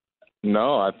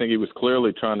 No, I think he was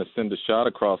clearly trying to send a shot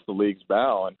across the league's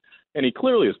bow, and he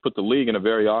clearly has put the league in a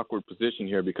very awkward position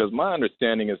here because my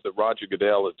understanding is that Roger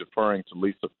Goodell is deferring to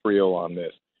Lisa Friel on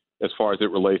this as far as it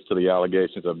relates to the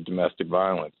allegations of domestic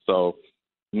violence. So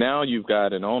now you've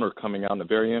got an owner coming out, and a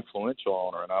very influential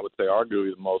owner, and I would say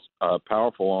arguably the most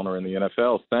powerful owner in the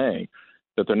NFL, saying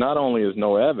that there not only is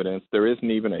no evidence, there isn't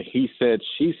even a he said,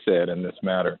 she said in this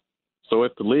matter. So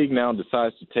if the league now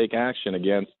decides to take action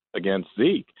against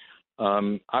Zeke,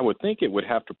 I would think it would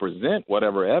have to present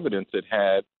whatever evidence it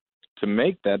had to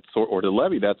make that sort or to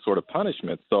levy that sort of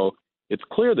punishment. So it's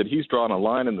clear that he's drawn a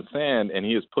line in the sand, and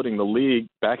he is backing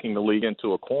the league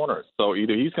into a corner. So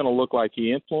either he's going to look like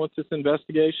he influenced this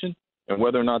investigation and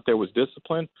whether or not there was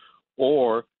discipline,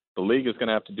 or the league is going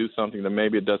to have to do something that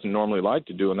maybe it doesn't normally like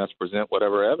to do, and that's present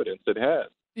whatever evidence it has.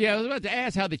 Yeah, I was about to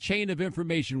ask how the chain of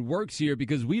information works here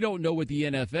because we don't know what the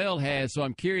NFL has, so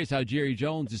I'm curious how Jerry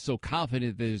Jones is so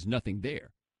confident there's nothing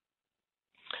there.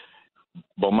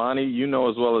 Bomani, you know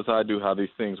as well as I do how these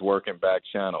things work in back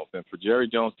channels. And for Jerry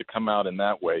Jones to come out in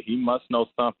that way, he must know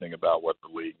something about what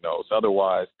the league knows.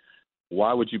 Otherwise,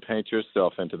 why would you paint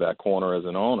yourself into that corner as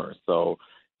an owner? So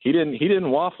he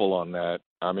didn't waffle on that.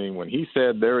 I mean, when he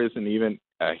said there isn't even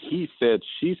a he said,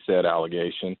 she said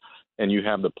allegation, and you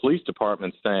have the police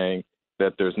department saying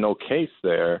that there's no case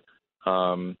there,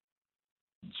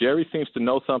 Jerry seems to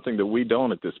know something that we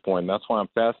don't at this point. And that's why I'm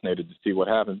fascinated to see what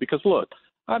happens. Because, look,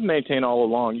 I've maintained all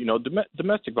along,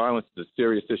 domestic violence is a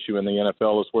serious issue in the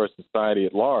NFL as well as society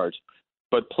at large.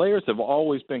 But players have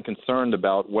always been concerned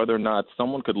about whether or not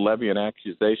someone could levy an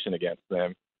accusation against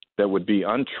them that would be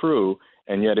untrue,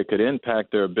 and yet it could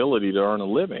impact their ability to earn a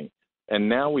living. And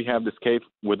now we have this case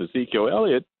with Ezekiel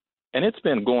Elliott, and it's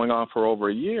been going on for over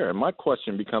a year. And my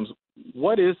question becomes,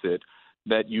 what is it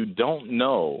that you don't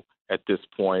know at this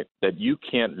point that you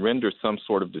can't render some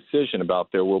sort of decision about?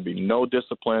 There will be no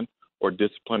discipline, or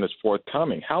discipline is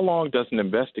forthcoming. How long does an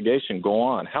investigation go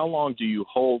on? How long do you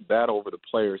hold that over the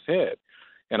player's head?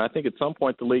 And I think at some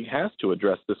point the league has to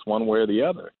address this one way or the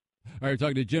other. All right, we're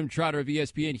talking to Jim Trotter of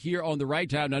ESPN here on The Right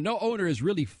Time. Now, no owner has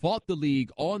really fought the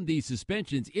league on these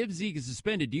suspensions. If Zeke is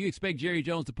suspended, do you expect Jerry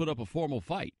Jones to put up a formal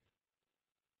fight?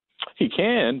 He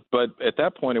can, but at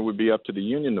that point it would be up to the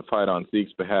union to fight on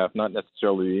Zeke's behalf, not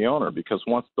necessarily the owner, because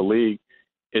once the league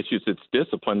issues its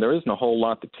discipline, there isn't a whole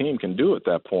lot the team can do at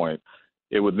that point.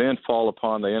 It would then fall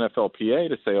upon the NFLPA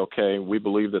to say, okay, we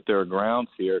believe that there are grounds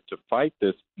here to fight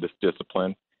this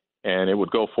discipline, and it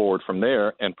would go forward from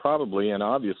there, and probably and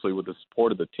obviously with the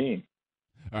support of the team.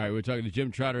 All right, we're talking to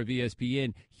Jim Trotter of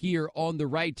ESPN here on The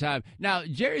Right Time. Now,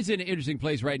 Jerry's in an interesting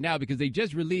place right now because they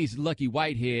just released Lucky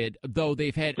Whitehead, though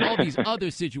they've had all these other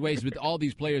situations with all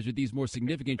these players with these more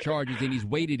significant charges, and he's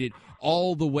waited it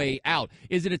all the way out.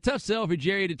 Is it a tough sell for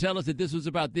Jerry to tell us that this was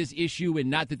about this issue and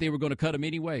not that they were going to cut him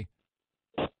anyway?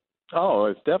 Oh,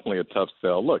 it's definitely a tough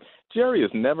sell. Look, Jerry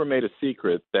has never made a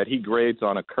secret that he grades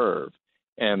on a curve,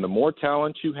 and the more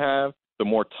talent you have, the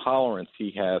more tolerance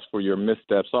he has for your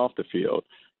missteps off the field.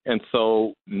 And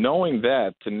so knowing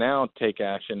that, to now take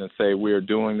action and say we're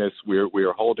doing this, we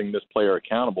are holding this player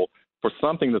accountable for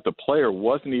something that the player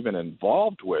wasn't even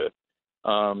involved with,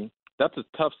 that's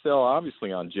a tough sell,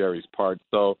 obviously, on Jerry's part.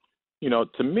 So,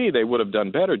 to me, they would have done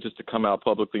better just to come out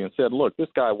publicly and said, look, this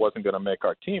guy wasn't going to make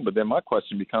our team. But then my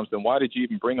question becomes, then why did you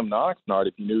even bring him to Oxnard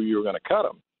if you knew you were going to cut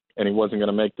him and he wasn't going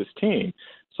to make this team?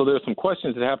 So there's some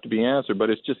questions that have to be answered, but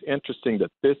it's just interesting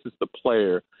that this is the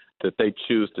player that they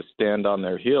choose to stand on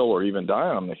their hill or even die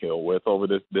on the hill with over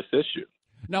this issue.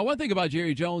 Now, one thing about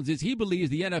Jerry Jones is he believes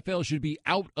the NFL should be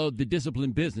out of the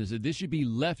discipline business, and this should be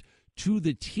left to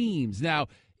the teams. Now,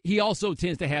 he also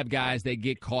tends to have guys that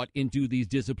get caught into these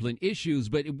discipline issues,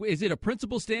 but is it a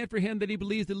principle stand for him that he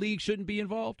believes the league shouldn't be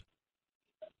involved?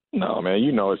 No, man,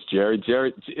 it's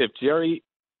Jerry.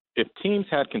 If teams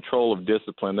had control of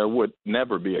discipline, there would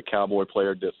never be a Cowboy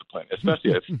player discipline,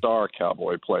 especially a star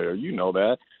Cowboy player. You know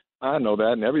that. I know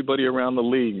that, and everybody around the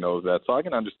league knows that. So I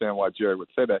can understand why Jerry would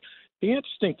say that. The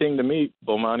interesting thing to me,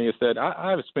 Bomani, is that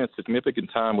I've spent significant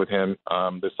time with him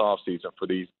this offseason for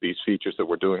these features that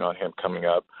we're doing on him coming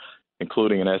up,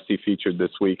 including an SC feature this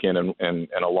weekend and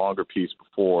a longer piece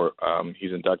before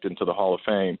he's inducted into the Hall of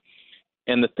Fame.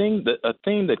 And a theme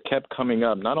that kept coming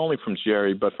up, not only from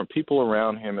Jerry, but from people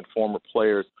around him and former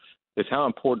players, is how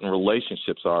important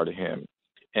relationships are to him.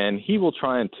 And he will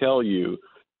try and tell you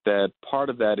that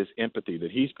part of that is empathy, that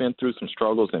he's been through some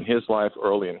struggles in his life,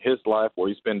 early in his life, where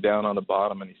he's been down on the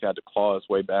bottom and he's had to claw his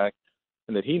way back,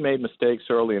 and that he made mistakes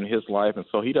early in his life, and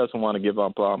so he doesn't want to give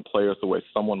up on players the way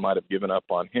someone might have given up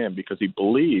on him because he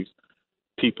believes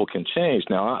people can change.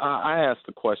 Now, I ask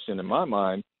the question in my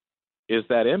mind, is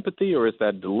that empathy or is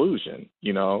that delusion,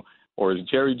 or is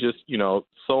Jerry just,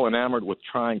 so enamored with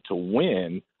trying to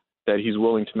win that he's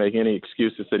willing to make any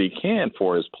excuses that he can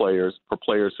for his players, for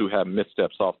players who have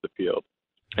missteps off the field?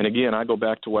 And again, I go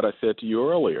back to what I said to you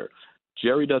earlier.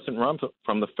 Jerry doesn't run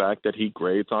from the fact that he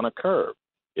grades on a curve.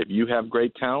 If you have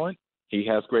great talent, he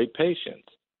has great patience.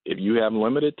 If you have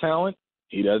limited talent,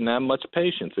 he doesn't have much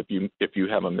patience if you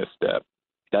have a misstep.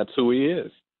 That's who he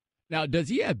is. Now, does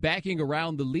he have backing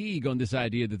around the league on this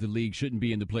idea that the league shouldn't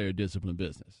be in the player discipline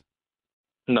business?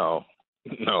 No.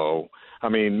 I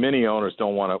mean, many owners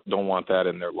don't want that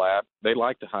in their lap. They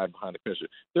like to hide behind the commissioner.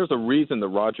 There's a reason that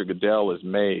Roger Goodell has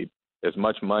made as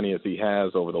much money as he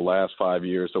has over the last 5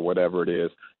 years or whatever it is,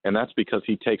 and that's because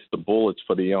he takes the bullets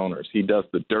for the owners. He does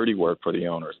the dirty work for the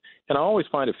owners. And I always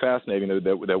find it fascinating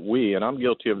that we, and I'm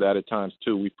guilty of that at times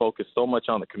too, we focus so much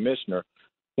on the commissioner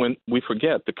when we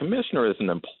forget the commissioner is an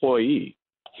employee.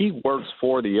 He works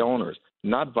for the owners,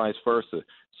 not vice versa.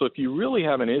 So if you really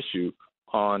have an issue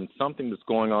on something that's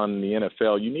going on in the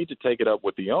NFL, you need to take it up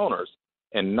with the owners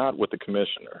and not with the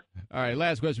commissioner. All right,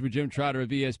 last question for Jim Trotter of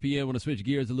ESPN. I want to switch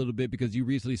gears a little bit because you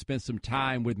recently spent some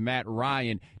time with Matt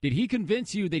Ryan. Did he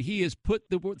convince you that he has put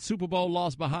the Super Bowl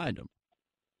loss behind him?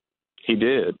 He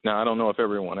did. Now, I don't know if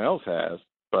everyone else has,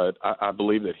 but I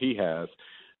believe that he has.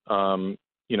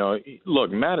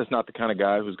 Look, Matt is not the kind of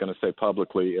guy who's going to say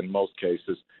publicly, in most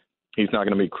cases, he's not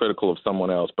going to be critical of someone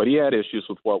else. But he had issues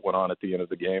with what went on at the end of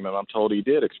the game, and I'm told he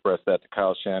did express that to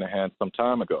Kyle Shanahan some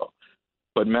time ago.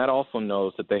 But Matt also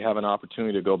knows that they have an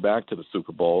opportunity to go back to the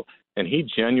Super Bowl, and he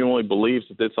genuinely believes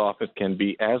that this offense can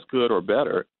be as good or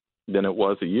better than it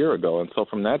was a year ago. And so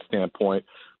from that standpoint,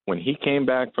 when he came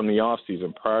back from the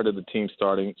offseason, prior to the team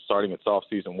starting its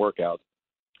offseason workouts,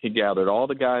 he gathered all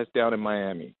the guys down in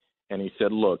Miami, and he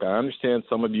said, look, I understand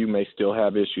some of you may still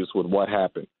have issues with what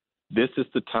happened. This is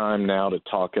the time now to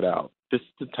talk it out. This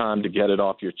is the time to get it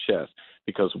off your chest,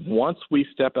 because once we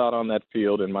step out on that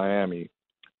field in Miami,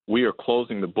 we are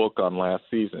closing the book on last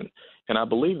season. And I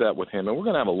believe that with him. And we're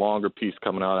going to have a longer piece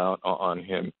coming out on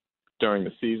him during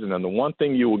the season. And the one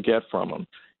thing you will get from him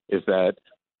is that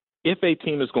if a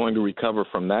team is going to recover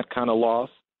from that kind of loss,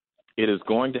 it is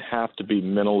going to have to be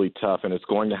mentally tough, and it's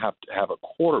going to have a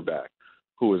quarterback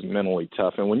who is mentally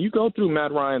tough. And when you go through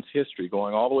Matt Ryan's history,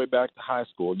 going all the way back to high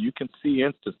school, you can see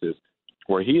instances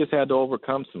where he has had to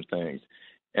overcome some things.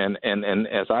 And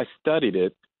as I studied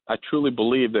it, I truly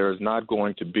believe there is not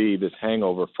going to be this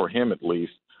hangover, for him at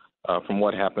least, from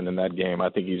what happened in that game. I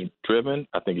think he's driven.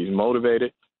 I think he's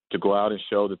motivated to go out and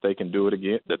show that they can do it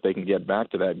again, that they can get back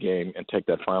to that game and take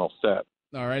that final step.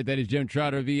 All right, that is Jim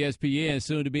Trotter of ESPN,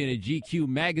 soon to be in a GQ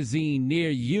magazine near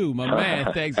you. My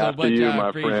man, thanks so much. I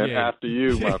appreciate it. After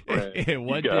you, my friend.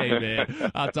 One day,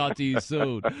 man. I'll talk to you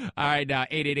soon. All right, now,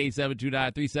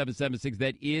 888-729-3776.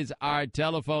 That is our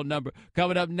telephone number.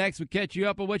 Coming up next, we'll catch you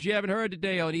up on what you haven't heard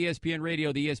today on ESPN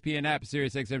Radio, the ESPN app,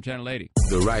 Sirius XM Channel 80.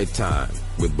 The Right Time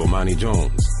with Bomani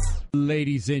Jones.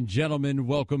 Ladies and gentlemen,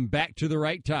 welcome back to The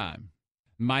Right Time.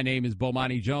 My name is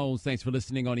Bomani Jones. Thanks for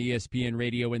listening on ESPN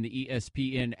Radio and the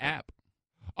ESPN app.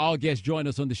 All guests join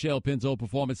us on the Shell Pennzoil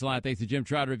Performance Line. Thanks to Jim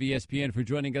Trotter of ESPN for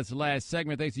joining us last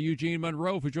segment. Thanks to Eugene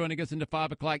Monroe for joining us in the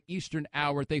 5 o'clock Eastern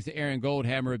hour. Thanks to Aaron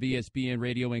Goldhammer of ESPN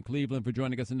Radio in Cleveland for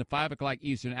joining us in the 5 o'clock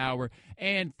Eastern hour.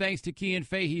 And thanks to Cian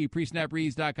Fahey,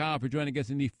 presnapreads.com, for joining us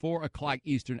in the 4 o'clock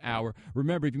Eastern hour.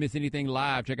 Remember, if you miss anything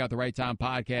live, check out the Right Time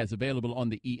podcast available on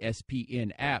the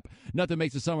ESPN app. Nothing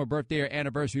makes a summer, birthday, or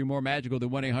anniversary more magical than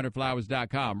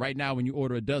 1-800-Flowers.com. Right now, when you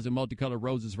order a dozen multicolored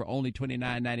roses for only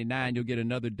 $29.99, you'll get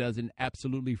another dozen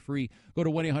absolutely free. Go to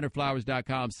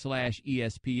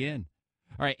 1-800-Flowers.com/ESPN.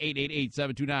 All right,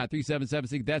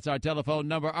 888-729-3776. That's our telephone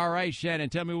number. All right, Shannon,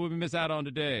 tell me what we miss out on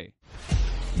today.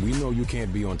 We know you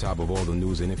can't be on top of all the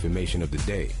news and information of the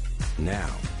day. Now,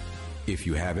 if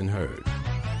you haven't heard.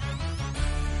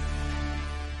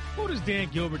 Who does Dan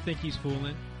Gilbert think he's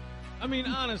fooling? I mean,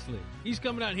 honestly, he's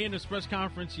coming out here in this press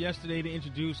conference yesterday to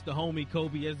introduce the homie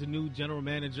Kobe as the new general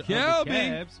manager of the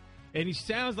Cavs. And he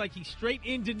sounds like he's straight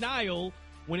in denial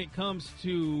when it comes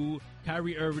to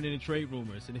Kyrie Irving and the trade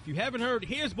rumors. And if you haven't heard,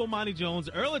 here's Bomani Jones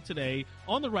earlier today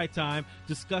on The Right Time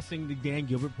discussing the Dan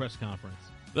Gilbert press conference.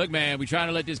 Look, man, we're trying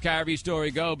to let this Kyrie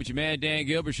story go, but your man Dan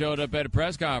Gilbert showed up at a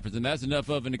press conference, and that's enough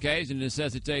of an occasion to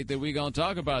necessitate that we're going to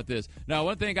talk about this. Now,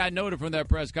 one thing I noted from that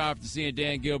press conference, seeing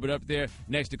Dan Gilbert up there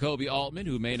next to Kobe Altman,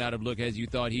 who may not have looked as you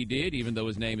thought he did, even though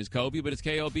his name is Kobe, but it's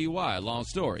K-O-B-Y, long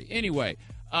story. Anyway,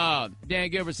 Dan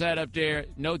Gilbert sat up there,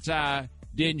 no tie,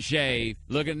 didn't shave,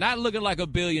 not looking like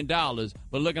 $1 billion, but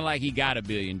looking like he got $1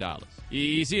 billion.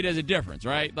 You see, there's a difference,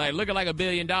 right? Like, looking like $1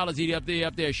 billion, he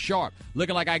up there sharp.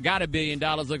 Looking like I got $1 billion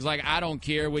looks like I don't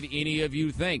care what any of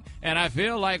you think. And I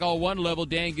feel like on one level,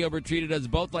 Dan Gilbert treated us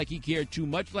both like he cared too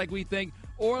much like we think,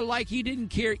 or like he didn't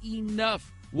care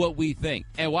enough what we think.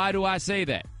 And why do I say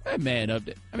that? That man up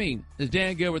there. I mean, does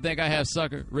Dan Gilbert think I have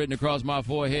sucker written across my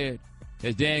forehead?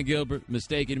 Has Dan Gilbert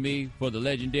mistaken me for the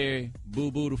legendary Boo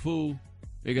Boo the Fool?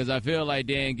 Because I feel like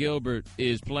Dan Gilbert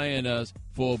is playing us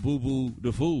for Boo Boo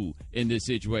the Fool in this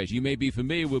situation. You may be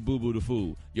familiar with Boo Boo the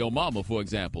Fool. Your mama, for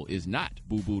example, is not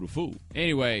Boo Boo the Fool.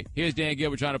 Anyway, here's Dan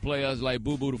Gilbert trying to play us like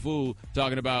Boo Boo the Fool,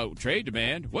 talking about trade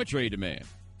demand. What trade demand?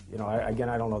 You know, I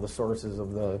don't know the sources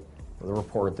of the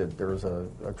report that there was a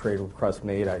trade request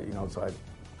made. I read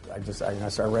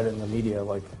it in the media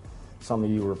like some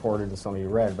of you reported and some of you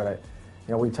read, but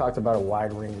we talked about a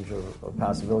wide range of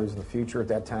possibilities in the future. At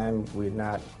that time, we had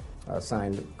not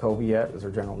signed Kobe yet as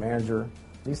our general manager.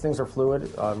 These things are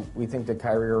fluid. We think that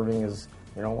Kyrie Irving is,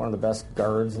 one of the best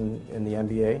guards in the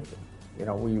NBA.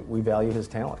 We value his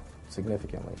talent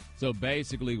significantly. So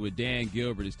basically what Dan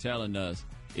Gilbert is telling us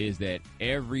is that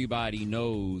everybody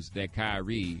knows that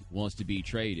Kyrie wants to be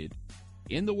traded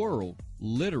in the world,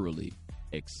 literally,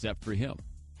 except for him,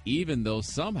 even though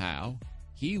somehow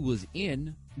he was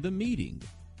in the meeting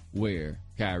where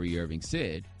Kyrie Irving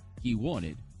said he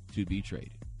wanted to be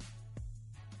traded.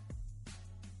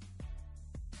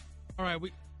 All right,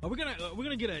 we're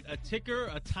gonna get a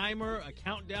ticker, a timer, a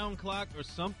countdown clock, or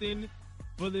something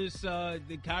for this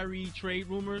the Kyrie trade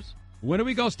rumors. When are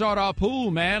we gonna start our pool,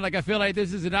 man? Like, I feel like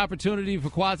this is an opportunity for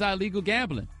quasi-legal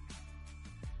gambling.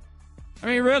 I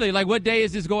mean, really, like, what day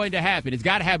is this going to happen? It's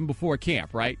got to happen before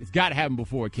camp, right? It's got to happen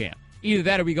before camp. Either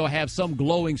that or we going to have some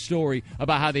glowing story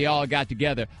about how they all got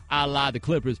together, a la the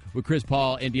Clippers with Chris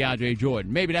Paul and DeAndre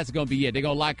Jordan. Maybe that's going to be it. They're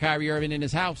going to lock Kyrie Irving in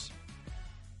his house.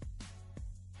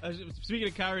 Speaking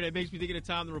of Kyrie, that makes me think of the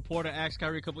time the reporter asked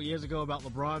Kyrie a couple of years ago about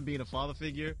LeBron being a father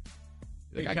figure.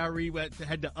 Kyrie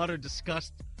had the utter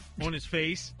disgust on his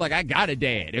face. Like, I got a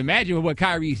dad. Imagine what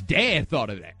Kyrie's dad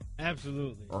thought of that.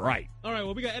 Absolutely. Right. All right,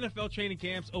 well, we got NFL training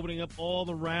camps opening up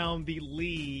all around the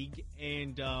league,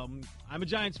 and I'm a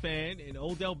Giants fan, and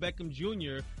Odell Beckham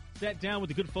Jr. sat down with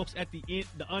the good folks at the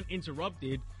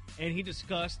Uninterrupted, and he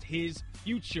discussed his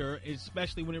future,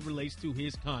 especially when it relates to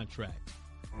his contract.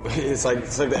 It's like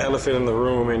the elephant in the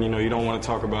room, and you don't want to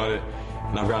talk about it.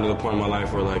 And I've gotten to the point in my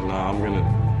life where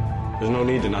there's no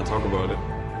need to not talk about it.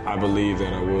 I believe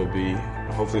that I will be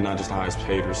Hopefully not just the highest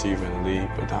paid receiver in the league,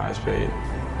 but the highest paid,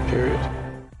 period.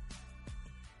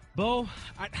 Bo,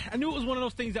 I knew it was one of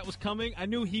those things that was coming. I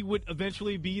knew he would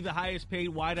eventually be the highest paid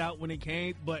wideout when it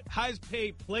came, but highest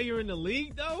paid player in the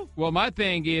league, though? Well, my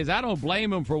thing is I don't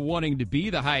blame him for wanting to be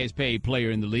the highest paid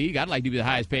player in the league. I'd like to be the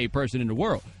highest paid person in the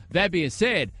world. That being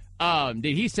said,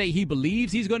 did he say he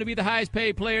believes he's going to be the highest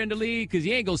paid player in the league? Because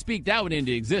he ain't going to speak that one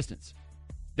into existence.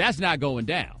 That's not going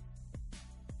down.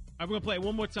 I'm going to play it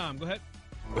one more time. Go ahead.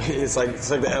 It's like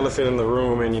the elephant in the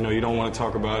room, and you don't want to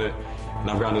talk about it. And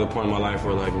I've gotten to the point in my life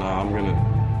where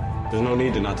there's no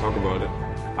need to not talk about it.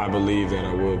 I believe that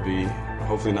I will be,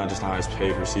 hopefully not just the highest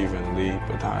paid receiver in the league,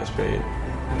 but the highest paid,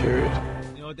 period.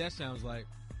 You know what that sounds like?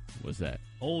 What's that?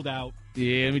 Hold out.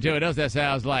 Yeah, let me tell you what else that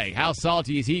sounds like. How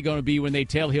salty is he going to be when they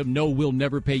tell him, no, we'll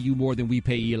never pay you more than we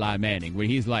pay Eli Manning? When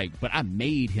he's like, but I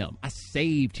made him. I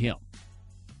saved him.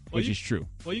 Which is true.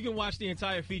 Well, you can watch the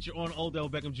entire feature on Odell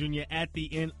Beckham Jr. at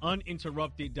the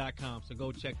uninterrupted.com, so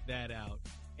go check that out.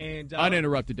 And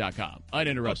uninterrupted.com.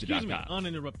 Uninterrupted.com.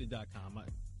 Uninterrupted.com. I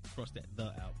crossed that the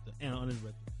out. The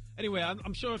uninterrupted. Anyway,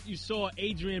 I'm sure if you saw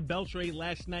Adrian Beltre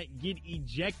last night get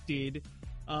ejected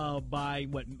by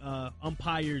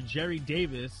umpire Jerry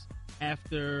Davis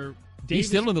after He's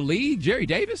still in the league, Jerry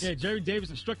Davis? Yeah, Jerry Davis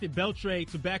instructed Beltre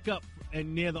to back up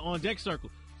and near the on-deck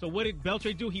circle. So what did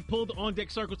Beltre do? He pulled the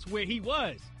on-deck circle to where he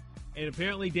was. And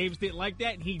apparently Davis didn't like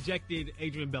that, and he ejected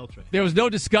Adrian Beltre. There was no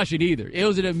discussion either. It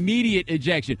was an immediate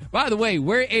ejection. By the way,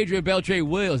 where Adrian Beltre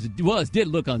was did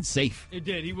look unsafe. It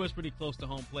did. He was pretty close to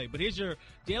home plate. But here's your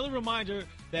daily reminder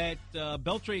that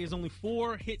Beltre is only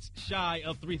 4 hits shy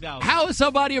of 3,000. How is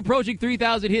somebody approaching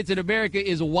 3,000 hits in America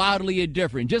is wildly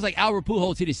indifferent. Just like Albert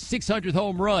Pujols hit his 600th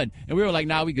home run, and we were like,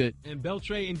 nah, we good. And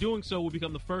Beltre, in doing so, will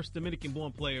become the first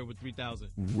Dominican-born player with 3,000.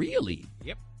 Really?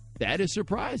 Yep. That is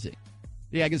surprising.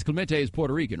 Yeah, I guess Clemente is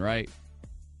Puerto Rican, right?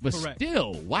 But Correct.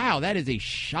 Still, wow, that is a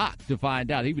shock to find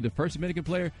out. He was the first Dominican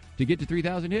player to get to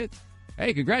 3,000 hits.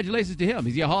 Hey, congratulations to him.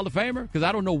 Is he a Hall of Famer? Because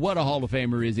I don't know what a Hall of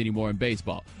Famer is anymore in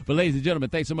baseball. But ladies and gentlemen,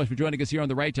 thanks so much for joining us here on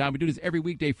The Right Time. We do this every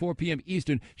weekday, 4 p.m.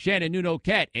 Eastern. Shannon, Nuno,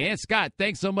 Kat, and Scott,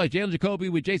 thanks so much. Jalen Jacoby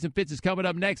with Jason Fitz is coming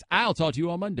up next. I'll talk to you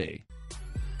on Monday.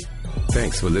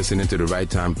 Thanks for listening to the Right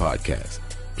Time Podcast.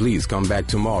 Please come back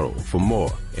tomorrow for more.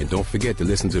 And don't forget to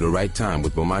listen to The Right Time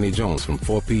with Bomani Jones from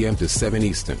 4 p.m. to 7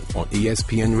 Eastern on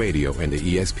ESPN Radio and the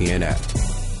ESPN app.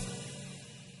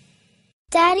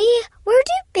 Daddy, where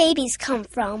do babies come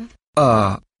from?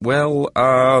 Honey?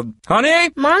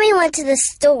 Mommy went to the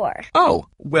store. Oh,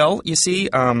 well, you see,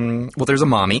 there's a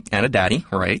mommy and a daddy,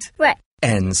 right? Right.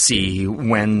 And see,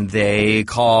 when they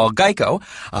call Geico,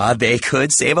 they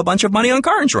could save a bunch of money on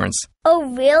car insurance.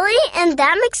 Oh, really? And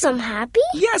that makes them happy?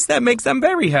 Yes, that makes them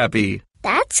very happy.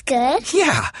 That's good.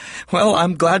 Yeah. Well,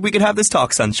 I'm glad we could have this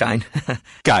talk, Sunshine.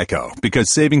 Geico,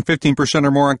 because saving 15%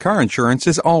 or more on car insurance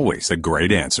is always a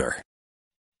great answer.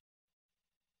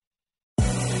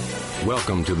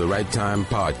 Welcome to the Right Time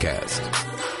Podcast.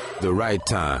 The Right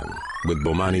Time with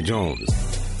Bomani Jones.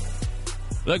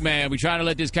 Look, man, we're trying to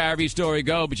let this Kyrie story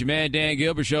go, but your man Dan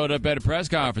Gilbert showed up at a press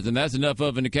conference, and that's enough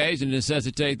of an occasion to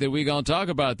necessitate that we're going to talk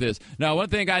about this. Now, one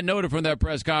thing I noted from that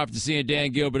press conference is seeing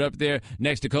Dan Gilbert up there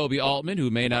next to Kobe Altman,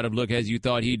 who may not have looked as you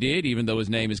thought he did, even though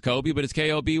his name is Kobe, but it's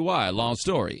K-O-B-Y. Long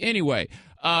story. Anyway,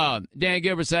 Dan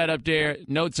Gilbert sat up there,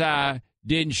 no tie,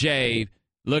 didn't shave,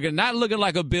 not looking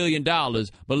like $1 billion,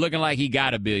 but looking like he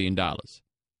got $1 billion.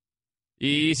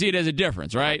 You see, there's a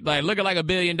difference, right? Like, looking like $1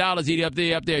 billion,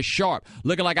 he up there sharp.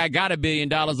 Looking like I got $1 billion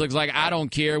looks like I don't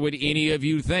care what any of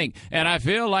you think. And I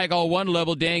feel like on one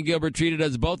level, Dan Gilbert treated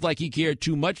us both like he cared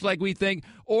too much like we think,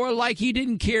 or like he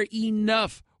didn't care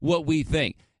enough what we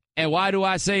think. And why do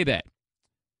I say that?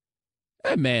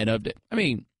 That man up there. I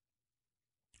mean,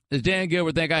 does Dan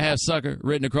Gilbert think I have sucker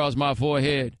written across my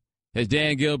forehead? Has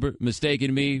Dan Gilbert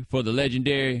mistaken me for the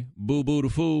legendary Boo Boo the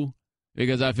Fool?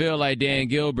 Because I feel like Dan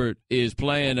Gilbert is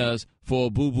playing us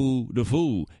for Boo Boo the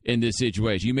Fool in this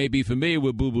situation. You may be familiar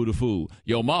with Boo Boo the Fool.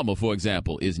 Your mama, for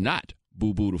example, is not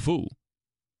Boo Boo the Fool.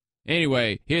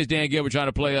 Anyway, here's Dan Gilbert trying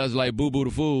to play us like Boo Boo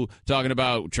the Fool, talking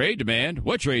about trade demand.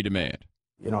 What trade demand?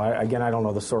 You know, I don't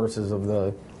know the sources of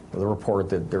the report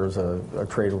that there was a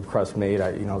trade request made. I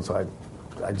read it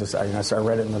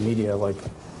in the media like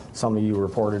some of you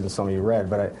reported and some of you read,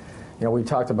 but we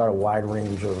talked about a wide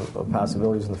range of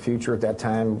possibilities in the future. At that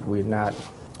time, we had not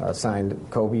signed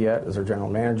Kobe yet as our general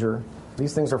manager.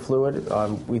 These things are fluid.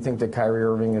 We think that Kyrie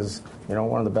Irving is,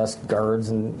 one of the best guards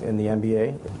in the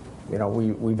NBA.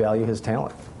 We value his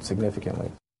talent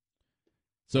significantly.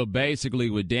 So basically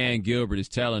what Dan Gilbert is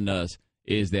telling us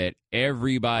is that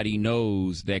everybody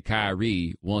knows that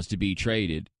Kyrie wants to be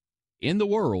traded in the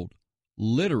world,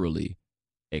 literally,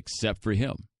 except for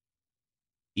him,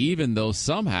 even though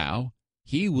somehow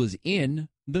he was in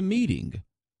the meeting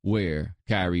where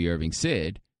Kyrie Irving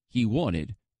said he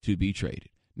wanted to be traded.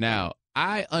 Now,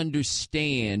 I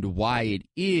understand why it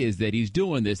is that he's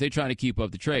doing this. They're trying to keep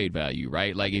up the trade value,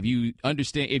 right? Like, if you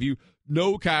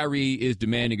know Kyrie is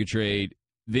demanding a trade,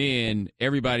 then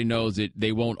everybody knows that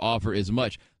they won't offer as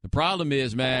much. The problem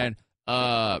is, man,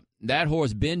 that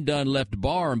horse been done left the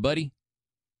barn, buddy.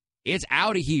 It's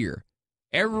out of here.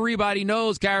 Everybody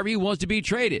knows Kyrie wants to be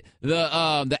traded.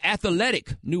 The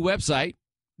Athletic, new website,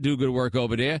 do good work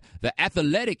over there. The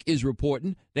Athletic is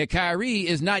reporting that Kyrie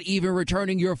is not even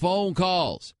returning your phone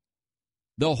calls.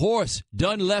 The horse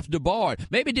done left the barn.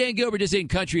 Maybe Dan Gilbert just ain't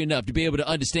country enough to be able to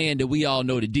understand that we all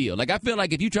know the deal. Like, I feel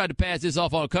like if you tried to pass this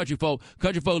off on country folk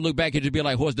look back and just be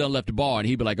like, horse done left the barn.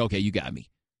 He'd be like, okay, you got me.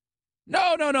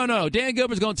 No. Dan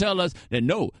Gilbert's going to tell us that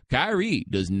no, Kyrie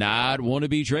does not want to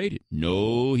be traded.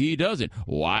 No, he doesn't.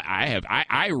 Why?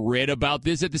 I read about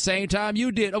this at the same time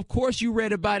you did. Of course you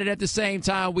read about it at the same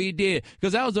time we did,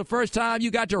 because that was the first time you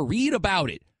got to read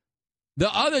about it. The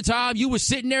other time you were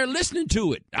sitting there listening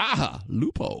to it. Aha,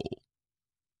 loophole.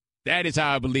 That is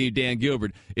how I believe Dan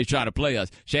Gilbert is trying to play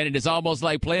us. Shannon, it's almost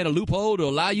like playing a loophole to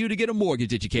allow you to get a mortgage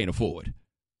that you can't afford.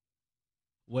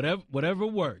 Whatever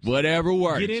works. Whatever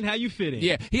works. Get in how you fit in.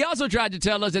 Yeah. He also tried to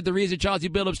tell us that the reason Chauncey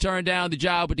Billups turned down the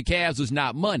job with the Cavs was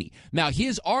not money. Now,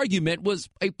 his argument was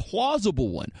a plausible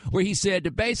one, where he said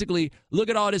that basically, look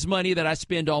at all this money that I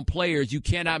spend on players. You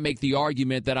cannot make the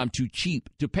argument that I'm too cheap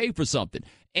to pay for something.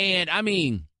 And, I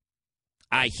mean,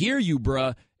 I hear you,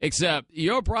 bruh, except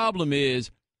your problem is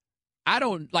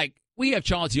we have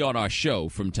Chauncey on our show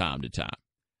from time to time.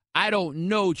 I don't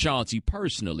know Chauncey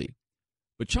personally,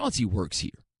 but Chauncey works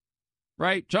here,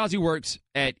 right? Chauncey works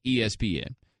at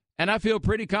ESPN. And I feel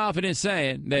pretty confident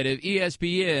saying that if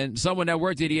ESPN, someone that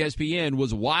worked at ESPN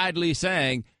was widely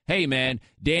saying, hey, man,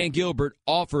 Dan Gilbert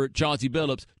offered Chauncey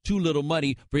Billups too little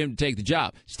money for him to take the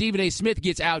job. Stephen A. Smith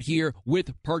gets out here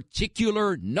with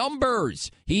particular numbers.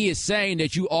 He is saying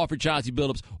that you offered Chauncey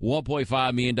Billups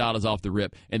 $1.5 million off the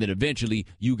rip, and then eventually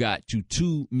you got to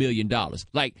 $2 million.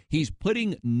 Like, he's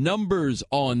putting numbers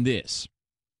on this.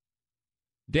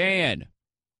 Dan,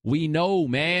 we know,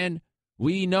 man.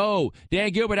 We know.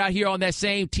 Dan Gilbert out here on that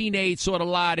same teenage sort of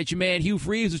lie that your man Hugh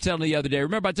Freeze was telling the other day.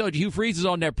 Remember, I told you Hugh Freeze is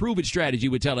on that prove it strategy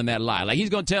with telling that lie. Like, he's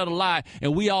going to tell the lie,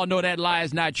 and we all know that lie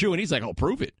is not true. And he's like, oh,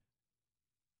 prove it.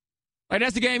 Like,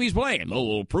 that's the game he's playing.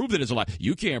 Oh, prove that it's a lie.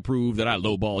 You can't prove that I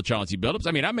lowballed Chauncey Billups.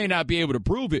 I mean, I may not be able to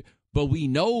prove it, but we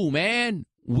know, man.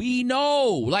 We know.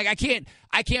 Like, I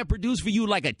can't produce for you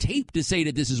like a tape to say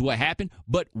that this is what happened,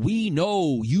 but we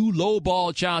know you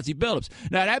lowballed Chauncey Billups.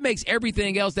 Now, that makes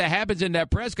everything else that happens in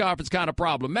that press conference kind of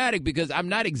problematic, because I'm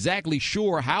not exactly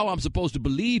sure how I'm supposed to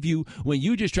believe you when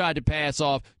you just tried to pass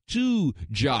off two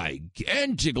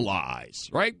gigantic lies,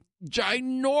 right?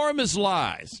 Ginormous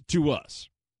lies to us.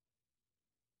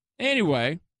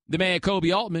 Anyway, the man Kobe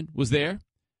Altman was there.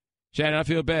 Shannon, I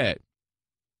feel bad.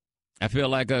 I feel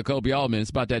like Kobe Altman, it's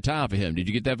about that time for him. Did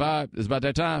you get that vibe? It's about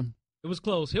that time? It was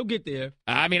close. He'll get there.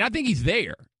 I mean, I think he's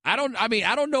there. I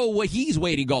don't know what he's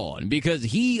waiting on, because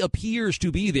he appears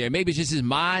to be there. Maybe it's just his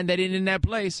mind that isn't in that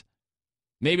place.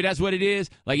 Maybe that's what it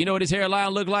is. Like, you know what his hairline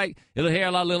look like? His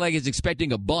hairline look like it's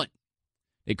expecting a bunt.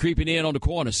 They're creeping in on the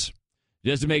corners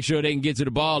just to make sure they can get to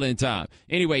the ball in time.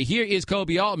 Anyway, here is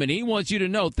Kobe Altman. He wants you to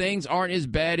know things aren't as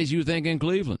bad as you think in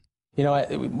Cleveland. You know,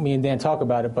 me and Dan talk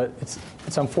about it, but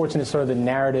it's unfortunate sort of the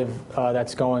narrative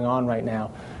that's going on right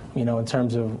now, you know, in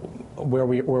terms of where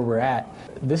we're at.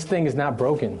 This thing is not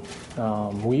broken.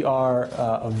 We are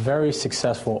a very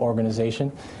successful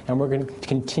organization, and we're going to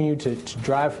continue to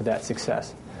drive for that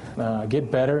success. Get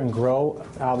better and grow.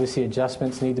 Obviously,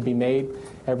 adjustments need to be made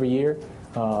every year,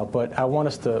 but I want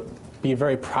us to be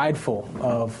very prideful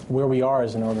of where we are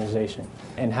as an organization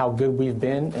and how good we've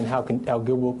been and how good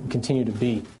we'll continue to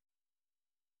be.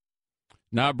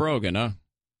 Not broken, huh?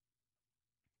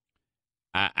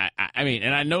 I mean,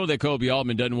 and I know that Kobe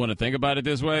Altman doesn't want to think about it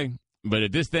this way, but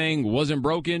if this thing wasn't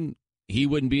broken, he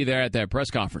wouldn't be there at that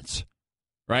press conference,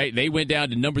 right? They went down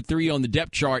to number 3 on the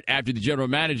depth chart after the general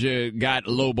manager got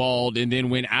lowballed and then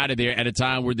went out of there at a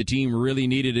time where the team really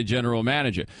needed a general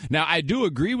manager. Now, I do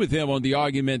agree with him on the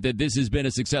argument that this has been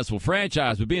a successful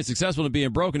franchise, but being successful and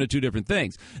being broken are two different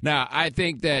things. Now, I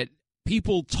think that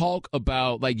people talk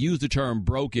about, like, use the term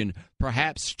broken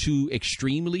perhaps too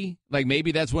extremely. Like,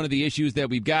 maybe that's one of the issues that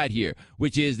we've got here,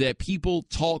 which is that people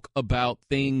talk about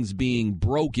things being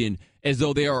broken as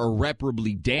though they are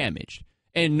irreparably damaged.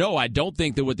 And no, I don't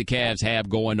think that what the Cavs have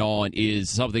going on is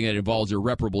something that involves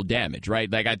irreparable damage, right?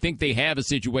 Like, I think they have a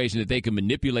situation that they can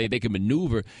manipulate, they can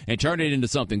maneuver, and turn it into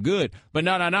something good. But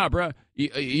no, bro.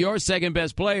 Your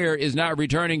second-best player is not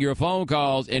returning your phone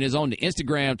calls and is on the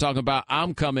Instagram talking about,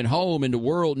 I'm coming home, and the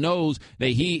world knows that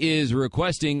he is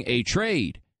requesting a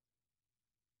trade.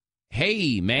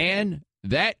 Hey, man,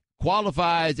 that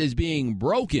qualifies as being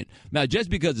broken. Now, just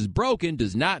because it's broken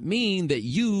does not mean that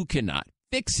you cannot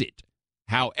fix it.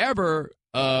 However,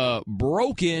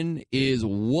 broken is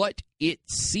what it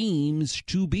seems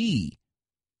to be.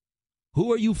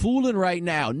 Who are you fooling right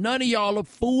now? None of y'all are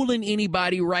fooling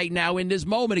anybody right now in this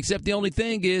moment, except the only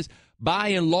thing is, by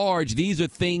and large, these are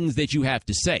things that you have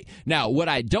to say. Now, what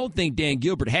I don't think Dan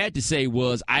Gilbert had to say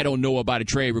was, I don't know about a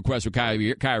trade request for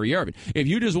Kyrie Irving. If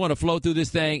you just want to flow through this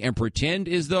thing and pretend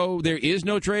as though there is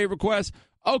no trade request,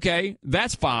 okay,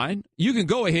 that's fine. You can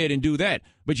go ahead and do that.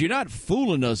 But you're not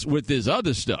fooling us with this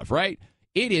other stuff, right?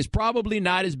 It is probably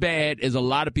not as bad as a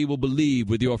lot of people believe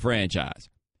with your franchise.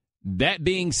 That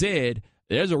being said,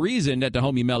 there's a reason that the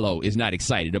homie Melo is not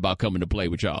excited about coming to play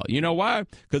with y'all. You know why?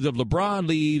 Because if LeBron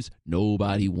leaves,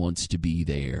 nobody wants to be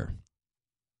there.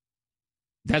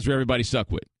 That's where everybody's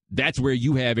stuck with. That's where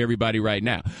you have everybody right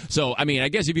now. So, I mean, I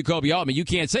guess if you Kobe Altman, you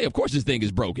can't say, of course this thing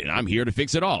is broken. I'm here to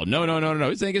fix it all. No.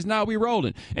 This thing is not, we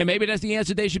rolling. And maybe that's the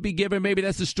answer they should be giving. Maybe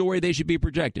that's the story they should be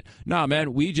projecting. Nah,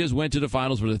 man, we just went to the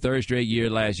finals for the third straight year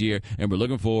last year, and we're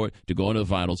looking forward to going to the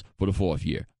finals for the fourth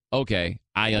year. Okay,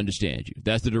 I understand you.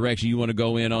 That's the direction you want to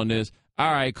go in on this?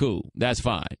 All right, cool. That's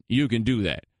fine. You can do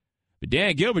that. But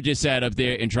Dan Gilbert just sat up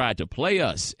there and tried to play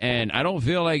us, and I don't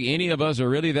feel like any of us are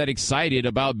really that excited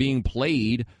about being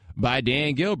played by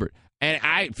Dan Gilbert. And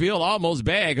I feel almost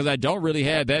bad because I don't really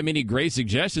have that many great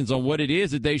suggestions on what it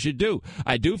is that they should do.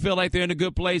 I do feel like they're in a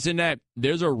good place in that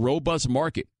there's a robust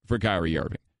market for Kyrie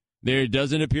Irving. There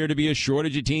doesn't appear to be a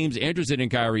shortage of teams interested in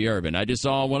Kyrie Irving. I just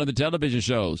saw on one of the television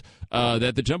shows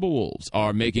that the Timberwolves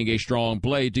are making a strong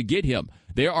play to get him.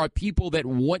 There are people that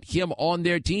want him on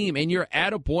their team, and you're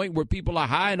at a point where people are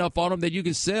high enough on him that you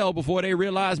can sell before they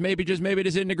realize maybe this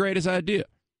isn't the greatest idea.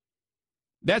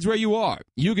 That's where you are.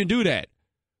 You can do that.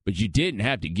 But you didn't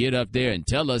have to get up there and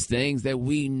tell us things that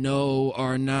we know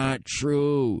are not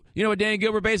true. You know what Dan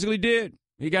Gilbert basically did?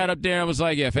 He got up there and was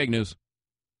like, yeah, fake news.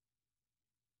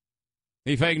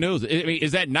 He fake news. I mean,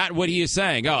 is that not what he is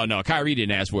saying? Oh, no, Kyrie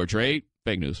didn't ask for a trade.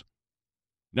 Fake news.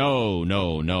 No,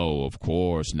 of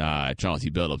course not. Chauncey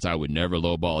Billups. I would never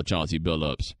lowball Chauncey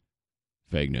Billups.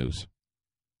 Fake news.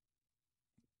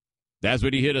 That's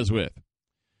what he hit us with.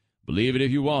 Believe it if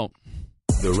you won't.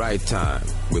 The Right Time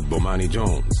with Bomani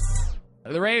Jones.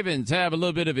 The Ravens have a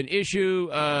little bit of an issue.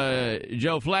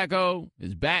 Joe Flacco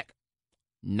is back.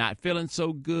 Not feeling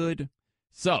so good.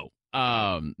 So,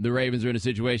 the Ravens are in a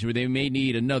situation where they may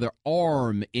need another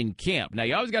arm in camp. Now,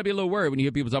 you always got to be a little worried when you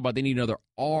hear people talk about they need another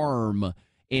arm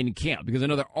in camp, because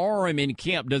another arm in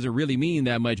camp doesn't really mean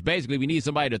that much. Basically, we need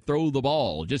somebody to throw the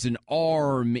ball, just an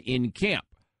arm in camp.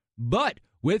 But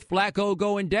with Flacco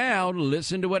going down,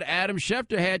 listen to what Adam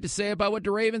Schefter had to say about what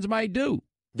the Ravens might do.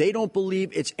 They don't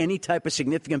believe it's any type of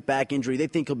significant back injury. They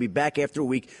think he'll be back after a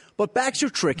week. But backs are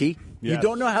tricky. Yes. You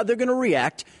don't know how they're going to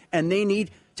react, and they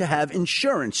need to have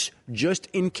insurance just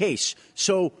in case.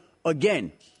 So,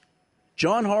 again,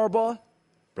 John Harbaugh,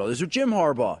 brothers with Jim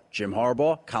Harbaugh. Jim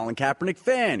Harbaugh, Colin Kaepernick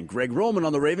fan. Greg Roman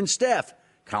on the Ravens staff,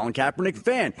 Colin Kaepernick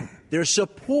fan. There's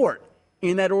support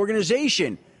in that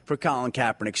organization for Colin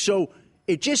Kaepernick. So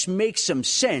it just makes some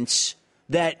sense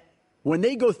that when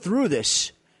they go through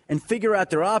this and figure out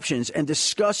their options and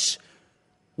discuss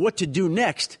what to do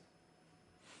next,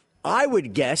 I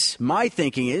would guess, my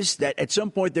thinking is that at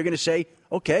some point they're going to say,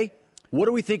 okay, what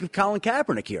do we think of Colin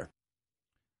Kaepernick here?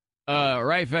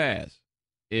 Right fast.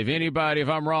 If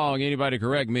I'm wrong, anybody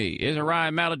correct me. Isn't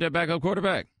Ryan Mallett their backup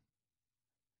quarterback?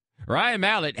 Ryan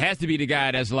Mallett has to be the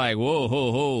guy that's like,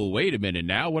 whoa, wait a minute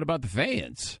now. What about the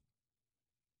fans?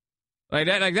 Like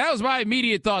that was my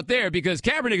immediate thought there, because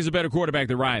Kaepernick is a better quarterback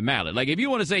than Ryan Mallett. Like, if you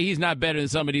want to say he's not better than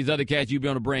some of these other cats you'd be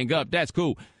able to bring up, that's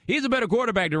cool. He's a better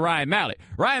quarterback than Ryan Mallett.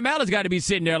 Ryan Mallett's got to be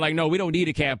sitting there like, no, we don't need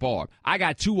a cap arm. I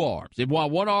got two arms. If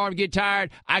one arm get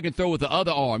tired, I can throw with the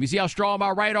other arm. You see how strong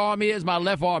my right arm is? My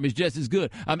left arm is just as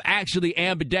good. I'm actually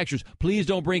ambidextrous. Please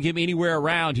don't bring him anywhere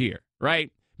around here,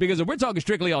 right? Because if we're talking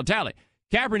strictly on talent,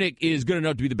 Kaepernick is good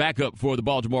enough to be the backup for the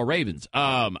Baltimore Ravens.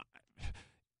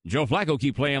 Joe Flacco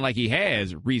keep playing like he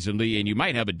has recently, and you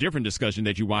might have a different discussion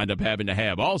that you wind up having to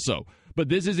have also. But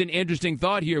this is an interesting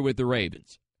thought here with the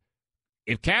Ravens.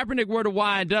 If Kaepernick were to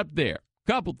wind up there,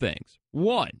 couple things.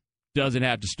 One, doesn't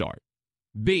have to start.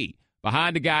 B,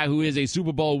 behind a guy who is a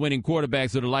Super Bowl winning quarterback.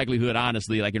 So the likelihood,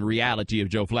 honestly, like in reality, of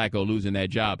Joe Flacco losing that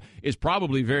job is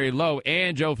probably very low.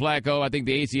 And Joe Flacco, I think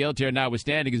the ACL tear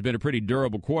notwithstanding, has been a pretty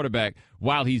durable quarterback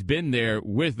while he's been there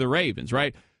with the Ravens,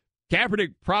 right?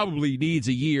 Kaepernick probably needs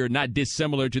a year not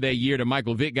dissimilar to that year that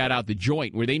Michael Vick got out the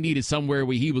joint, where they needed somewhere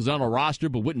where he was on a roster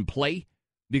but wouldn't play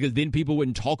because then people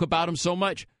wouldn't talk about him so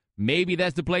much. Maybe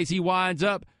that's the place he winds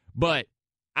up. But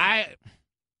I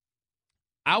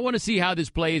want to see how this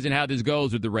plays and how this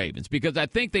goes with the Ravens, because I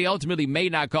think they ultimately may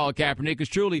not call Kaepernick, because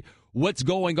truly what's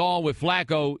going on with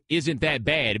Flacco isn't that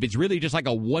bad. If it's really just like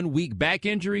a 1 week back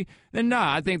injury, then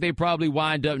nah, I think they probably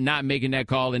wind up not making that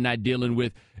call and not dealing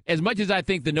with. As much as I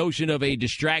think the notion of a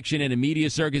distraction and a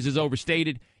media circus is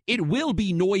overstated, it will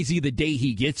be noisy the day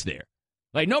he gets there.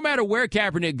 Like, no matter where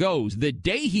Kaepernick goes, the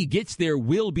day he gets there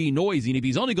will be noisy. And if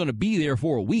he's only going to be there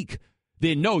for a week,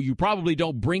 then no, you probably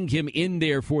don't bring him in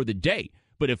there for the day.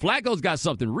 But if Flacco's got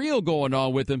something real going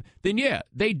on with him, then yeah,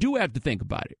 they do have to think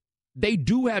about it. They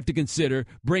do have to consider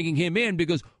bringing him in,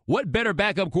 because what better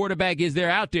backup quarterback is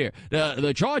there out there?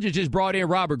 The Chargers just brought in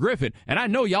Robert Griffin, and I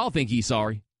know y'all think he's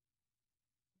sorry.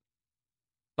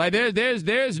 Like,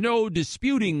 there's no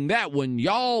disputing that one.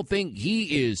 Y'all think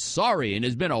he is sorry, and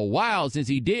it's been a while since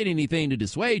he did anything to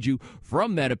dissuade you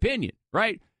from that opinion,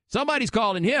 right? Somebody's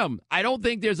calling him. I don't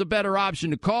think there's a better option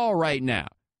to call right now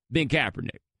than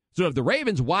Kaepernick. So if the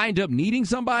Ravens wind up needing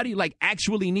somebody, like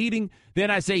actually needing, then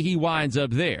I say he winds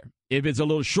up there. If it's a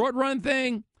little short run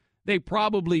thing, they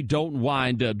probably don't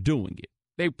wind up doing it.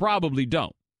 They probably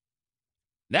don't.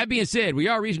 That being said, we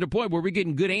are reaching a point where we're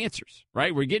getting good answers,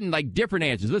 right? We're getting like different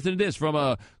answers. Listen to this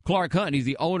from Clark Hunt. He's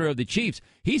the owner of the Chiefs.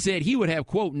 He said he would have,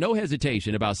 quote, no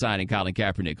hesitation about signing Colin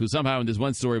Kaepernick, who somehow in this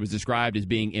one story was described as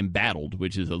being embattled,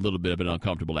 which is a little bit of an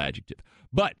uncomfortable adjective.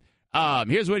 But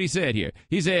here's what he said here.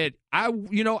 He said, I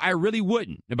really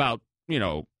wouldn't about,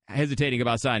 hesitating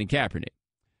about signing Kaepernick.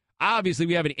 Obviously,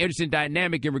 we have an interesting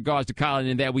dynamic in regards to Colin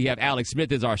in that we have Alex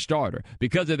Smith as our starter.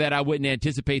 Because of that, I wouldn't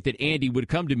anticipate that Andy would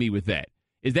come to me with that.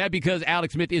 Is that because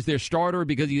Alex Smith is their starter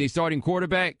because he's a starting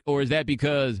quarterback? Or is that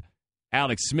because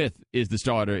Alex Smith is the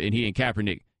starter and he and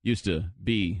Kaepernick used to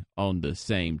be on the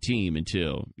same team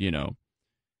until, the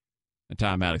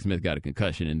time Alex Smith got a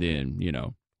concussion and then,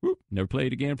 never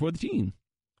played again for the team?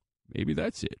 Maybe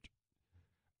that's it.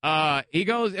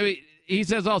 He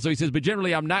says, but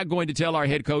generally I'm not going to tell our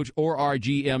head coach or our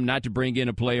GM not to bring in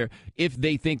a player if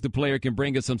they think the player can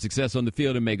bring us some success on the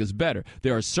field and make us better.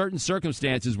 There are certain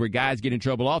circumstances where guys get in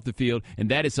trouble off the field,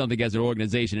 and that is something as an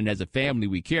organization and as a family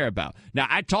we care about. Now,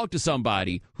 I talked to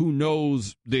somebody who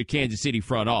knows the Kansas City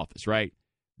front office, right?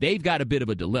 They've got a bit of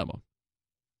a dilemma.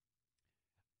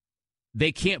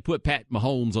 They can't put Pat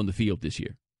Mahomes on the field this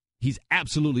year. He's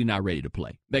absolutely not ready to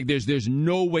play. Like, there's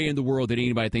no way in the world that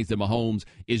anybody thinks that Mahomes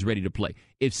is ready to play.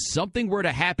 If something were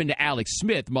to happen to Alex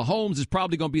Smith, Mahomes is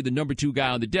probably going to be the number 2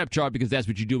 guy on the depth chart, because that's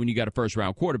what you do when you got a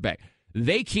first-round quarterback.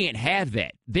 They can't have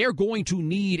that. They're going to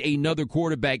need another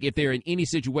quarterback if they're in any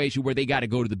situation where they got to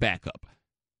go to the backup.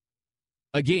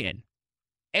 Again,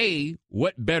 A,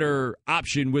 what better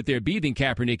option would there be than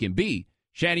Kaepernick? And B,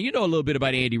 Shannon, you know a little bit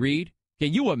about Andy Reid.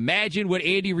 Can you imagine what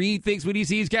Andy Reid thinks when he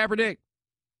sees Kaepernick?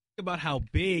 About how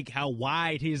big, how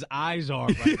wide his eyes are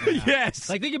right now. Yes.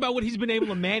 Like, think about what he's been able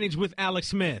to manage with Alex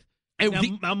Smith.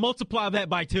 And now multiply that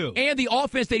by 2. And the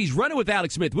offense that he's running with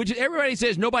Alex Smith, which everybody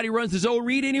says nobody runs his own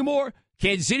read anymore.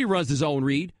 Kansas City runs his own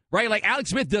read, right? Like,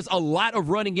 Alex Smith does a lot of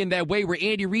running in that way, where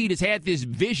Andy Reid has had this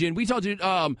vision. We talked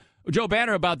to Joe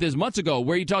Banner about this months ago,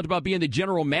 where he talked about being the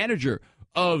general manager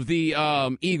of the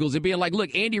Eagles and being like,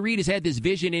 look, Andy Reid has had this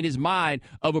vision in his mind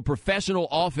of a professional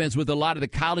offense with a lot of the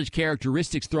college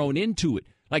characteristics thrown into it.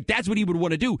 Like, that's what he would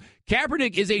want to do.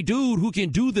 Kaepernick is a dude who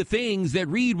can do the things that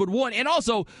Reid would want. And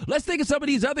also, let's think of some of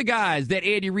these other guys that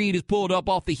Andy Reid has pulled up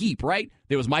off the heap, right?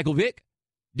 There was Michael Vick.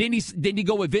 Didn't he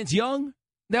go with Vince Young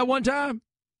that one time?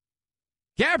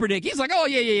 Kaepernick, he's like, oh,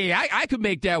 yeah, I could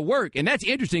make that work. And that's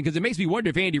interesting, because it makes me wonder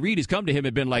if Andy Reid has come to him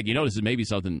and been like, this is maybe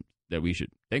something that we should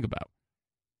think about.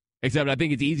 Except I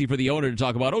think it's easy for the owner to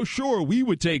talk about, oh, sure, we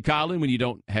would take Colin, when you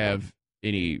don't have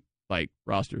any,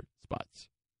 roster spots.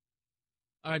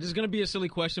 All right, this is going to be a silly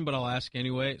question, but I'll ask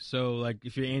anyway. So,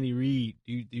 if you're Andy Reid,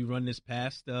 do you run this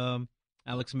past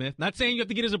Alex Smith? Not saying you have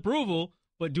to get his approval,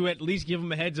 but do at least give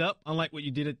him a heads up, unlike what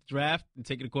you did at the draft and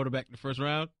taking a quarterback in the first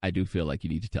round? I do feel like you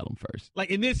need to tell him first.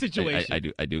 Like, in this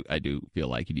situation. I do feel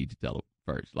like you need to tell him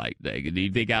first. Like, do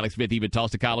you think Alex Smith even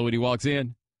talks to Colin when he walks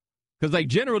in? Because, like,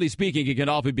 generally speaking, it can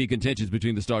often be contentious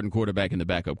between the starting quarterback and the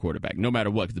backup quarterback, no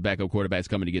matter what, because the backup quarterback's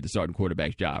coming to get the starting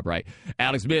quarterback's job, right?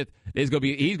 Alex Smith he's going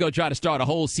to try to start a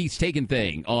whole seats-taking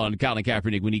thing on Colin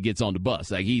Kaepernick when he gets on the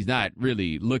bus. Like, he's not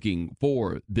really looking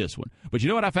for this one. But you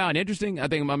know what I found interesting? I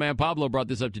think my man Pablo brought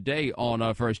this up today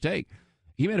on First Take.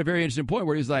 He made a very interesting point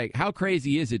where he's like, how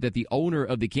crazy is it that the owner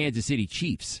of the Kansas City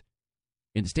Chiefs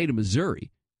in the state of Missouri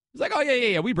is like, oh,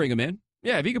 yeah, we bring him in.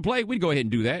 Yeah, if he can play, we'd go ahead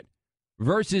and do that.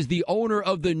 Versus the owner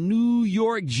of the New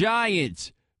York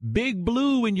Giants, Big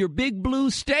Blue in your Big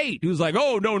Blue state, who's like,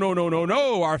 oh,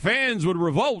 no, our fans would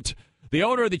revolt. The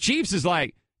owner of the Chiefs is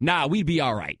like, nah, we'd be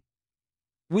all right.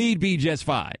 We'd be just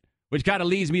fine. Which kind of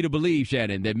leads me to believe,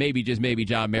 Shannon, that maybe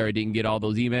John Mara didn't get all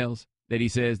those emails that he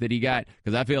says that he got.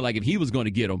 Because I feel like if he was going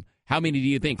to get them, how many do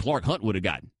you think Clark Hunt would have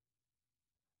gotten?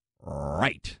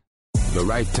 Right. The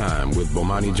Right Time with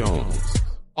Bomani Jones.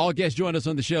 All guests join us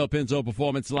on the Shell Penzo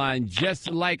Performance Line,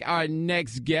 just like our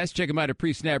next guest. Check him out at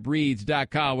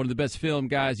presnapreads.com, one of the best film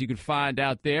guys you can find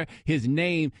out there. His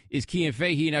name is Cian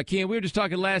Fahey. Now, Cian, we were just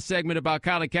talking last segment about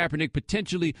Colin Kaepernick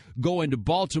potentially going to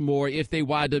Baltimore if they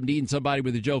wind up needing somebody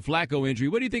with a Joe Flacco injury.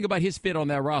 What do you think about his fit on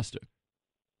that roster?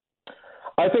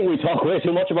 I think we talk way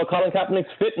too much about Colin Kaepernick's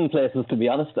fit in places, to be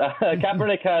honest.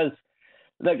 Kaepernick has...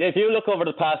 Like, if you look over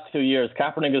the past 2 years,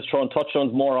 Kaepernick has thrown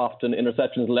touchdowns more often,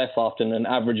 interceptions less often, and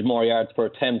averaged more yards per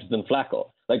attempt than Flacco.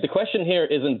 Like, the question here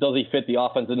isn't does he fit the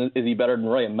offense and is he better than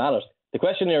Ryan Mallett? The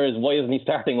question here is why isn't he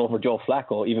starting over Joe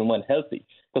Flacco even when healthy?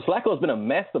 Because Flacco's been a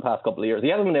mess the past couple of years. He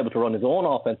hasn't been able to run his own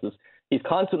offenses. He's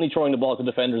constantly throwing the ball to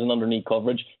defenders and underneath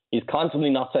coverage. He's constantly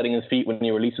not setting his feet when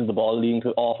he releases the ball, leading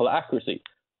to awful accuracy.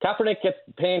 Kaepernick gets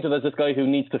painted as this guy who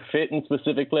needs to fit in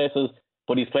specific places.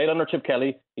 But he's played under Chip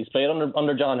Kelly, he's played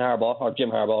under John Harbaugh, or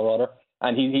Jim Harbaugh rather,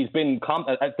 and he's been,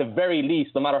 at the very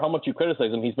least, no matter how much you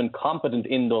criticize him, he's been competent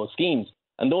in those schemes.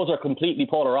 And those are completely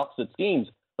polar opposite schemes.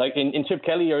 Like in Chip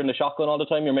Kelly, you're in the shotgun all the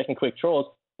time, you're making quick throws.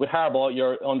 With Harbaugh,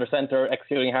 you're under center,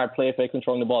 executing hard play fakes and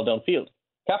throwing the ball downfield.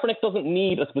 Kaepernick doesn't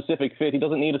need a specific fit. He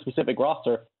doesn't need a specific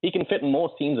roster. He can fit in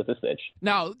most teams at this stage.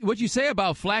 Now, what you say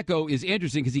about Flacco is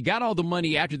interesting because he got all the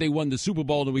money after they won the Super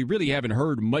Bowl, and we really haven't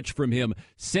heard much from him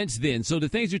since then. So the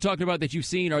things you're talking about that you've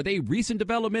seen, are they recent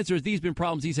developments, or has these been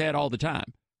problems he's had all the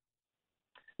time?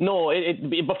 No,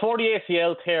 before the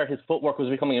ACL tear, his footwork was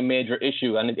becoming a major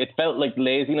issue, and it felt like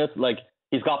laziness, like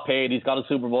he's got paid, he's got a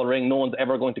Super Bowl ring, no one's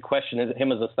ever going to question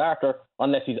him as a starter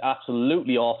unless he's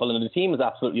absolutely awful, and the team is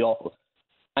absolutely awful.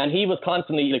 And he was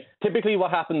constantly, typically what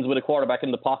happens with a quarterback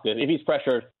in the pocket, if he's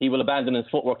pressured, he will abandon his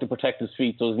footwork to protect his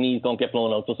feet so his knees don't get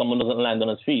blown out so someone doesn't land on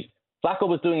his feet. Flacco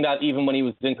was doing that even when he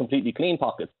was in completely clean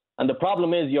pockets. And the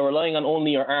problem is you're relying on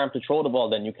only your arm to throw the ball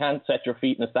then. You can't set your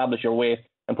feet and establish your weight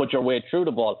and put your weight through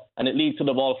the ball. And it leads to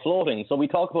the ball floating. So we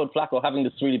talk about Flacco having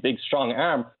this really big, strong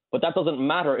arm, but that doesn't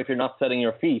matter if you're not setting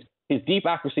your feet. His deep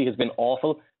accuracy has been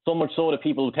awful, so much so that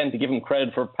people tend to give him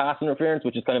credit for pass interference,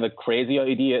 which is kind of a crazy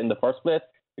idea in the first place.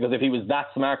 Because if he was that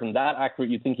smart and that accurate,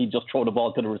 you'd think he'd just throw the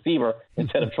ball to the receiver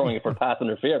instead of throwing it for pass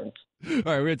interference. All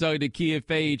right, we're talking to Cian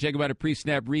Fahey. Check him out at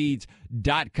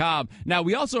presnapreads.com. Now,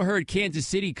 we also heard Kansas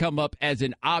City come up as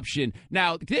an option.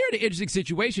 Now, they're in an interesting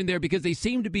situation there because they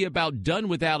seem to be about done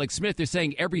with Alex Smith. They're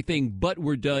saying everything but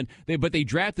we're done. But they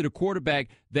drafted a quarterback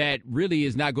that really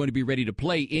is not going to be ready to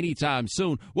play anytime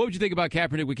soon. What would you think about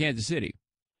Kaepernick with Kansas City?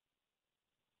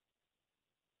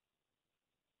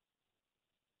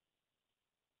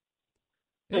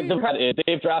 They've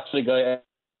drafted a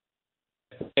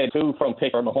guy who from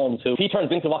pick or Mahomes who, if he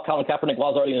turns into what Colin Kaepernick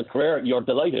was early in his career, you're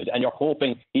delighted and you're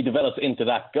hoping he develops into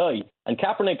that guy. And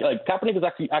Kaepernick has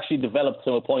actually developed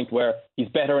to a point where he's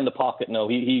better in the pocket now.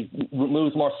 He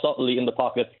moves more subtly in the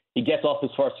pocket. He gets off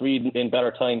his first read in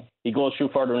better time. He goes through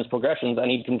further in his progressions and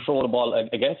he can throw the ball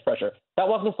against pressure. That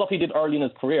wasn't stuff he did early in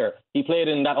his career. He played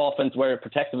in that offense where it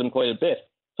protected him quite a bit.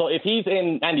 So if he's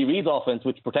in Andy Reid's offense,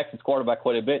 which protects his quarterback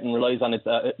quite a bit and relies on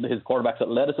his quarterback's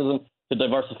athleticism to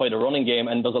diversify the running game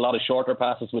and does a lot of shorter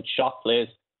passes with shot plays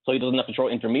so he doesn't have to throw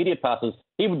intermediate passes,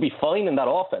 he would be fine in that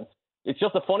offense. It's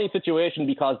just a funny situation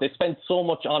because they spent so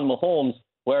much on Mahomes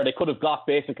where they could have got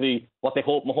basically what they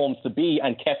hoped Mahomes to be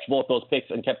and kept both those picks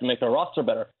and kept to make their roster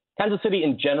better. Kansas City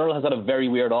in general has had a very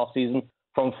weird offseason,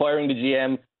 from firing the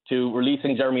GM to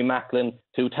releasing Jeremy Maclin,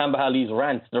 to Tamba Hali's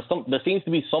rants. There seems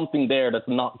to be something there that's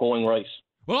not going right.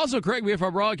 Well, also, correct me if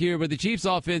I'm wrong here, but the Chiefs'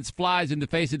 offense flies in the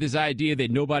face of this idea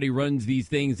that nobody runs these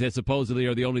things that supposedly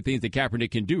are the only things that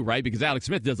Kaepernick can do, right? Because Alex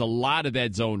Smith does a lot of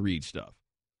that zone read stuff.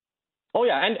 Oh,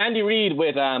 yeah, and Andy Reid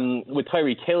with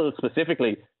Tyreek Hill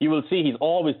specifically, you will see he's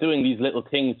always doing these little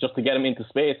things just to get him into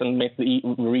space and make the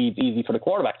reads easy for the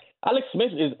quarterback. Alex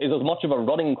Smith is as much of a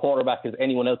running quarterback as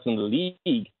anyone else in the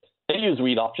league. They use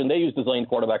read option. They use designed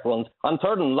quarterback runs. On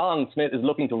third and long, Smith is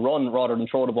looking to run rather than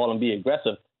throw the ball and be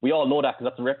aggressive. We all know that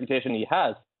because that's the reputation he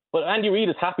has. But Andy Reid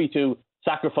is happy to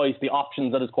sacrifice the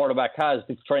options that his quarterback has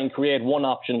to try and create one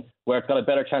option where it's got a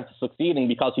better chance of succeeding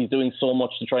because he's doing so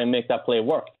much to try and make that play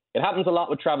work. It happens a lot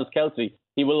with Travis Kelce.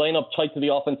 He will line up tight to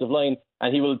the offensive line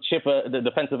and he will chip the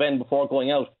defensive end before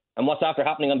going out. And what's after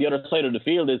happening on the other side of the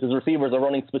field is his receivers are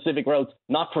running specific routes,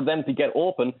 not for them to get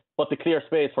open, but to clear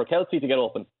space for Kelce to get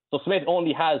open. So Smith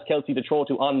only has Kelce to throw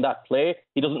to on that play.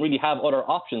 He doesn't really have other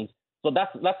options. So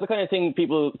that's the kind of thing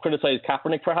people criticize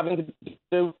Kaepernick for having to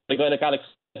do. The guy like Alex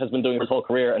has been doing his whole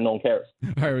career and no one cares.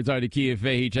 All right, we're talking to Cian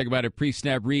Fahey. Check him out at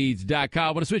presnapreads.com.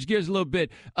 I want to switch gears a little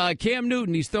bit. Cam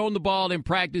Newton, he's throwing the ball in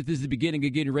practice. This is the beginning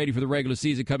of getting ready for the regular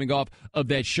season coming off of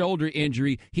that shoulder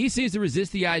injury. He seems to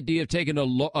resist the idea of taking a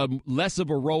less of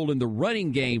a role in the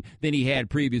running game than he had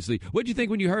previously. What did you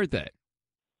think when you heard that?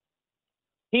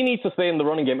 He needs to stay in the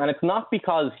running game, and it's not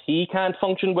because he can't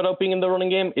function without being in the running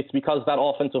game. It's because that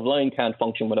offensive line can't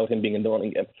function without him being in the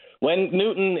running game. When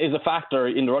Newton is a factor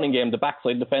in the running game, the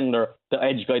backside defender, the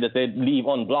edge guy that they leave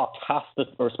unblocked, has to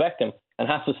respect him and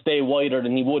has to stay wider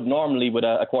than he would normally with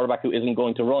a quarterback who isn't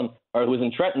going to run or who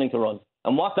isn't threatening to run.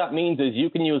 And what that means is you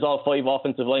can use all 5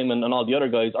 offensive linemen and all the other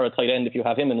guys, or a tight end if you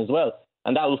have him in as well,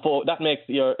 and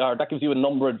that gives you a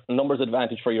numbers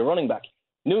advantage for your running back.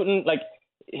 Newton,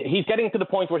 he's getting to the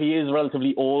point where he is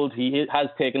relatively old. He has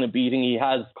taken a beating. He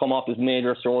has come off his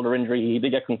major shoulder injury. He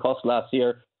did get concussed last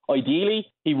year. Ideally,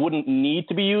 he wouldn't need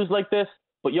to be used like this,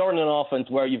 but you're in an offense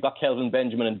where you've got Kelvin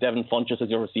Benjamin and Devin Funchess as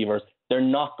your receivers. They're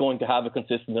not going to have a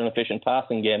consistent and efficient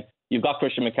passing game. You've got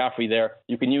Christian McCaffrey there.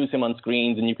 You can use him on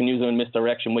screens and you can use him in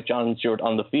misdirection with Jonathan Stewart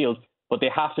on the field, but they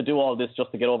have to do all this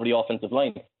just to get over the offensive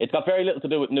line. It's got very little to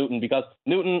do with Newton because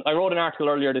Newton, I wrote an article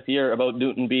earlier this year about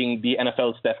Newton being the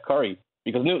NFL Steph Curry.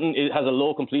 Because Newton has a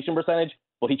low completion percentage,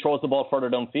 but he throws the ball further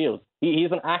downfield.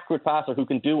 He's an accurate passer who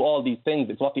can do all these things.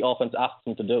 It's what the offense asks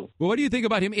him to do. Well, what do you think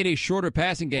about him in a shorter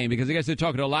passing game? Because I guess they're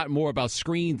talking a lot more about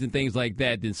screens and things like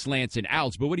that than slants and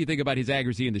outs. But what do you think about his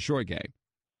accuracy in the short game?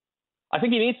 I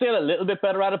think he needs to get a little bit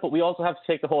better at it, but we also have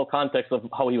to take the whole context of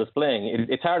how he was playing.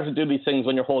 It's harder to do these things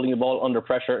when you're holding the ball under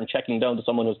pressure and checking down to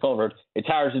someone who's covered. It's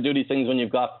harder to do these things when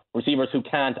you've got receivers who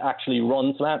can't actually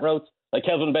run slant routes. Like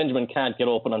Kelvin Benjamin can't get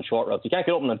open on short routes. He can't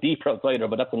get open on deep routes either,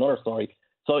 but that's another story.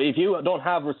 So if you don't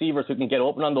have receivers who can get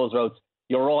open on those routes,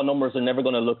 your raw numbers are never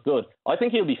going to look good. I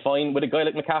think he'll be fine with a guy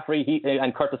like McCaffrey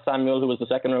and Curtis Samuel, who was the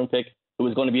second-round pick, who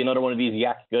is going to be another one of these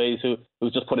yak guys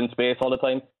who's just put in space all the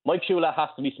time. Mike Shula has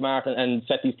to be smart and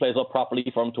set these plays up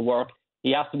properly for him to work.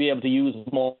 He has to be able to use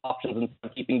more options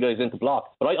and keeping guys into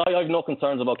block. But I have no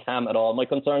concerns about Cam at all. My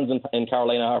concerns in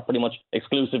Carolina are pretty much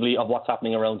exclusively of what's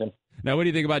happening around him. Now, what do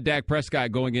you think about Dak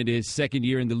Prescott going into his second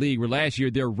year in the league, where last year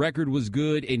their record was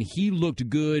good and he looked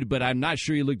good, but I'm not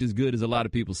sure he looked as good as a lot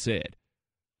of people said?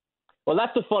 Well,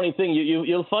 that's the funny thing.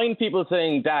 You'll find people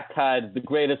saying Dak had the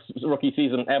greatest rookie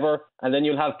season ever, and then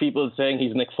you'll have people saying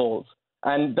he's Nick Foles.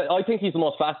 And I think he's the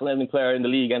most fascinating player in the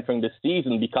league entering this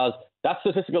season because that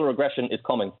statistical regression is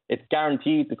coming. It's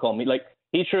guaranteed to come.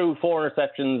 He threw 4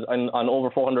 interceptions on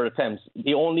over 400 attempts.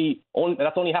 That's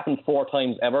only happened 4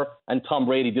 times ever, and Tom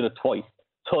Brady did it twice.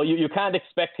 So you can't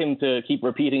expect him to keep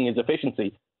repeating his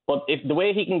efficiency. But if the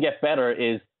way he can get better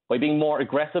is by being more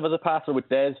aggressive as a passer with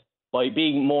Dez, by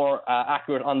being more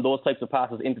accurate on those types of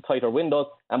passes into tighter windows,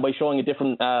 and by showing a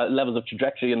different levels of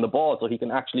trajectory in the ball so he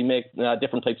can actually make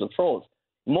different types of throws.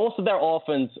 Most of their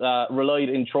offense relied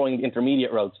in throwing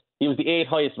intermediate routes. He was the 8th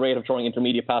highest rate of throwing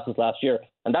intermediate passes last year,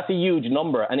 and that's a huge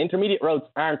number. And intermediate routes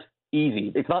aren't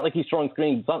easy. It's not like he's throwing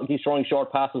screens. It's not like he's throwing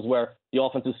short passes where the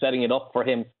offense is setting it up for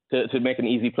him to make an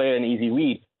easy play, an easy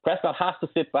read. Prescott has to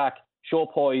sit back, show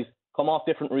poise, come off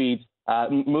different reads,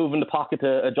 move in the pocket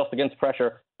to adjust against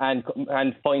pressure, and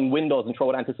find windows and throw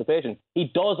with anticipation. He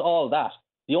does all that.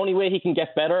 The only way he can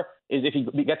get better is if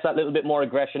he gets that little bit more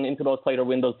aggression into those tighter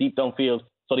windows deep downfield,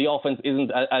 so the offense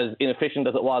isn't as inefficient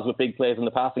as it was with big plays in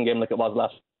the passing game like it was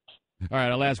last. All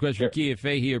right, our last question for Cian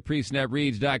Fahey of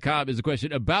presnapreads.com is a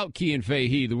question about Cian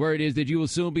Fahey. The word is that you will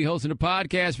soon be hosting a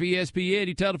podcast for ESPN.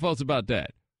 You tell the folks about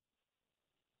that.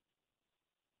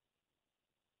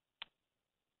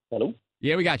 Hello?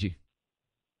 Yeah, we got you.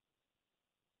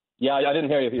 Yeah, I didn't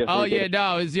hear you. Oh, yeah,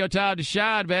 no, it's your time to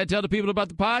shine, man. Tell the people about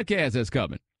the podcast that's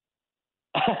coming.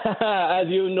 As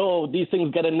you know, these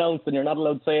things get announced and you're not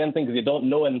allowed to say anything because you don't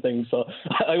know anything. So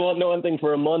I won't know anything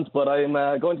for a month, but I'm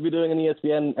going to be doing an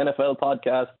ESPN NFL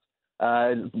podcast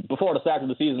before the start of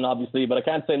the season, obviously, but I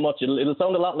can't say much. It'll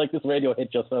sound a lot like this radio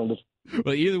hit just sounded.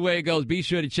 Well, either way it goes, be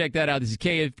sure to check that out. This is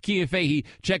Cian Fahey.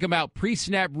 Check him out,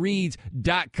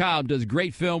 presnapreads.com. Does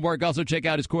great film work. Also check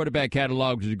out his quarterback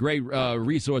catalog, which is a great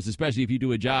resource, especially if you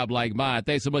do a job like mine.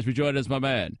 Thanks so much for joining us, my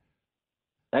man.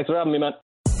 Thanks for having me, man.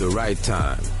 The Right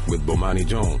Time with Bomani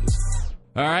Jones.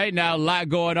 All right, now a lot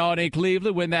going on in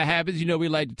Cleveland. When that happens, you know we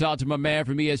like to talk to my man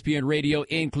from ESPN Radio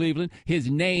in Cleveland. His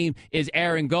name is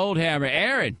Aaron Goldhammer.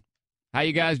 Aaron, how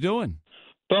you guys doing?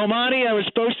 Bomani, I was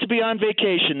supposed to be on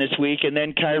vacation this week, and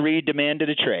then Kyrie demanded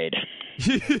a trade.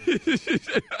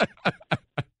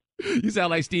 You sound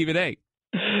like Stephen A.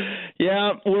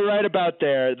 Yeah, we're right about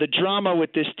there. The drama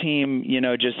with this team,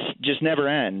 just never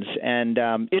ends. And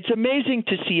it's amazing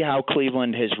to see how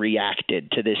Cleveland has reacted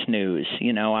to this news.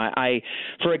 I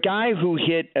for a guy who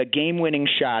hit a game-winning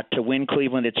shot to win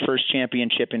Cleveland its first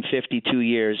championship in 52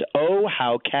 years,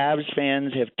 how Cavs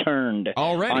fans have turned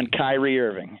on Kyrie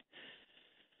Irving.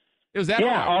 It was that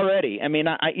hard. Already. I mean,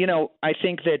 I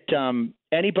think that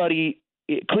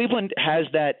Cleveland has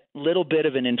that little bit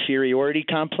of an inferiority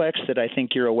complex that I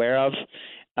think you're aware of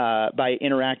by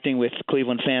interacting with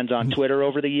Cleveland fans on Twitter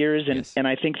over the years. And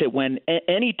I think that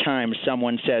any time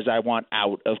someone says, I want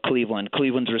out of Cleveland,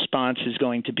 Cleveland's response is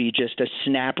going to be just a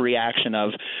snap reaction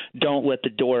of don't let the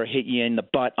door hit you in the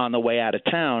butt on the way out of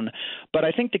town. But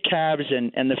I think the Cavs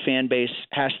and the fan base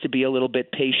has to be a little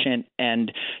bit patient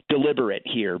and deliberate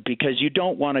here, because you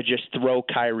don't want to just throw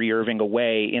Kyrie Irving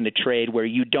away in a trade where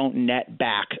you don't net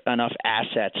back enough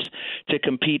assets to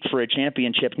compete for a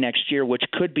championship next year, which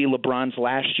could be LeBron's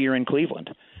last year in Cleveland.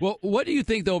 Well, what do you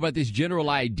think, though, about this general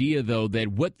idea, though, that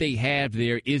what they have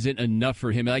there isn't enough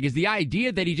for him? Like, is the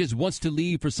idea that he just wants to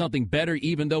leave for something better,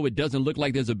 even though it doesn't look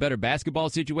like there's a better basketball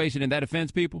situation, and that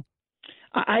offends people?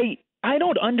 I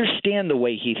don't understand the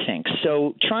way he thinks.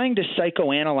 So trying to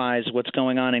psychoanalyze what's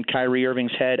going on in Kyrie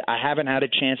Irving's head, I haven't had a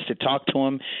chance to talk to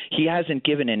him. He hasn't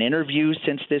given an interview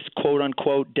since this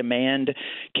quote-unquote demand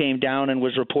came down and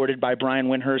was reported by Brian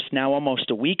Windhurst now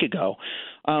almost a week ago.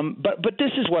 But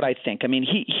this is what I think. I mean,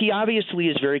 he obviously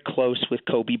is very close with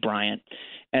Kobe Bryant.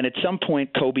 And at some point,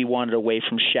 Kobe wanted away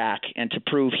from Shaq and to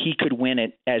prove he could win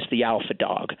it as the alpha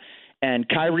dog. And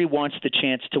Kyrie wants the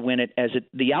chance to win it as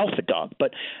the alpha dog.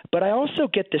 But I also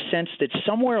get the sense that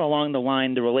somewhere along the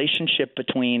line, the relationship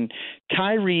between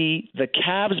Kyrie, the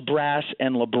Cavs brass,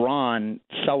 and LeBron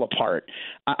fell apart.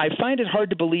 I find it hard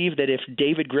to believe that if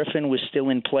David Griffin was still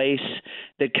in place,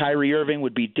 that Kyrie Irving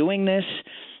would be doing this.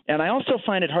 And I also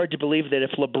find it hard to believe that if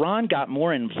LeBron got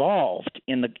more involved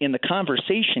in the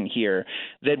conversation here,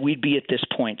 that we'd be at this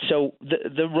point. So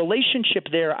the relationship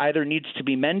there either needs to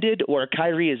be mended or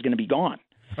Kyrie is going to be gone.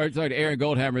 All right, talking to Aaron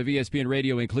Goldhammer of ESPN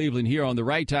Radio in Cleveland here on The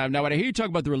Right Time. Now, when I hear you talk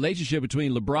about the relationship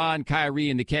between LeBron, Kyrie,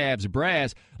 and the Cavs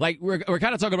brass, like we're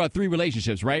kind of talking about three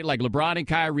relationships, right? Like LeBron and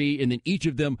Kyrie, and then each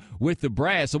of them with the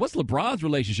brass. So what's LeBron's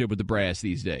relationship with the brass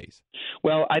these days?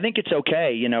 Well, I think it's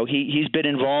okay. He's been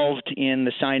involved in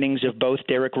the signings of both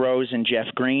Derrick Rose and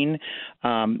Jeff Green.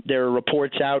 There are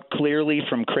reports out clearly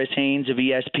from Chris Haynes of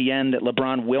ESPN that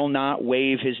LeBron will not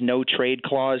waive his no-trade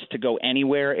clause to go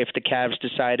anywhere if the Cavs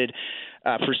decided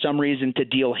for some reason to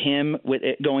deal him with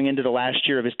it going into the last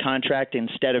year of his contract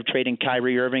instead of trading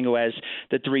Kyrie Irving, who has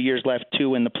the 3 years left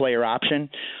too in the player option.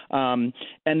 And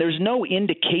there's no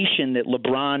indication that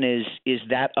LeBron is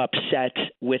that upset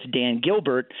with Dan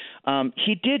Gilbert.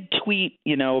 He did tweet,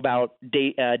 about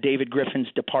David Griffin's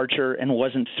departure and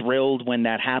wasn't thrilled when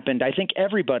that happened. I think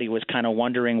everybody was kind of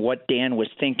wondering what Dan was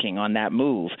thinking on that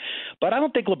move. But I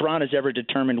don't think LeBron has ever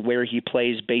determined where he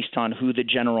plays based on who the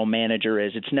general manager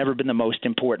is. It's never been the most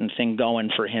important thing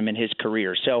going for him in his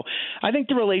career. So I think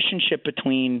the relationship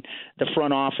between the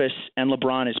front office and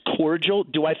LeBron is cordial.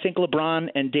 Do I think LeBron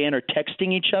and Dan are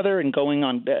texting each other and going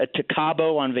on to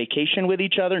Cabo on vacation with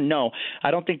each other? No,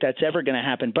 I don't think that's ever going to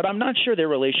happen. But I'm not sure their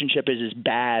relationship is as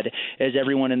bad as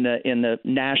everyone in the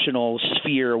national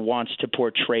sphere wants to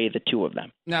portray the two of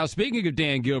them. Now, speaking of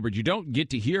Dan Gilbert, you don't get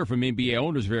to hear from NBA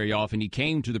owners very often. He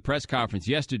came to the press conference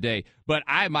yesterday, but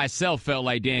I myself felt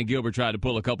like Dan Gilbert tried to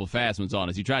pull a couple fast ones on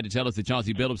us. He tried to tell us the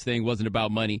Chauncey Billups thing wasn't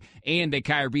about money and that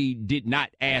Kyrie did not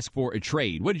ask for a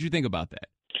trade. What did you think about that?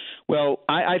 Well,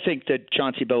 I think that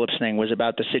Chauncey Billups' thing was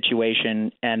about the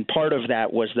situation, and part of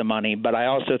that was the money, but I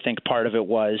also think part of it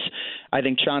was I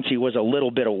think Chauncey was a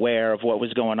little bit aware of what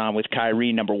was going on with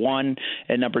Kyrie, number one,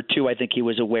 and number two, I think he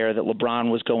was aware that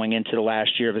LeBron was going into the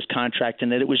last year of his contract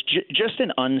and that it was just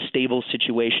an unstable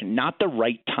situation, not the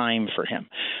right time for him.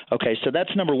 Okay, so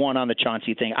that's number one on the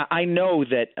Chauncey thing. I know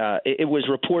that it was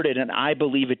reported, and I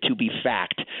believe it to be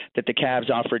fact, that the Cavs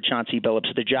offered Chauncey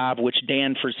Billups the job, which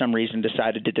Dan, for some reason,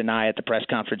 decided to deny I at the press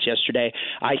conference yesterday.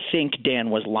 I think Dan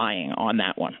was lying on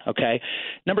that one, okay?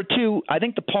 Number two, I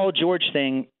think the Paul George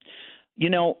thing,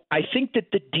 I think that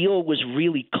the deal was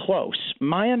really close.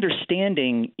 My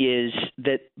understanding is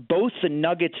that both the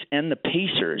Nuggets and the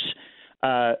Pacers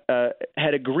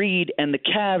had agreed, and the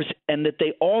Cavs, and that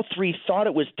they all three thought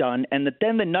it was done, and that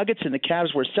then the Nuggets and the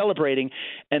Cavs were celebrating,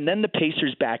 and then the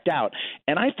Pacers backed out.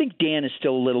 And I think Dan is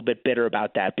still a little bit bitter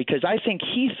about that, because I think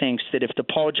he thinks that if the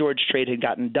Paul George trade had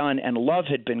gotten done and Love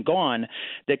had been gone,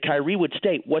 that Kyrie would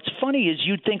stay. What's funny is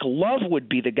you'd think Love would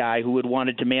be the guy who would want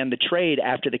to demand the trade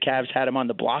after the Cavs had him on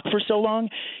the block for so long.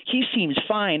 He seems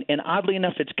fine, and oddly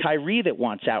enough, it's Kyrie that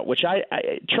wants out, which I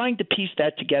trying to piece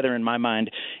that together in my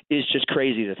mind is just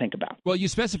crazy to think about. Well, you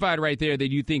specified right there that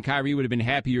you think Kyrie would have been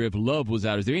happier if Love was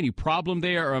out. Is there any problem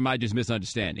there, or am I just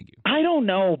misunderstanding you? I don't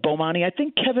know, Bomani. I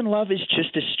think Kevin Love is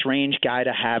just a strange guy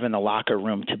to have in the locker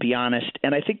room, to be honest.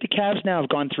 And I think the Cavs now have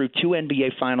gone through 2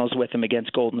 NBA finals with him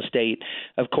against Golden State.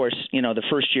 Of course, the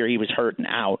first year he was hurt and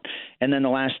out. And then the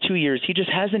last 2 years, he just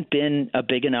hasn't been a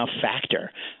big enough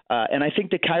factor. And I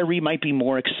think that Kyrie might be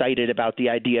more excited about the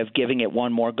idea of giving it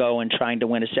one more go and trying to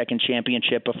win a second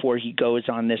championship before he goes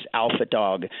on this alpha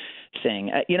dog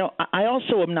thing. I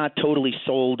also am not totally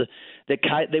sold that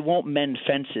they won't mend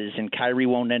fences and Kyrie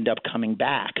won't end up coming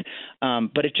back.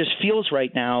 But it just feels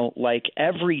right now like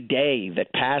every day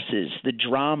that passes, the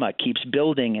drama keeps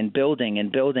building and building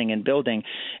and building and building.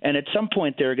 And at some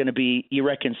point, there are going to be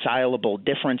irreconcilable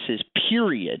differences,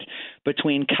 period,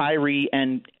 between Kyrie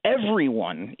and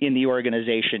everyone in the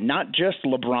organization, not just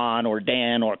LeBron or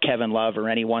Dan or Kevin Love or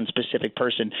any one specific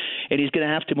person. And he's going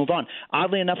to have to move on.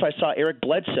 Oddly enough, I saw Eric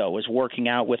Bledsoe was working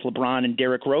out with LeBron and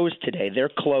Derrick Rose today.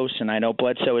 They're close, and I know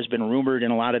Bledsoe has been rumored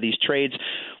in a lot of these trades.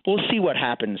 We'll see what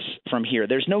happens from here.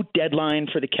 There's no deadline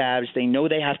for the Cavs. They know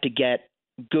they have to get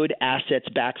good assets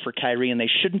back for Kyrie, and they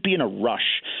shouldn't be in a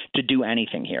rush to do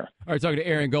anything here. All right, talking to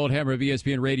Aaron Goldhammer of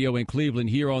ESPN Radio in Cleveland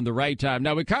here on The Right Time.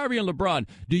 Now, with Kyrie and LeBron,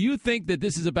 do you think that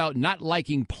this is about not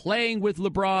liking playing with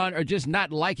LeBron, or just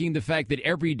not liking the fact that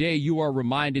every day you are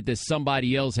reminded that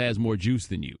somebody else has more juice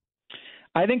than you?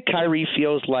 I think Kyrie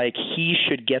feels like he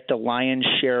should get the lion's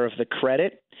share of the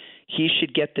credit. He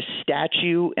should get the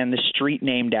statue and the street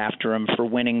named after him for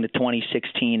winning the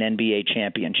 2016 NBA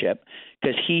championship,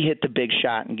 because he hit the big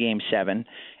shot in Game 7.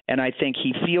 And I think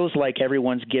he feels like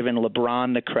everyone's given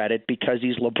LeBron the credit because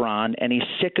he's LeBron, and he's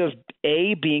sick of,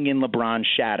 A, being in LeBron's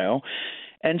shadow,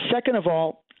 and second of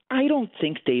all, I don't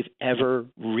think they've ever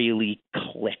really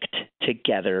clicked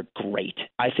together great.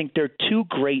 I think they're two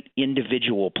great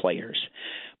individual players,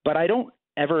 but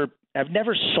I've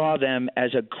never saw them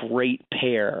as a great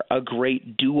pair, a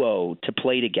great duo to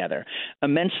play together.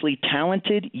 Immensely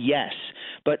talented, yes,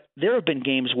 but there have been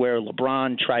games where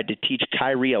LeBron tried to teach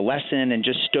Kyrie a lesson and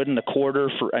just stood in the corner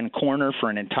for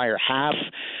an entire half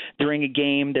during a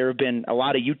game. There have been a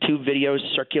lot of YouTube videos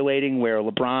circulating where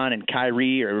LeBron and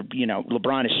Kyrie, or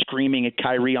LeBron is screaming at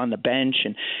Kyrie on the bench,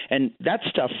 and that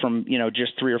stuff from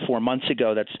just 3 or 4 months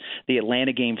ago. That's the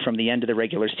Atlanta game from the end of the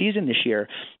regular season this year.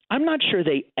 I'm not sure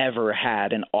they ever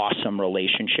had an awesome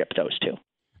relationship, those two.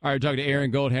 All right, talking to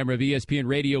Aaron Goldhammer of ESPN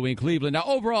Radio in Cleveland. Now,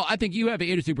 overall, I think you have an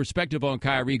interesting perspective on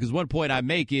Kyrie, because one point I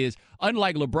make is,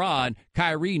 unlike LeBron,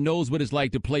 Kyrie knows what it's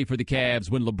like to play for the Cavs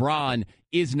when LeBron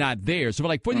is not there. So,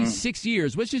 for these 6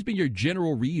 years, what's just been your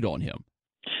general read on him?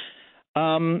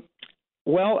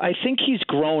 Well, I think he's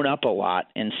grown up a lot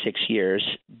in 6 years,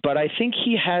 but I think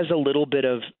he has a little bit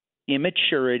of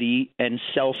immaturity and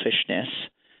selfishness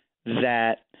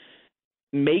that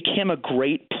make him a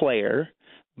great player,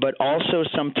 but also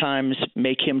sometimes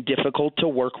make him difficult to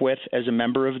work with as a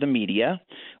member of the media,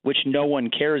 which no one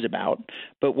cares about.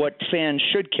 But what fans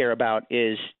should care about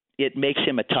is it makes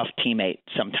him a tough teammate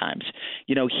sometimes.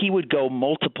 He would go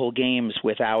multiple games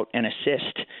without an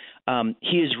assist.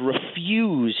 He has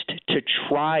refused to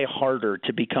try harder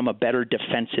to become a better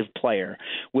defensive player,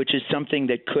 which is something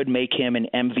that could make him an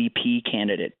MVP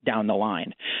candidate down the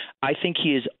line. I think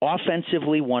he is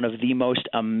offensively one of the most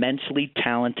immensely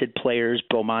talented players,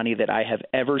 Bomani, that I have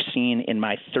ever seen in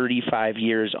my 35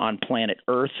 years on planet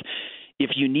Earth.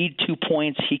 If you need 2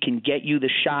 points, he can get you the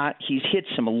shot. He's hit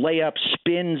some layups,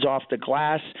 spins off the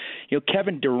glass.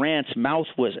 Kevin Durant's mouth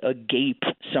was agape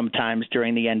sometimes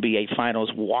during the NBA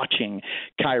Finals watching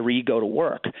Kyrie go to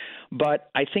work.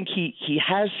 But I think he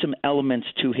has some elements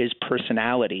to his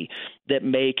personality that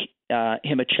make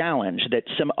him a challenge that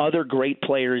some other great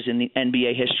players in the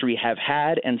NBA history have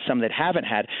had and some that haven't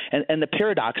had. And the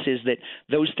paradox is that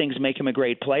those things make him a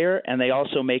great player, and they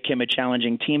also make him a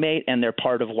challenging teammate, and they're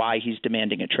part of why he's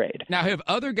demanding a trade. Now, have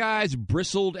other guys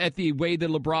bristled at the way that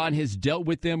LeBron has dealt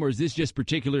with them, or is this just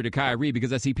particular to Kyrie?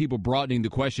 Because I see people broadening the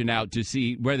question out to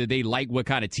see whether they like what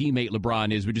kind of teammate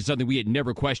LeBron is, which is something we had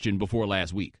never questioned before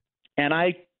last week. And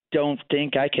I don't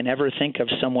think I can ever think of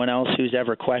someone else who's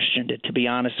ever questioned it, to be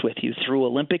honest with you. Through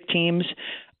Olympic teams,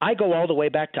 I go all the way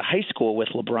back to high school with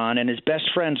LeBron, and his best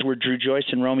friends were Drew Joyce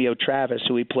and Romeo Travis,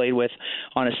 who he played with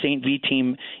on a St. V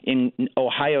team in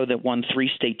Ohio that won 3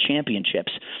 state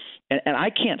championships. And I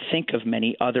can't think of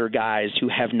many other guys who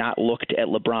have not looked at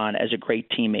LeBron as a great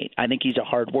teammate. I think he's a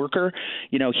hard worker.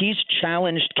 You know, he's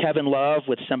challenged Kevin Love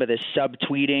with some of this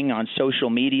subtweeting on social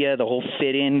media, the whole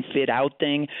fit in, fit out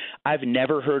thing. I've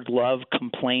never heard Love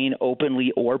complain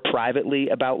openly or privately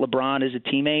about LeBron as a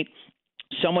teammate.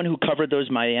 Someone who covered those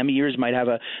Miami years might have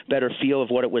a better feel of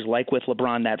what it was like with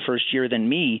LeBron that first year than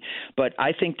me. But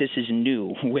I think this is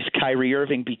new with Kyrie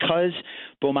Irving because,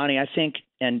 Bomani, I think,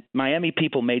 and Miami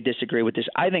people may disagree with this,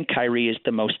 I think Kyrie is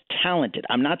the most talented.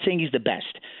 I'm not saying he's the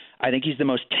best. I think he's the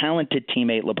most talented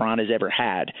teammate LeBron has ever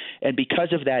had. And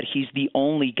because of that, he's the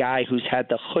only guy who's had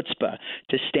the chutzpah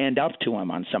to stand up to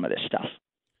him on some of this stuff.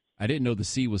 I didn't know the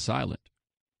C was silent.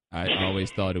 I always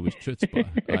thought it was chutzpah.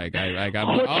 It's kind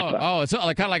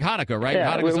of like Hanukkah, right?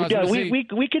 Yeah,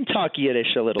 Hanukkah we can talk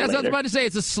Yiddish a little That's later. what I was about to say.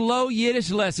 It's a slow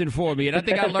Yiddish lesson for me, and I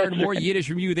think I learned more Yiddish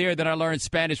from you there than I learned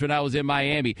Spanish when I was in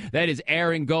Miami. That is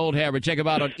Aaron Goldhammer. Check him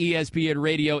out on ESPN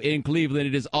Radio in Cleveland.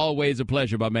 It is always a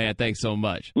pleasure, my man. Thanks so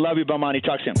much. Love you, Bomani.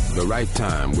 Talk soon. The Right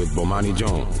Time with Bomani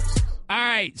Jones. All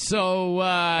right, so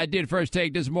I did first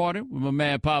take this morning with my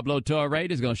man Pablo Torre.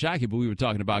 This is going to shock you, but we were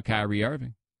talking about Kyrie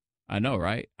Irving. I know,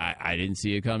 right? I didn't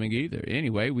see it coming either.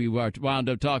 Anyway, we wound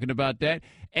up talking about that.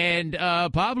 And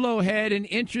Pablo had an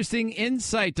interesting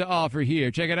insight to offer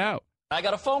here. Check it out. I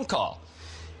got a phone call.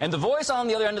 And the voice on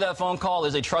the other end of that phone call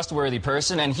is a trustworthy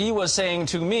person. And he was saying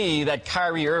to me that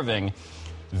Kyrie Irving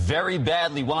very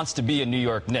badly wants to be a New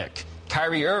York Knick.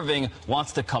 Kyrie Irving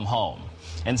wants to come home.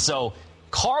 And so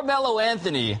Carmelo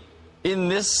Anthony in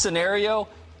this scenario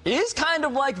is kind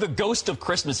of like the ghost of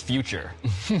Christmas future.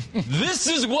 This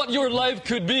is what your life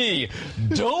could be.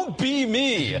 Don't be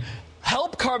me.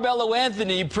 Help Carmelo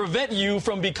Anthony prevent you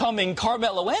from becoming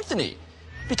Carmelo Anthony.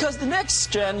 Because the Knicks,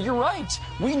 Jen, you're right.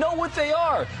 We know what they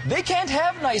are. They can't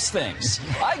have nice things.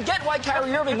 I get why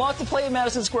Kyrie Irving wants to play in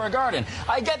Madison Square Garden.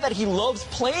 I get that he loves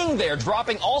playing there,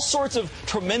 dropping all sorts of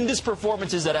tremendous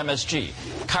performances at MSG.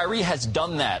 Kyrie has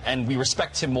done that, and we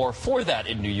respect him more for that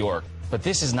in New York. But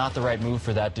this is not the right move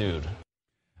for that dude.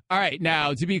 All right,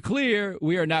 now, to be clear,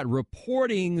 we are not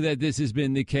reporting that this has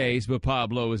been the case, but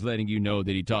Pablo is letting you know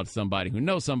that he talked to somebody who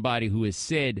knows somebody who has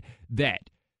said that.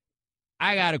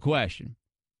 I got a question.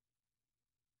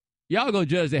 Y'all gonna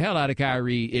judge the hell out of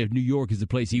Kyrie if New York is the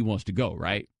place he wants to go,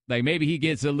 right? Like maybe he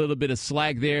gets a little bit of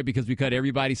slack there because we cut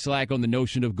everybody slack on the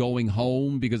notion of going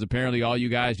home because apparently all you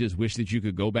guys just wish that you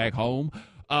could go back home.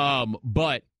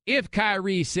 But if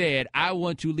Kyrie said, I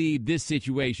want to leave this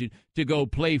situation to go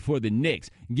play for the Knicks,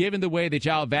 given the way that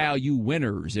y'all value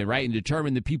winners and right and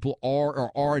determine that people are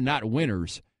or are not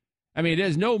winners, I mean,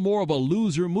 there's no more of a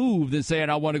loser move than saying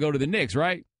I want to go to the Knicks,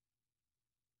 right?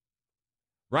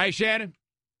 Right, Shannon?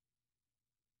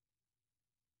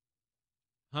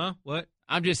 Huh? What?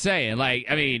 I'm just saying, like,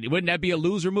 I mean, wouldn't that be a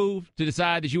loser move to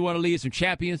decide that you want to leave some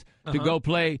champions to go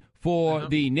play for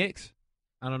the Knicks?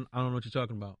 I don't know what you're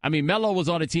talking about. I mean, Melo was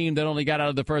on a team that only got out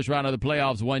of the first round of the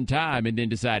playoffs one time and then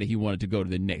decided he wanted to go to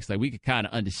the Knicks. Like, we could kind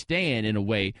of understand in a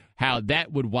way how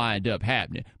that would wind up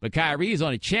happening. But Kyrie's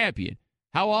on a champion.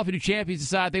 How often do champions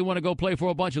decide they want to go play for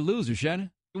a bunch of losers, Shannon?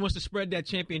 He wants to spread that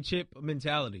championship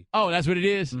mentality. Oh, that's what it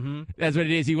is? Mm-hmm. That's what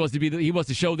it is. He wants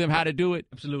to show them how to do it.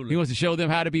 Absolutely. He wants to show them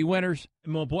how to be winners.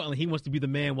 And more importantly, he wants to be the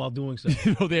man while doing so.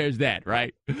 So there's that,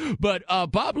 right? But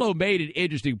Pablo made an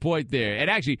interesting point there. And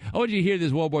actually, I want you to hear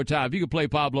this one more time. If you could play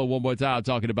Pablo one more time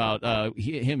talking about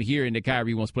him hearing that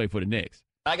Kyrie wants to play for the Knicks.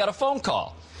 I got a phone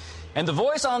call. And the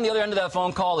voice on the other end of that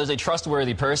phone call is a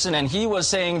trustworthy person. And he was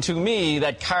saying to me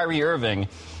that Kyrie Irving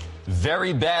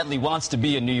very badly wants to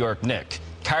be a New York Knick.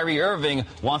 Kyrie Irving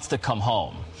wants to come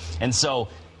home. And so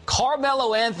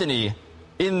Carmelo Anthony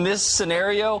in this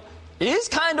scenario is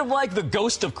kind of like the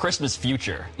ghost of Christmas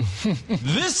future.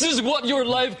 This is what your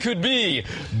life could be.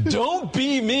 Don't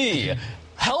be me.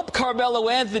 Help Carmelo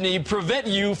Anthony prevent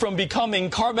you from becoming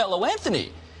Carmelo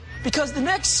Anthony. Because the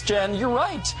Knicks, Jen, you're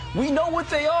right. We know what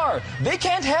they are. They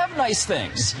can't have nice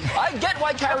things. I get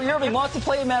why Kyrie Irving wants to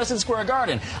play in Madison Square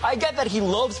Garden. I get that he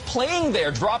loves playing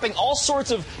there, dropping all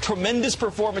sorts of tremendous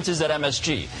performances at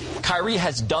MSG. Kyrie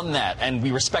has done that, and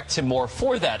we respect him more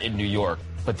for that in New York.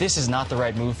 But this is not the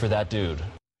right move for that dude.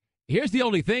 Here's the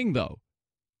only thing, though.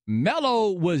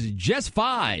 Melo was just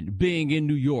fine being in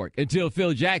New York until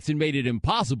Phil Jackson made it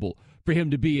impossible for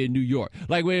him to be in New York.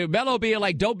 Like, with Melo being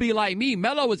like, don't be like me,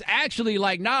 Melo was actually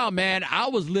like, nah, man, I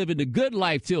was living the good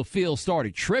life till Phil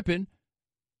started tripping.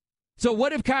 So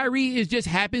what if Kyrie just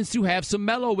happens to have some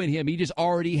Melo in him? He just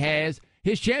already has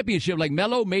his championship. Like,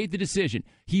 Melo made the decision.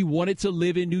 He wanted to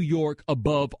live in New York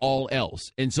above all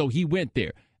else. And so he went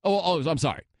there. I'm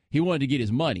sorry. He wanted to get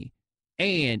his money,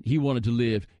 and he wanted to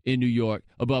live in New York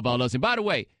above all else. And by the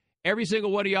way, every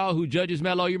single one of y'all who judges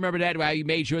Melo, you remember that, how he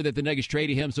made sure that the Nuggets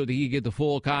traded him so that he could get the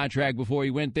full contract before he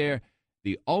went there?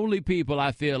 The only people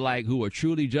I feel like who are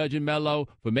truly judging Melo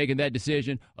for making that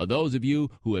decision are those of you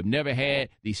who have never had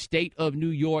the state of New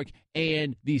York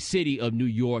and the city of New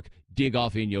York dig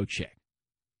off in your check.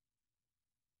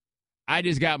 I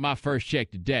just got my first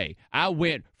check today. I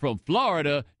went from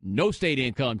Florida, no state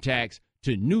income tax,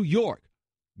 to New York.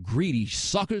 Greedy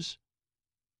suckers.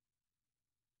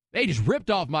 They just ripped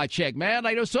off my check, man.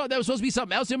 Like, there was supposed to be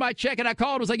something else in my check, and I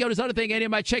called. I was like, yo, this other thing ain't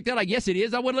in my check. They're like, yes, it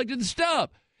is. I went and looked at the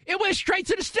stub. It went straight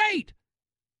to the state.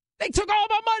 They took all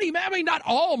my money, man. I mean, not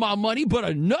all my money, but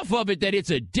enough of it that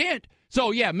it's a dent.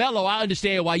 So, yeah, Melo, I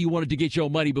understand why you wanted to get your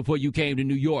money before you came to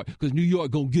New York, because New York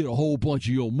going to get a whole bunch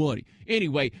of your money.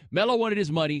 Anyway, Melo wanted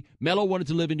his money. Melo wanted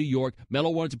to live in New York. Melo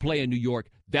wanted to play in New York.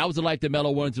 That was the life that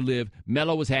Melo wanted to live.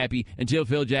 Melo was happy until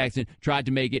Phil Jackson tried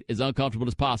to make it as uncomfortable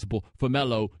as possible for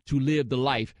Melo to live the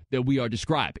life that we are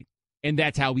describing. And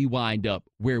that's how we wind up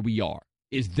where we are,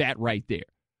 is that right there.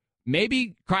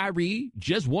 Maybe Kyrie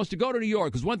just wants to go to New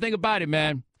York, because one thing about it,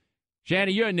 man,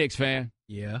 Shannon, you're a Knicks fan.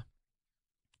 Yeah.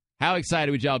 How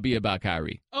excited would y'all be about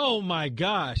Kyrie? Oh, my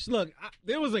gosh. Look,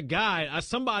 there was a guy,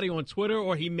 somebody on Twitter,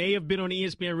 or he may have been on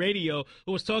ESPN Radio,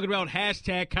 who was talking about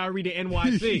hashtag Kyrie to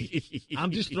NYC. I'm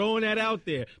just throwing that out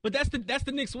there. But that's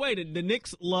the Knicks way. The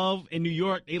Knicks love, in New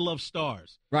York, they love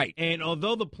stars. Right. And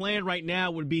although the plan right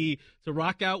now would be to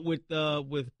rock out with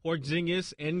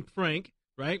Porzingis and Frank,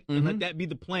 right, and let that be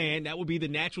the plan, that would be the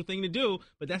natural thing to do,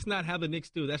 but that's not how the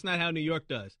Knicks do. That's not how New York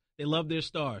does. They love their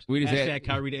stars. Hashtag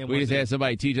Kyrie to NYC. We just had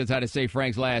somebody teach us how to say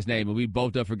Frank's last name, and we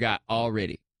both have forgot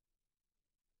already.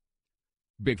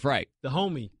 Big Frank. The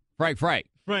homie. Frank. Frank.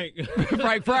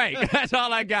 That's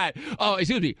all I got. Oh,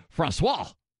 excuse me. Francois.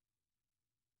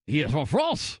 He is from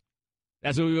France.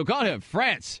 That's what we will call him.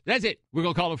 France. That's it. We're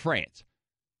going to call him France.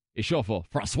 It's short for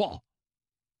Francois.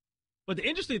 But the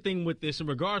interesting thing with this in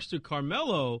regards to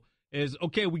Carmelo is,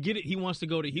 okay, we get it. He wants to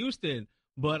go to Houston,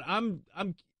 but I'm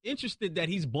interested that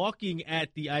he's balking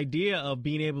at the idea of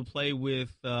being able to play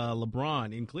with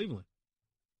LeBron in Cleveland.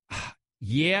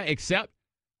 Yeah, except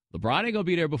LeBron ain't going to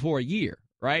be there before a year,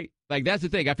 right? Like, that's the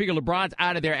thing. I figure LeBron's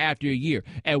out of there after a year,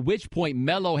 at which point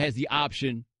Melo has the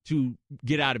option to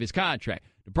get out of his contract.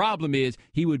 The problem is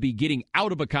he would be getting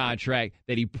out of a contract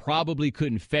that he probably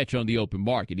couldn't fetch on the open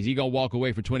market. Is he going to walk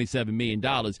away for $27 million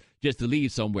just to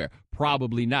leave somewhere?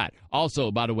 Probably not.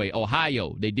 Also, by the way,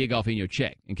 Ohio, they dig off in your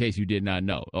check, in case you did not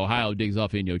know. Ohio digs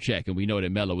off in your check, and we know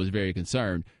that Melo was very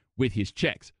concerned with his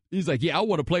checks. He's like, yeah, I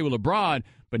want to play with LeBron,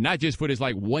 but not just for this,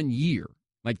 1 year.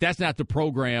 Like, that's not the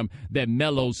program that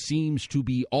Melo seems to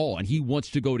be on. He wants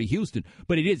to go to Houston.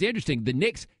 But it is interesting. The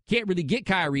Knicks can't really get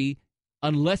Kyrie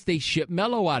unless they ship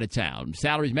Melo out of town.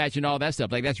 Salaries matching, all that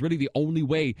stuff. Like, that's really the only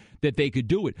way that they could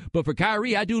do it. But for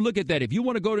Kyrie, I do look at that. If you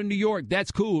want to go to New York,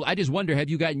 that's cool. I just wonder, have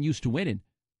you gotten used to winning?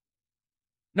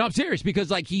 No, I'm serious,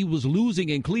 because, he was losing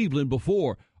in Cleveland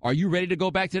before. Are you ready to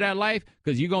go back to that life?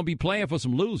 Because you're going to be playing for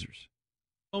some losers.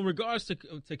 In regards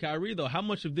to Kyrie, though, how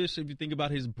much of this, if you think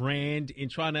about his brand and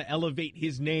trying to elevate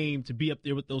his name to be up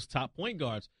there with those top point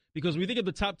guards? Because when you think of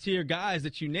the top-tier guys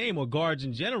that you name, or guards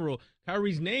in general,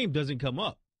 Kyrie's name doesn't come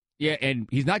up. Yeah, and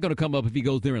he's not going to come up if he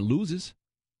goes there and loses.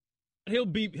 He'll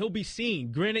be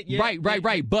seen. Granted, yeah.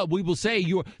 Right. But we will say,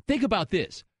 think about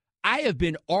this. I have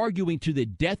been arguing to the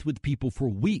death with people for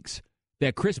weeks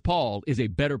that Chris Paul is a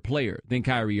better player than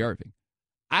Kyrie Irving.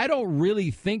 I don't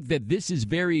really think that this is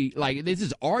this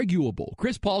is arguable.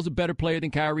 Chris Paul's a better player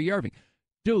than Kyrie Irving.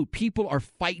 Dude, people are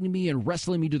fighting me and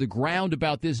wrestling me to the ground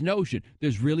about this notion.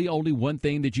 There's really only one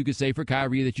thing that you can say for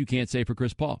Kyrie that you can't say for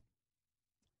Chris Paul.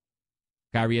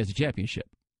 Kyrie has a championship.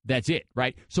 That's it,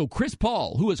 right? So Chris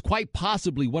Paul, who is quite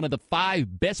possibly one of the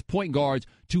 5 best point guards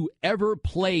to ever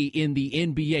play in the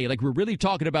NBA. We're really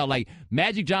talking about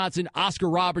Magic Johnson, Oscar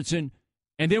Robertson,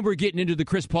 And then we're getting into the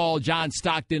Chris Paul, John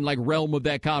Stockton realm of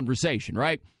that conversation,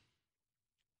 right?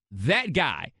 That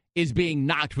guy is being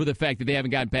knocked for the fact that they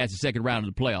haven't gotten past the second round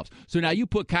of the playoffs. So now you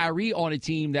put Kyrie on a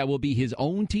team that will be his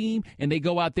own team, and they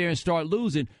go out there and start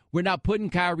losing. We're not putting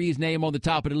Kyrie's name on the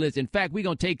top of the list. In fact, we're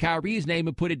going to take Kyrie's name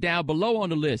and put it down below on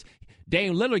the list.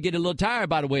 Dame Lillard getting a little tired,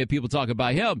 by the way, of people talking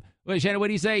about him. Wait, Shannon, what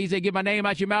did he say? He said, get my name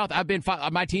out your mouth.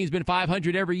 My team's been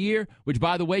 500 every year, which,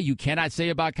 by the way, you cannot say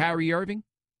about Kyrie Irving.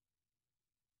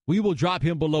 We will drop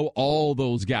him below all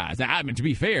those guys. Now, I mean, to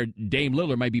be fair, Dame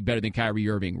Lillard might be better than Kyrie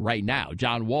Irving right now.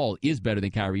 John Wall is better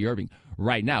than Kyrie Irving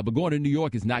right now. But going to New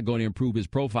York is not going to improve his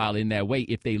profile in that way.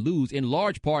 If they lose, in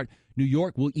large part, New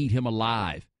York will eat him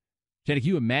alive. Shannon, can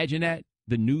you imagine that?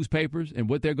 The newspapers and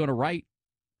what they're going to write?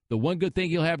 The one good thing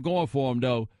he'll have going for him,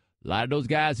 though, a lot of those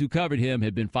guys who covered him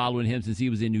have been following him since he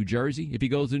was in New Jersey. If he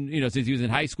goes in, since he was in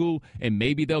high school, and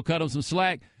maybe they'll cut him some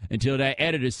slack until that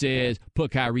editor says,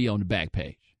 put Kyrie on the back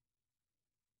page.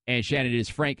 And Shannon, it is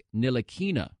Frank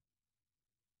Ntilikina.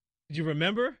 Did you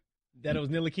remember that it was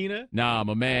Ntilikina? Nah,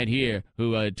 my man here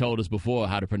who told us before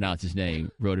how to pronounce his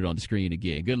name wrote it on the screen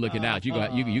again. Good looking out.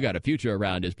 You got a future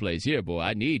around this place here, boy.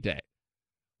 I need that.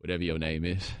 Whatever your name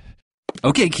is.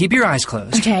 Okay, keep your eyes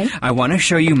closed. Okay. I want to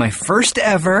show you my first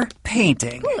ever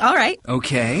painting. All right.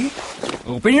 Okay.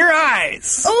 Open your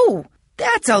eyes. Oh,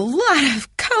 that's a lot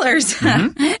of colors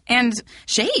and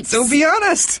shades. So be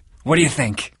honest. What do you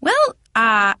think? Well,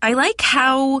 I like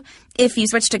how if you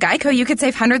switch to Geico, you could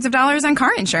save hundreds of dollars on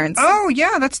car insurance. Oh,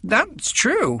 yeah, that's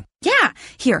true. Yeah.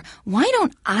 Here, why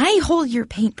don't I hold your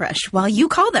paintbrush while you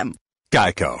call them?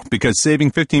 Geico, because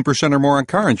saving 15% or more on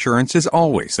car insurance is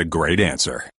always a great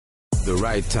answer. The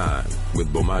Right Time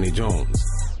with Bomani Jones.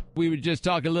 We were just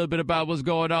talking a little bit about what's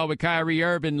going on with Kyrie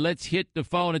Irving. Let's hit the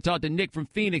phone and talk to Nick from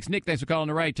Phoenix. Nick, thanks for calling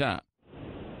The Right Time.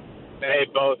 Hey,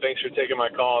 Bo, thanks for taking my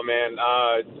call, man.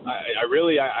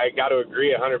 I got to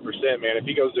agree 100%, man. If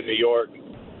he goes to New York,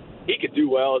 he could do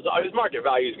well. His market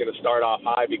value is going to start off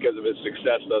high because of his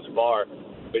success thus far.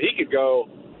 But he could go,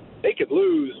 they could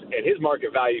lose, and his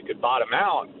market value could bottom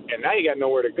out, and now you got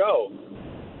nowhere to go.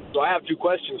 So I have two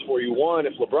questions for you. One,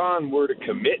 if LeBron were to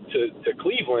commit to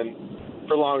Cleveland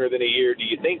for longer than a year, do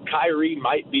you think Kyrie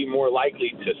might be more likely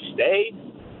to stay?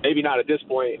 Maybe not at this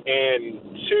point. And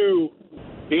two,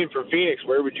 being from Phoenix,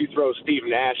 where would you throw Steve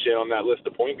Nash in on that list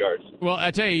of point guards? Well,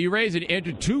 I tell you raised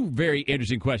two very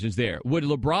interesting questions there. Would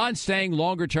LeBron staying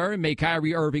longer term make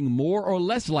Kyrie Irving more or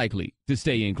less likely to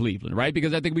stay in Cleveland, right?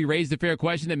 Because I think we raised a fair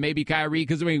question that maybe Kyrie,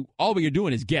 because, all we're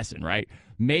doing is guessing, right?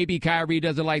 Maybe Kyrie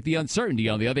doesn't like the uncertainty.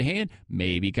 On the other hand,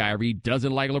 maybe Kyrie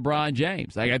doesn't like LeBron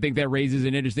James. I think that raises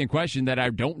an interesting question that I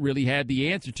don't really have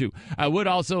the answer to. I would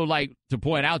also like to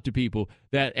point out to people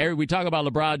that we talk about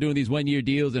LeBron doing these one-year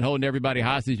deals and holding everybody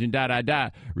hostage and da-da-da.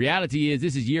 Reality is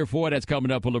this is year 4 that's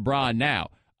coming up for LeBron now.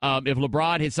 If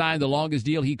LeBron had signed the longest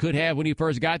deal he could have when he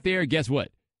first got there, guess what?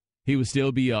 He would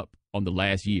still be up on the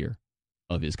last year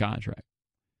of his contract.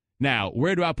 Now,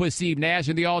 where do I put Steve Nash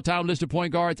in the all-time list of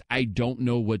point guards? I don't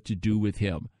know what to do with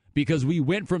him because we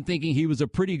went from thinking he was a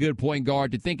pretty good point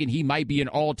guard to thinking he might be an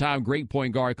all-time great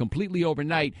point guard completely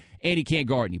overnight, and he can't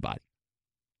guard anybody.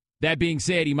 That being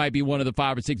said, he might be one of the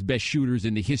 5 or 6 best shooters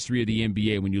in the history of the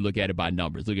NBA when you look at it by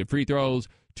numbers. Look at free throws,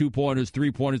 2-pointers,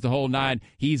 3-pointers, the whole 9.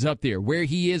 He's up there. Where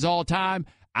he is all-time,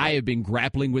 I have been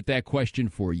grappling with that question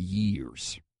for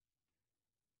years.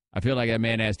 I feel like that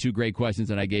man asked 2 great questions,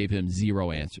 and I gave him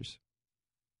 0 answers.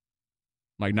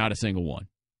 Not a single one.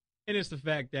 And it's the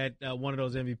fact that one of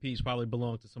those MVPs probably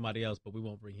belonged to somebody else, but we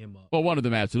won't bring him up. Well, one of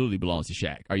them absolutely belongs to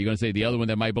Shaq. Are you going to say the other one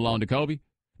that might belong to Kobe?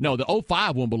 No, the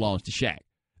 05 one belongs to Shaq.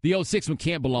 The 06 one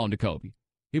can't belong to Kobe.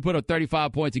 He put up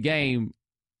 35 points a game,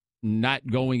 not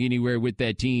going anywhere with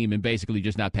that team, and basically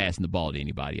just not passing the ball to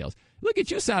anybody else. Look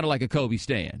at you, sounding like a Kobe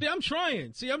stan. Yeah, I'm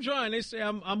trying. They say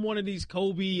I'm one of these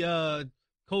Kobe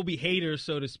haters,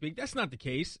 so to speak. That's not the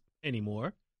case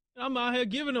anymore. I'm out here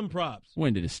giving them props.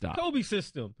 When did it stop? Kobe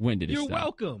system. When did it stop? You're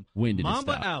welcome. When did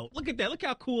Mamba it stop? out. Look at that. Look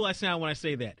how cool I sound when I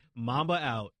say that. Mamba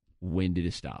out. When did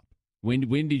it stop? When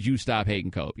did you stop hating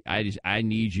Kobe? I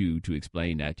need you to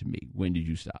explain that to me. When did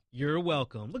you stop? You're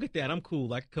welcome. Look at that. I'm cool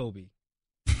like Kobe.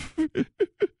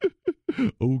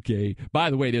 Okay.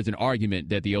 By the way, there's an argument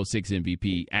that the 06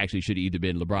 MVP actually should have either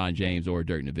been LeBron James or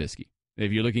Dirk Nowitzki.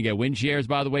 If you're looking at win shares,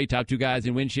 by the way, top 2 guys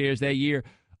in win shares that year,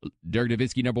 Dirk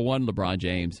Nowitzki, number 1, LeBron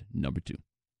James, number 2.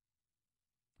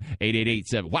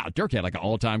 888-7. Wow, Dirk had an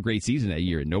all-time great season that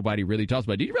year, and nobody really talks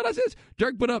about it. Did you realize this?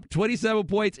 Dirk put up 27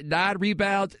 points, 9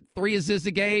 rebounds, 3 assists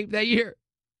a game that year.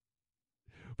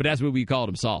 But that's what we called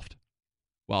him soft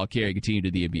while carrying a team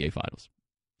to the NBA Finals.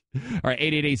 All right,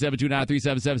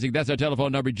 888-729-3776. That's our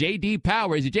telephone number. J.D.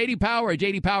 Power. Is it J.D. Power or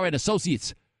J.D. Power and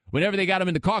Associates? Whenever they got him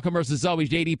in the car commercials, it's always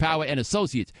J.D. Power and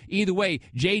Associates. Either way,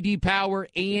 J.D. Power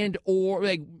and or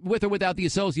like with or without the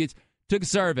Associates took a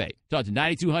survey. Talked to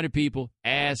 9,200 people,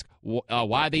 asked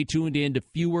why they tuned in to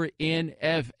fewer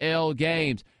NFL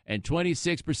games. And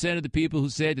 26% of the people who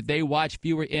said that they watched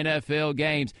fewer NFL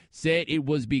games said it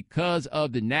was because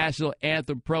of the national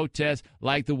anthem protests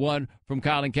like the one from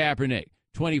Colin Kaepernick.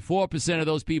 24% of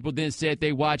those people then said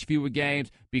they watched fewer games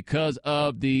because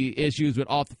of the issues with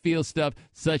off-the-field stuff,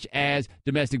 such as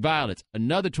domestic violence.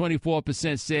 Another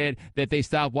 24% said that they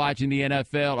stopped watching the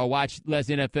NFL or watched less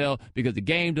NFL because of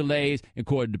game delays and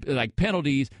like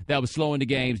penalties that was slowing the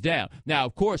games down. Now,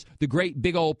 of course, the great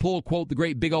big old pull quote, the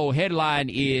great big old headline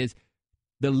is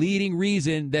the leading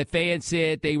reason that fans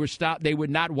said they would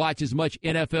not watch as much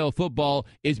NFL football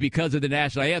is because of the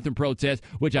national anthem protest,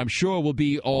 which I'm sure will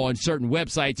be on certain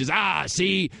websites as,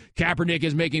 see, Kaepernick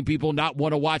is making people not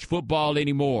want to watch football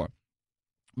anymore.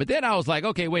 But then I was like,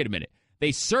 okay, wait a minute.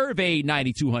 They surveyed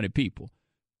 9,200 people.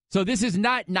 So this is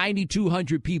not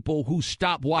 9,200 people who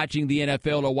stopped watching the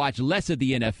NFL or watch less of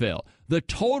the NFL. The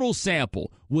total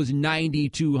sample was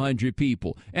 9,200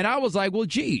 people. And I was like, well,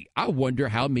 gee, I wonder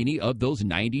how many of those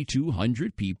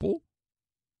 9,200 people,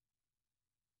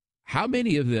 how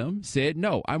many of them said,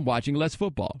 no, I'm watching less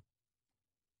football?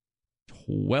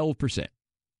 12%.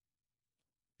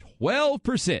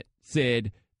 12%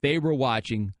 said they were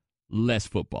watching less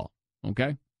football.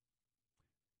 Okay?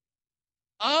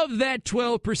 Of that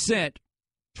 12%,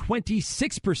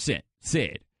 26%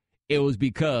 said it was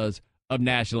because of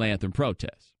national anthem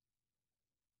protests.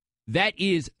 That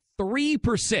is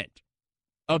 3%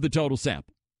 of the total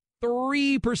sample.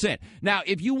 3%. Now,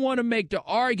 if you want to make the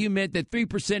argument that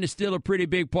 3% is still a pretty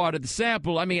big part of the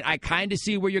sample, I mean, I kind of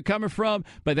see where you're coming from,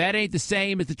 but that ain't the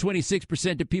same as the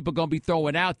 26% that people are going to be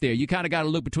throwing out there. You kind of got to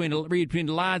read between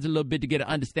the lines a little bit to get an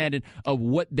understanding of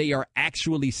what they are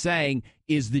actually saying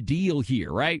is the deal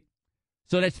here, right?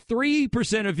 So that's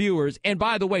 3% of viewers. And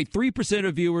by the way, 3%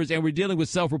 of viewers, and we're dealing with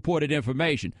self-reported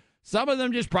information. Some of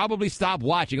them just probably stopped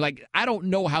watching. Like, I don't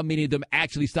know how many of them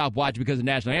actually stopped watching because of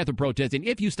national anthem protests. And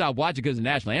if you stop watching because of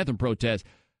national anthem protests,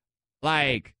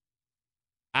 like,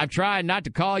 I've tried not to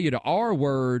call you the R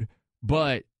word,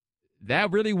 but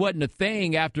that really wasn't a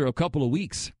thing after a couple of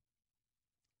weeks.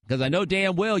 Because I know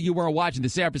damn well you weren't watching the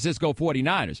San Francisco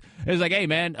 49ers. It was like, hey,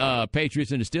 man,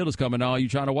 Patriots and the Steelers coming on. You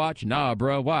trying to watch? Nah,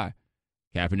 bro, why?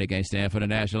 Kaepernick ain't stand for the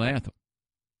national anthem.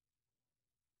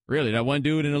 Really, that one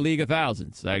dude in the League of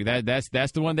Thousands. Like that's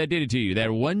the one that did it to you.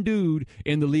 That one dude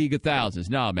in the League of Thousands.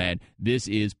 Nah, man, this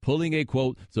is pulling a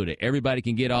quote so that everybody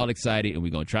can get all excited, and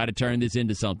we're going to try to turn this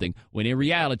into something, when in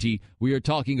reality, we are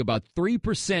talking about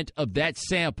 3% of that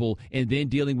sample and then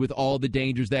dealing with all the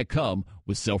dangers that come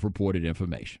with self-reported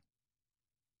information.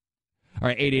 All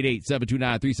right,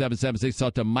 888-729-3776.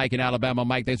 Talk to Mike in Alabama.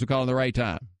 Mike, thanks for calling the right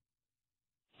time.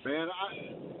 Man,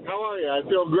 how are you? I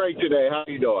feel great today. How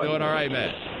you doing? Doing all right,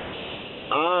 man.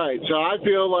 All right, so I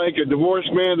feel like a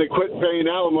divorced man that quit paying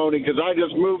alimony because I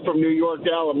just moved from New York to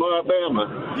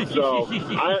Alabama. So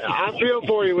I feel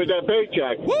for you with that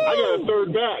paycheck. Woo! I got a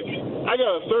third back.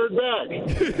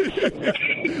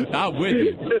 I'm with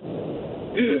you.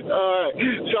 All right,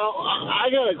 so I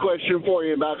got a question for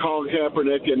you about Colin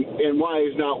Kaepernick and why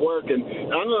he's not working.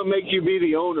 I'm going to make you be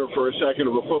the owner for a second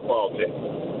of a football team,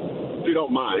 if you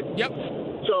don't mind. Yep.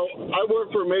 So I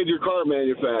work for a major car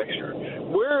manufacturer.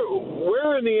 Where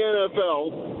in the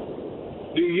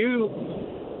NFL do you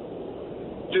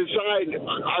decide,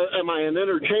 am I an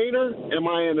entertainer? Am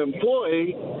I an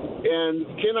employee? And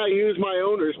can I use my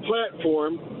owner's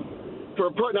platform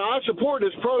now, I support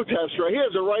his protester. He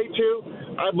has a right to.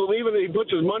 I believe in it. He puts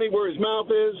his money where his mouth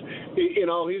is. He's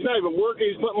not even working.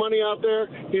 He's putting money out there.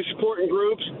 He's supporting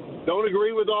groups. Don't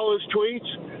agree with all his tweets.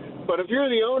 But if you're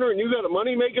the owner and you got a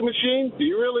money-making machine, do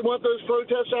you really want those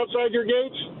protests outside your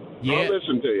gates? Yeah. I'll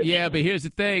listen to you. Yeah, but here's the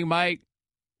thing, Mike.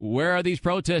 Where are these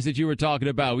protests that you were talking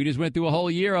about? We just went through a whole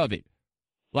year of it.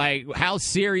 Like, how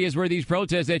serious were these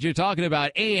protests that you're talking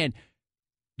about? And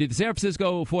did the San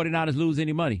Francisco 49ers lose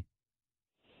any money?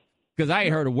 Because I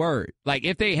ain't heard a word. Like,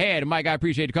 if they had, Mike, I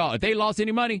appreciate the call. If they lost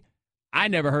any money, I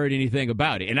never heard anything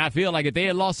about it. And I feel like if they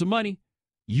had lost some money,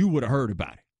 you would have heard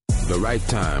about it. The Right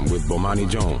Time with Bomani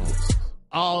Jones.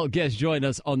 All guests join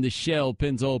us on the Shell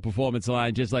Pennzoil Performance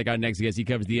Line, just like our next guest. He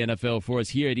covers the NFL for us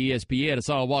here at ESPN. I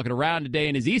saw him walking around today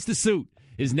in his Easter suit.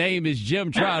 His name is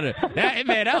Jim Trotter. That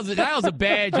was a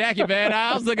bad jacket, man.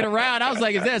 I was looking around. I was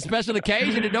like, is that a special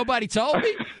occasion that nobody told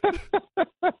me?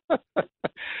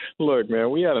 Look, man,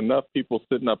 we had enough people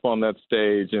sitting up on that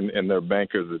stage and their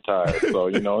bankers retired. So,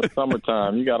 it's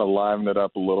summertime. You got to liven it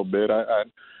up a little bit.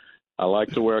 I like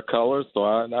to wear colors, so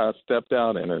I stepped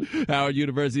out in it. Howard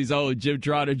University's own Jim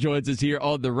Trotter joins us here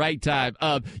on The Right Time.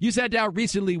 You sat down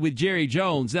recently with Jerry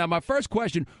Jones. Now, my first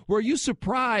question, were you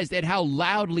surprised at how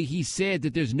loudly he said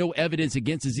that there's no evidence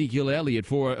against Ezekiel Elliott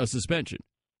for a suspension?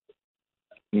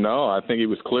 No, I think he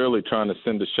was clearly trying to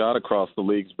send a shot across the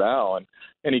league's bow,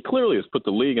 and he clearly has put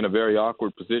the league in a very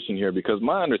awkward position here because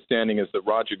my understanding is that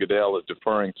Roger Goodell is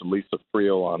deferring to Lisa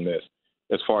Friel on this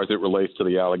as far as it relates to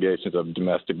the allegations of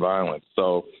domestic violence.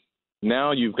 So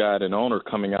now you've got an owner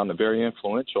coming out, and a very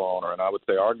influential owner, and I would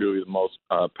say arguably the most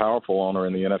powerful owner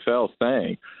in the NFL,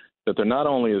 saying that there not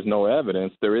only is no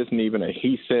evidence, there isn't even a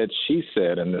he said, she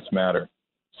said in this matter.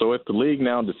 So if the league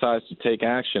now decides to take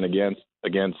action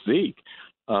against Zeke,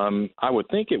 I would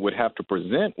think it would have to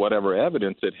present whatever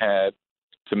evidence it had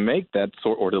to make that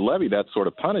sort or to levy that sort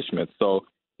of punishment. So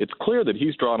it's clear that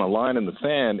he's drawn a line in the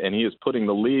sand and he is backing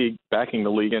the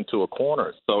league into a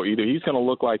corner. So either he's going to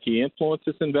look like he influenced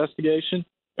this investigation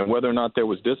and whether or not there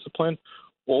was discipline,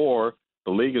 or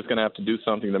the league is going to have to do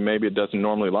something that maybe it doesn't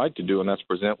normally like to do, and that's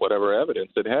present whatever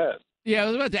evidence it has. Yeah, I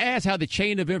was about to ask how the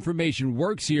chain of information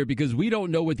works here because we don't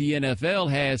know what the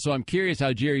NFL has, so I'm curious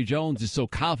how Jerry Jones is so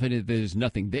confident there's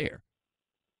nothing there.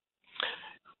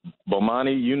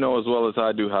 Bomani, you know as well as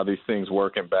I do how these things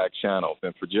work in back channels.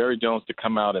 And for Jerry Jones to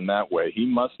come out in that way, he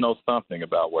must know something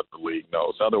about what the league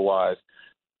knows. Otherwise,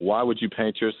 why would you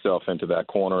paint yourself into that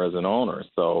corner as an owner?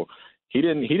 So he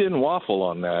didn't waffle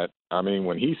on that. I mean,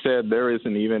 when he said there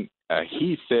isn't even a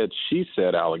he said, she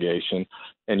said allegation,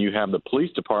 and you have the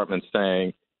police department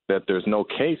saying that there's no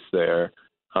case there,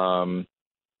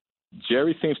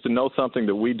 Jerry seems to know something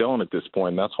that we don't at this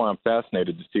point. And that's why I'm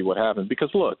fascinated to see what happens. Because,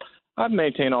 look, I've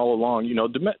maintained all along,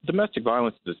 domestic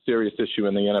violence is a serious issue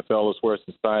in the NFL as well as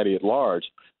society at large.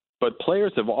 But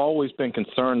players have always been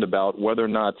concerned about whether or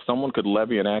not someone could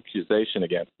levy an accusation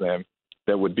against them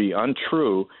that would be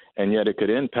untrue, and yet it could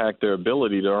impact their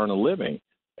ability to earn a living.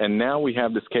 And now we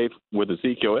have this case with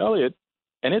Ezekiel Elliott,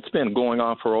 and it's been going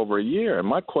on for over a year. And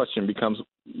my question becomes,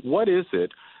 what is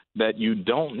it that you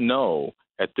don't know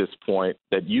at this point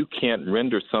that you can't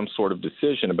render some sort of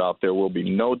decision about? There will be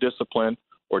no discipline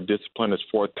or discipline is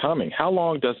forthcoming. How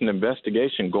long does an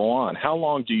investigation go on? How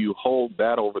long do you hold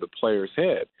that over the player's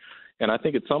head? And I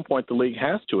think at some point the league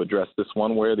has to address this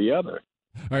one way or the other.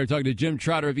 All right, we're talking to Jim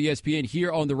Trotter of ESPN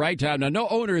here on The Right Time. Now, no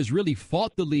owner has really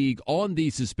fought the league on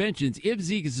these suspensions. If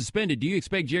Zeke is suspended, do you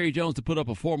expect Jerry Jones to put up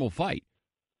a formal fight?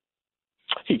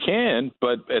 He can,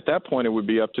 but at that point it would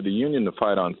be up to the union to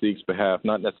fight on Zeke's behalf,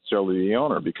 not necessarily the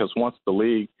owner, because once the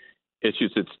league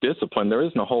issues its discipline, there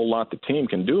isn't a whole lot the team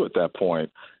can do at that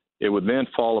point. It would then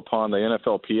fall upon the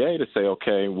NFLPA to say,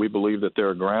 okay, we believe that there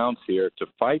are grounds here to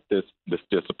fight this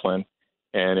discipline,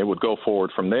 and it would go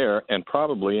forward from there, and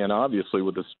probably and obviously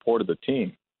with the support of the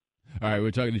team. All right,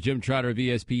 we're talking to Jim Trotter of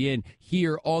ESPN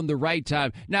here on The Right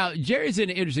Time. Now, Jerry's in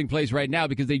an interesting place right now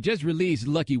because they just released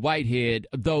Lucky Whitehead,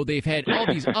 though they've had all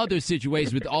these other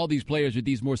situations with all these players with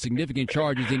these more significant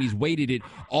charges, and he's waited it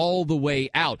all the way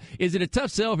out. Is it a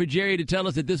tough sell for Jerry to tell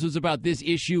us that this was about this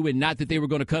issue and not that they were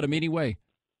going to cut him anyway?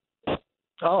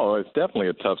 Oh, it's definitely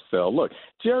a tough sell. Look,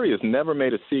 Jerry has never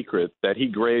made a secret that he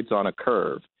grades on a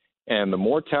curve, and the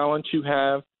more talent you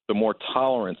have, the more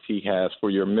tolerance he has for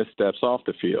your missteps off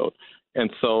the field. And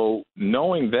so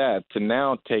knowing that, to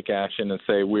now take action and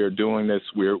say we're doing this,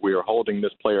 we're holding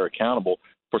this player accountable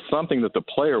for something that the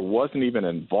player wasn't even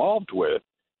involved with,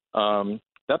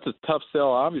 that's a tough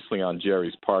sell, obviously, on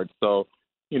Jerry's part. So,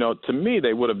 to me,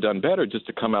 they would have done better just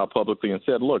to come out publicly and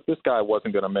said, look, this guy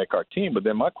wasn't going to make our team. But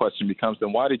then my question becomes,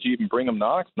 then why did you even bring him to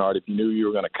Oxnard if you knew you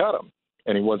were going to cut him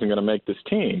and he wasn't going to make this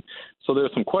team? So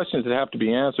there's some questions that have to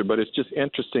be answered, but it's just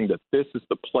interesting that this is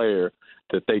the player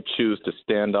that they choose to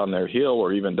stand on their hill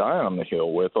or even die on the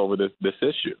hill with over this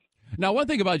issue. Now, one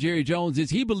thing about Jerry Jones is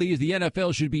he believes the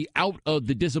NFL should be out of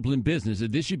the discipline business,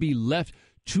 that this should be left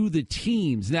to the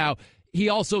teams. Now, he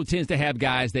also tends to have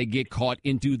guys that get caught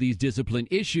into these discipline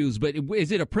issues, but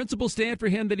is it a principle stand for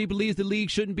him that he believes the league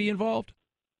shouldn't be involved?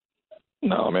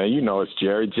 No, man, it's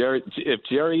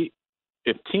Jerry.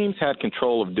 If teams had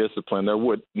control of discipline, there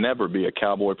would never be a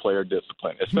Cowboy player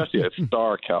discipline, especially a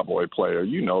star Cowboy player.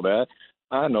 You know that.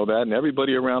 I know that, and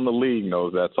everybody around the league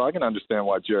knows that. So I can understand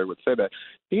why Jerry would say that.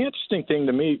 The interesting thing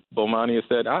to me, Bomani, is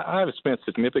that I have spent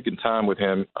significant time with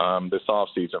him this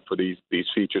offseason for these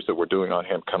features that we're doing on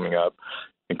him coming up,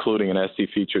 including an SC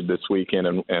feature this weekend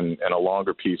and a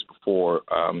longer piece before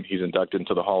he's inducted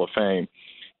into the Hall of Fame.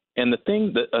 And a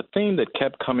theme that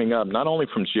kept coming up, not only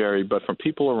from Jerry, but from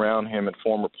people around him and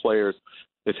former players,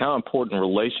 is how important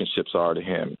relationships are to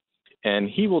him. And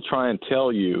he will try and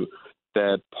tell you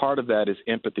that part of that is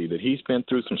empathy, that he's been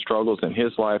through some struggles in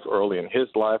his life, early in his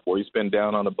life, where he's been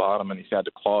down on the bottom and he's had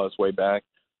to claw his way back,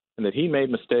 and that he made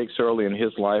mistakes early in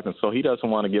his life, and so he doesn't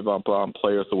want to give up on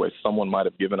players the way someone might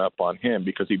have given up on him,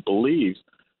 because he believes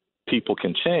people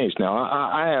can change. Now,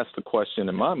 I ask the question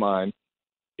in my mind,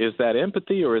 is that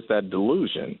empathy or is that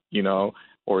delusion,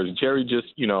 or is Jerry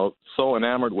just, so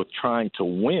enamored with trying to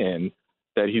win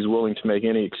that he's willing to make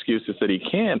any excuses that he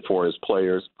can for his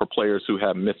players, for players who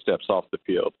have missteps off the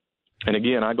field? And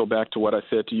again, I go back to what I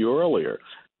said to you earlier.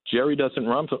 Jerry doesn't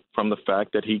run from the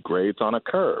fact that he grades on a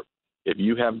curve. If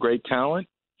you have great talent,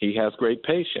 he has great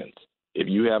patience. If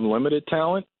you have limited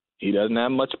talent, he doesn't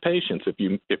have much patience if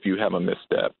you have a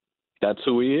misstep. That's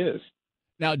who he is.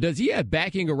 Now, does he have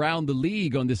backing around the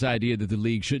league on this idea that the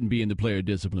league shouldn't be in the player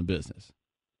discipline business?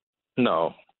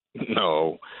 No.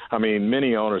 I mean,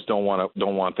 many owners don't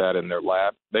want that in their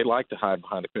lap. They like to hide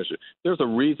behind the commissioner. There's a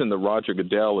reason that Roger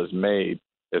Goodell has made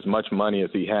as much money as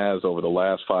he has over the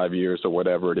last 5 years or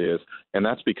whatever it is, and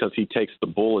that's because he takes the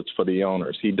bullets for the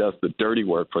owners. He does the dirty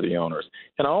work for the owners.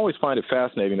 And I always find it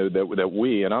fascinating that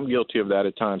we, and I'm guilty of that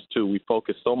at times too, we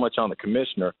focus so much on the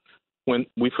commissioner when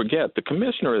we forget the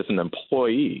commissioner is an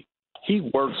employee. He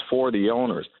works for the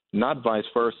owners, not vice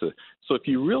versa. So if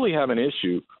you really have an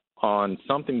issue on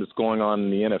something that's going on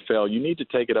in the NFL, you need to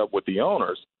take it up with the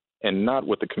owners and not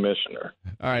with the commissioner.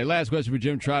 All right, last question for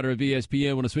Jim Trotter of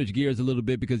ESPN. I want to switch gears a little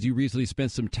bit because you recently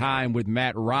spent some time with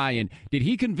Matt Ryan. Did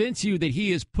he convince you that he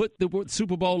has put the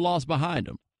Super Bowl loss behind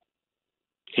him?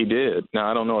 He did. Now,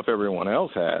 I don't know if everyone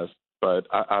else has, but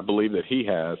I believe that he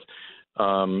has.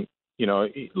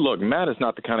 Look, Matt is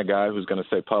not the kind of guy who's going to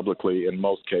say publicly, in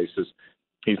most cases,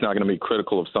 he's not going to be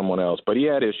critical of someone else. But he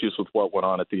had issues with what went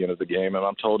on at the end of the game, and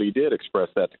I'm told he did express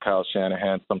that to Kyle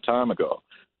Shanahan some time ago.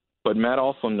 But Matt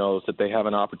also knows that they have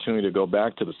an opportunity to go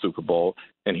back to the Super Bowl,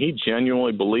 and he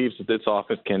genuinely believes that this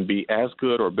offense can be as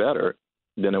good or better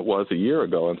than it was a year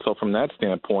ago. And so from that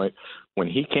standpoint, when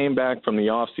he came back from the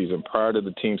offseason, prior to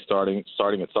the team starting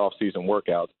its offseason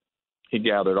workouts, he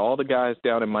gathered all the guys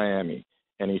down in Miami,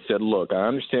 and he said, look, I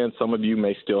understand some of you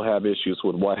may still have issues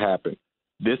with what happened.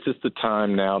 This is the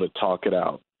time now to talk it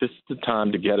out. This is the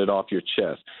time to get it off your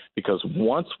chest, because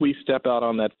once we step out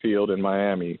on that field in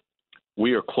Miami,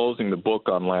 we are closing the book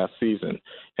on last season.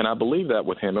 And I believe that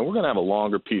with him. And we're going to have a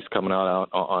longer piece coming out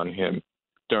on him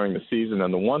during the season.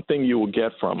 And the one thing you will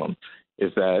get from him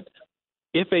is that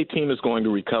if a team is going to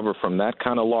recover from that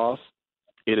kind of loss,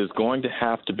 it is going to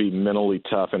have to be mentally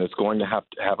tough, and it's going to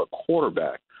have a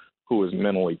quarterback who is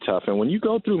mentally tough. And when you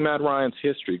go through Matt Ryan's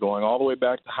history, going all the way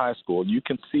back to high school, you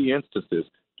can see instances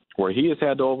where he has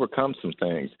had to overcome some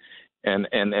things. And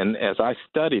as I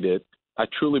studied it, I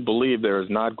truly believe there is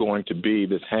not going to be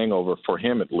this hangover, for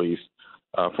him at least,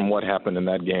 from what happened in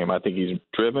that game. I think he's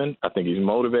driven. I think he's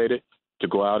motivated to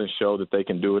go out and show that they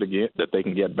can do it again, that they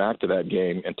can get back to that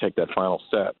game and take that final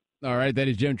step. All right, that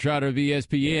is Jim Trotter of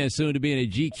ESPN, soon to be in a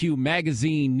GQ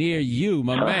magazine near you.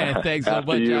 My man, thanks so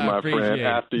much. I appreciate it.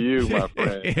 After you, my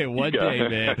friend. One day,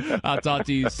 man. I'll talk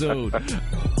to you soon.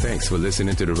 Thanks for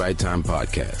listening to the Right Time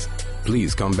Podcast.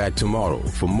 Please come back tomorrow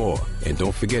for more. And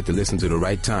don't forget to listen to The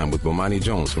Right Time with Bomani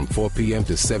Jones from 4 p.m.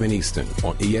 to 7 Eastern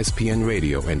on ESPN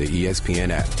Radio and the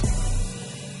ESPN app.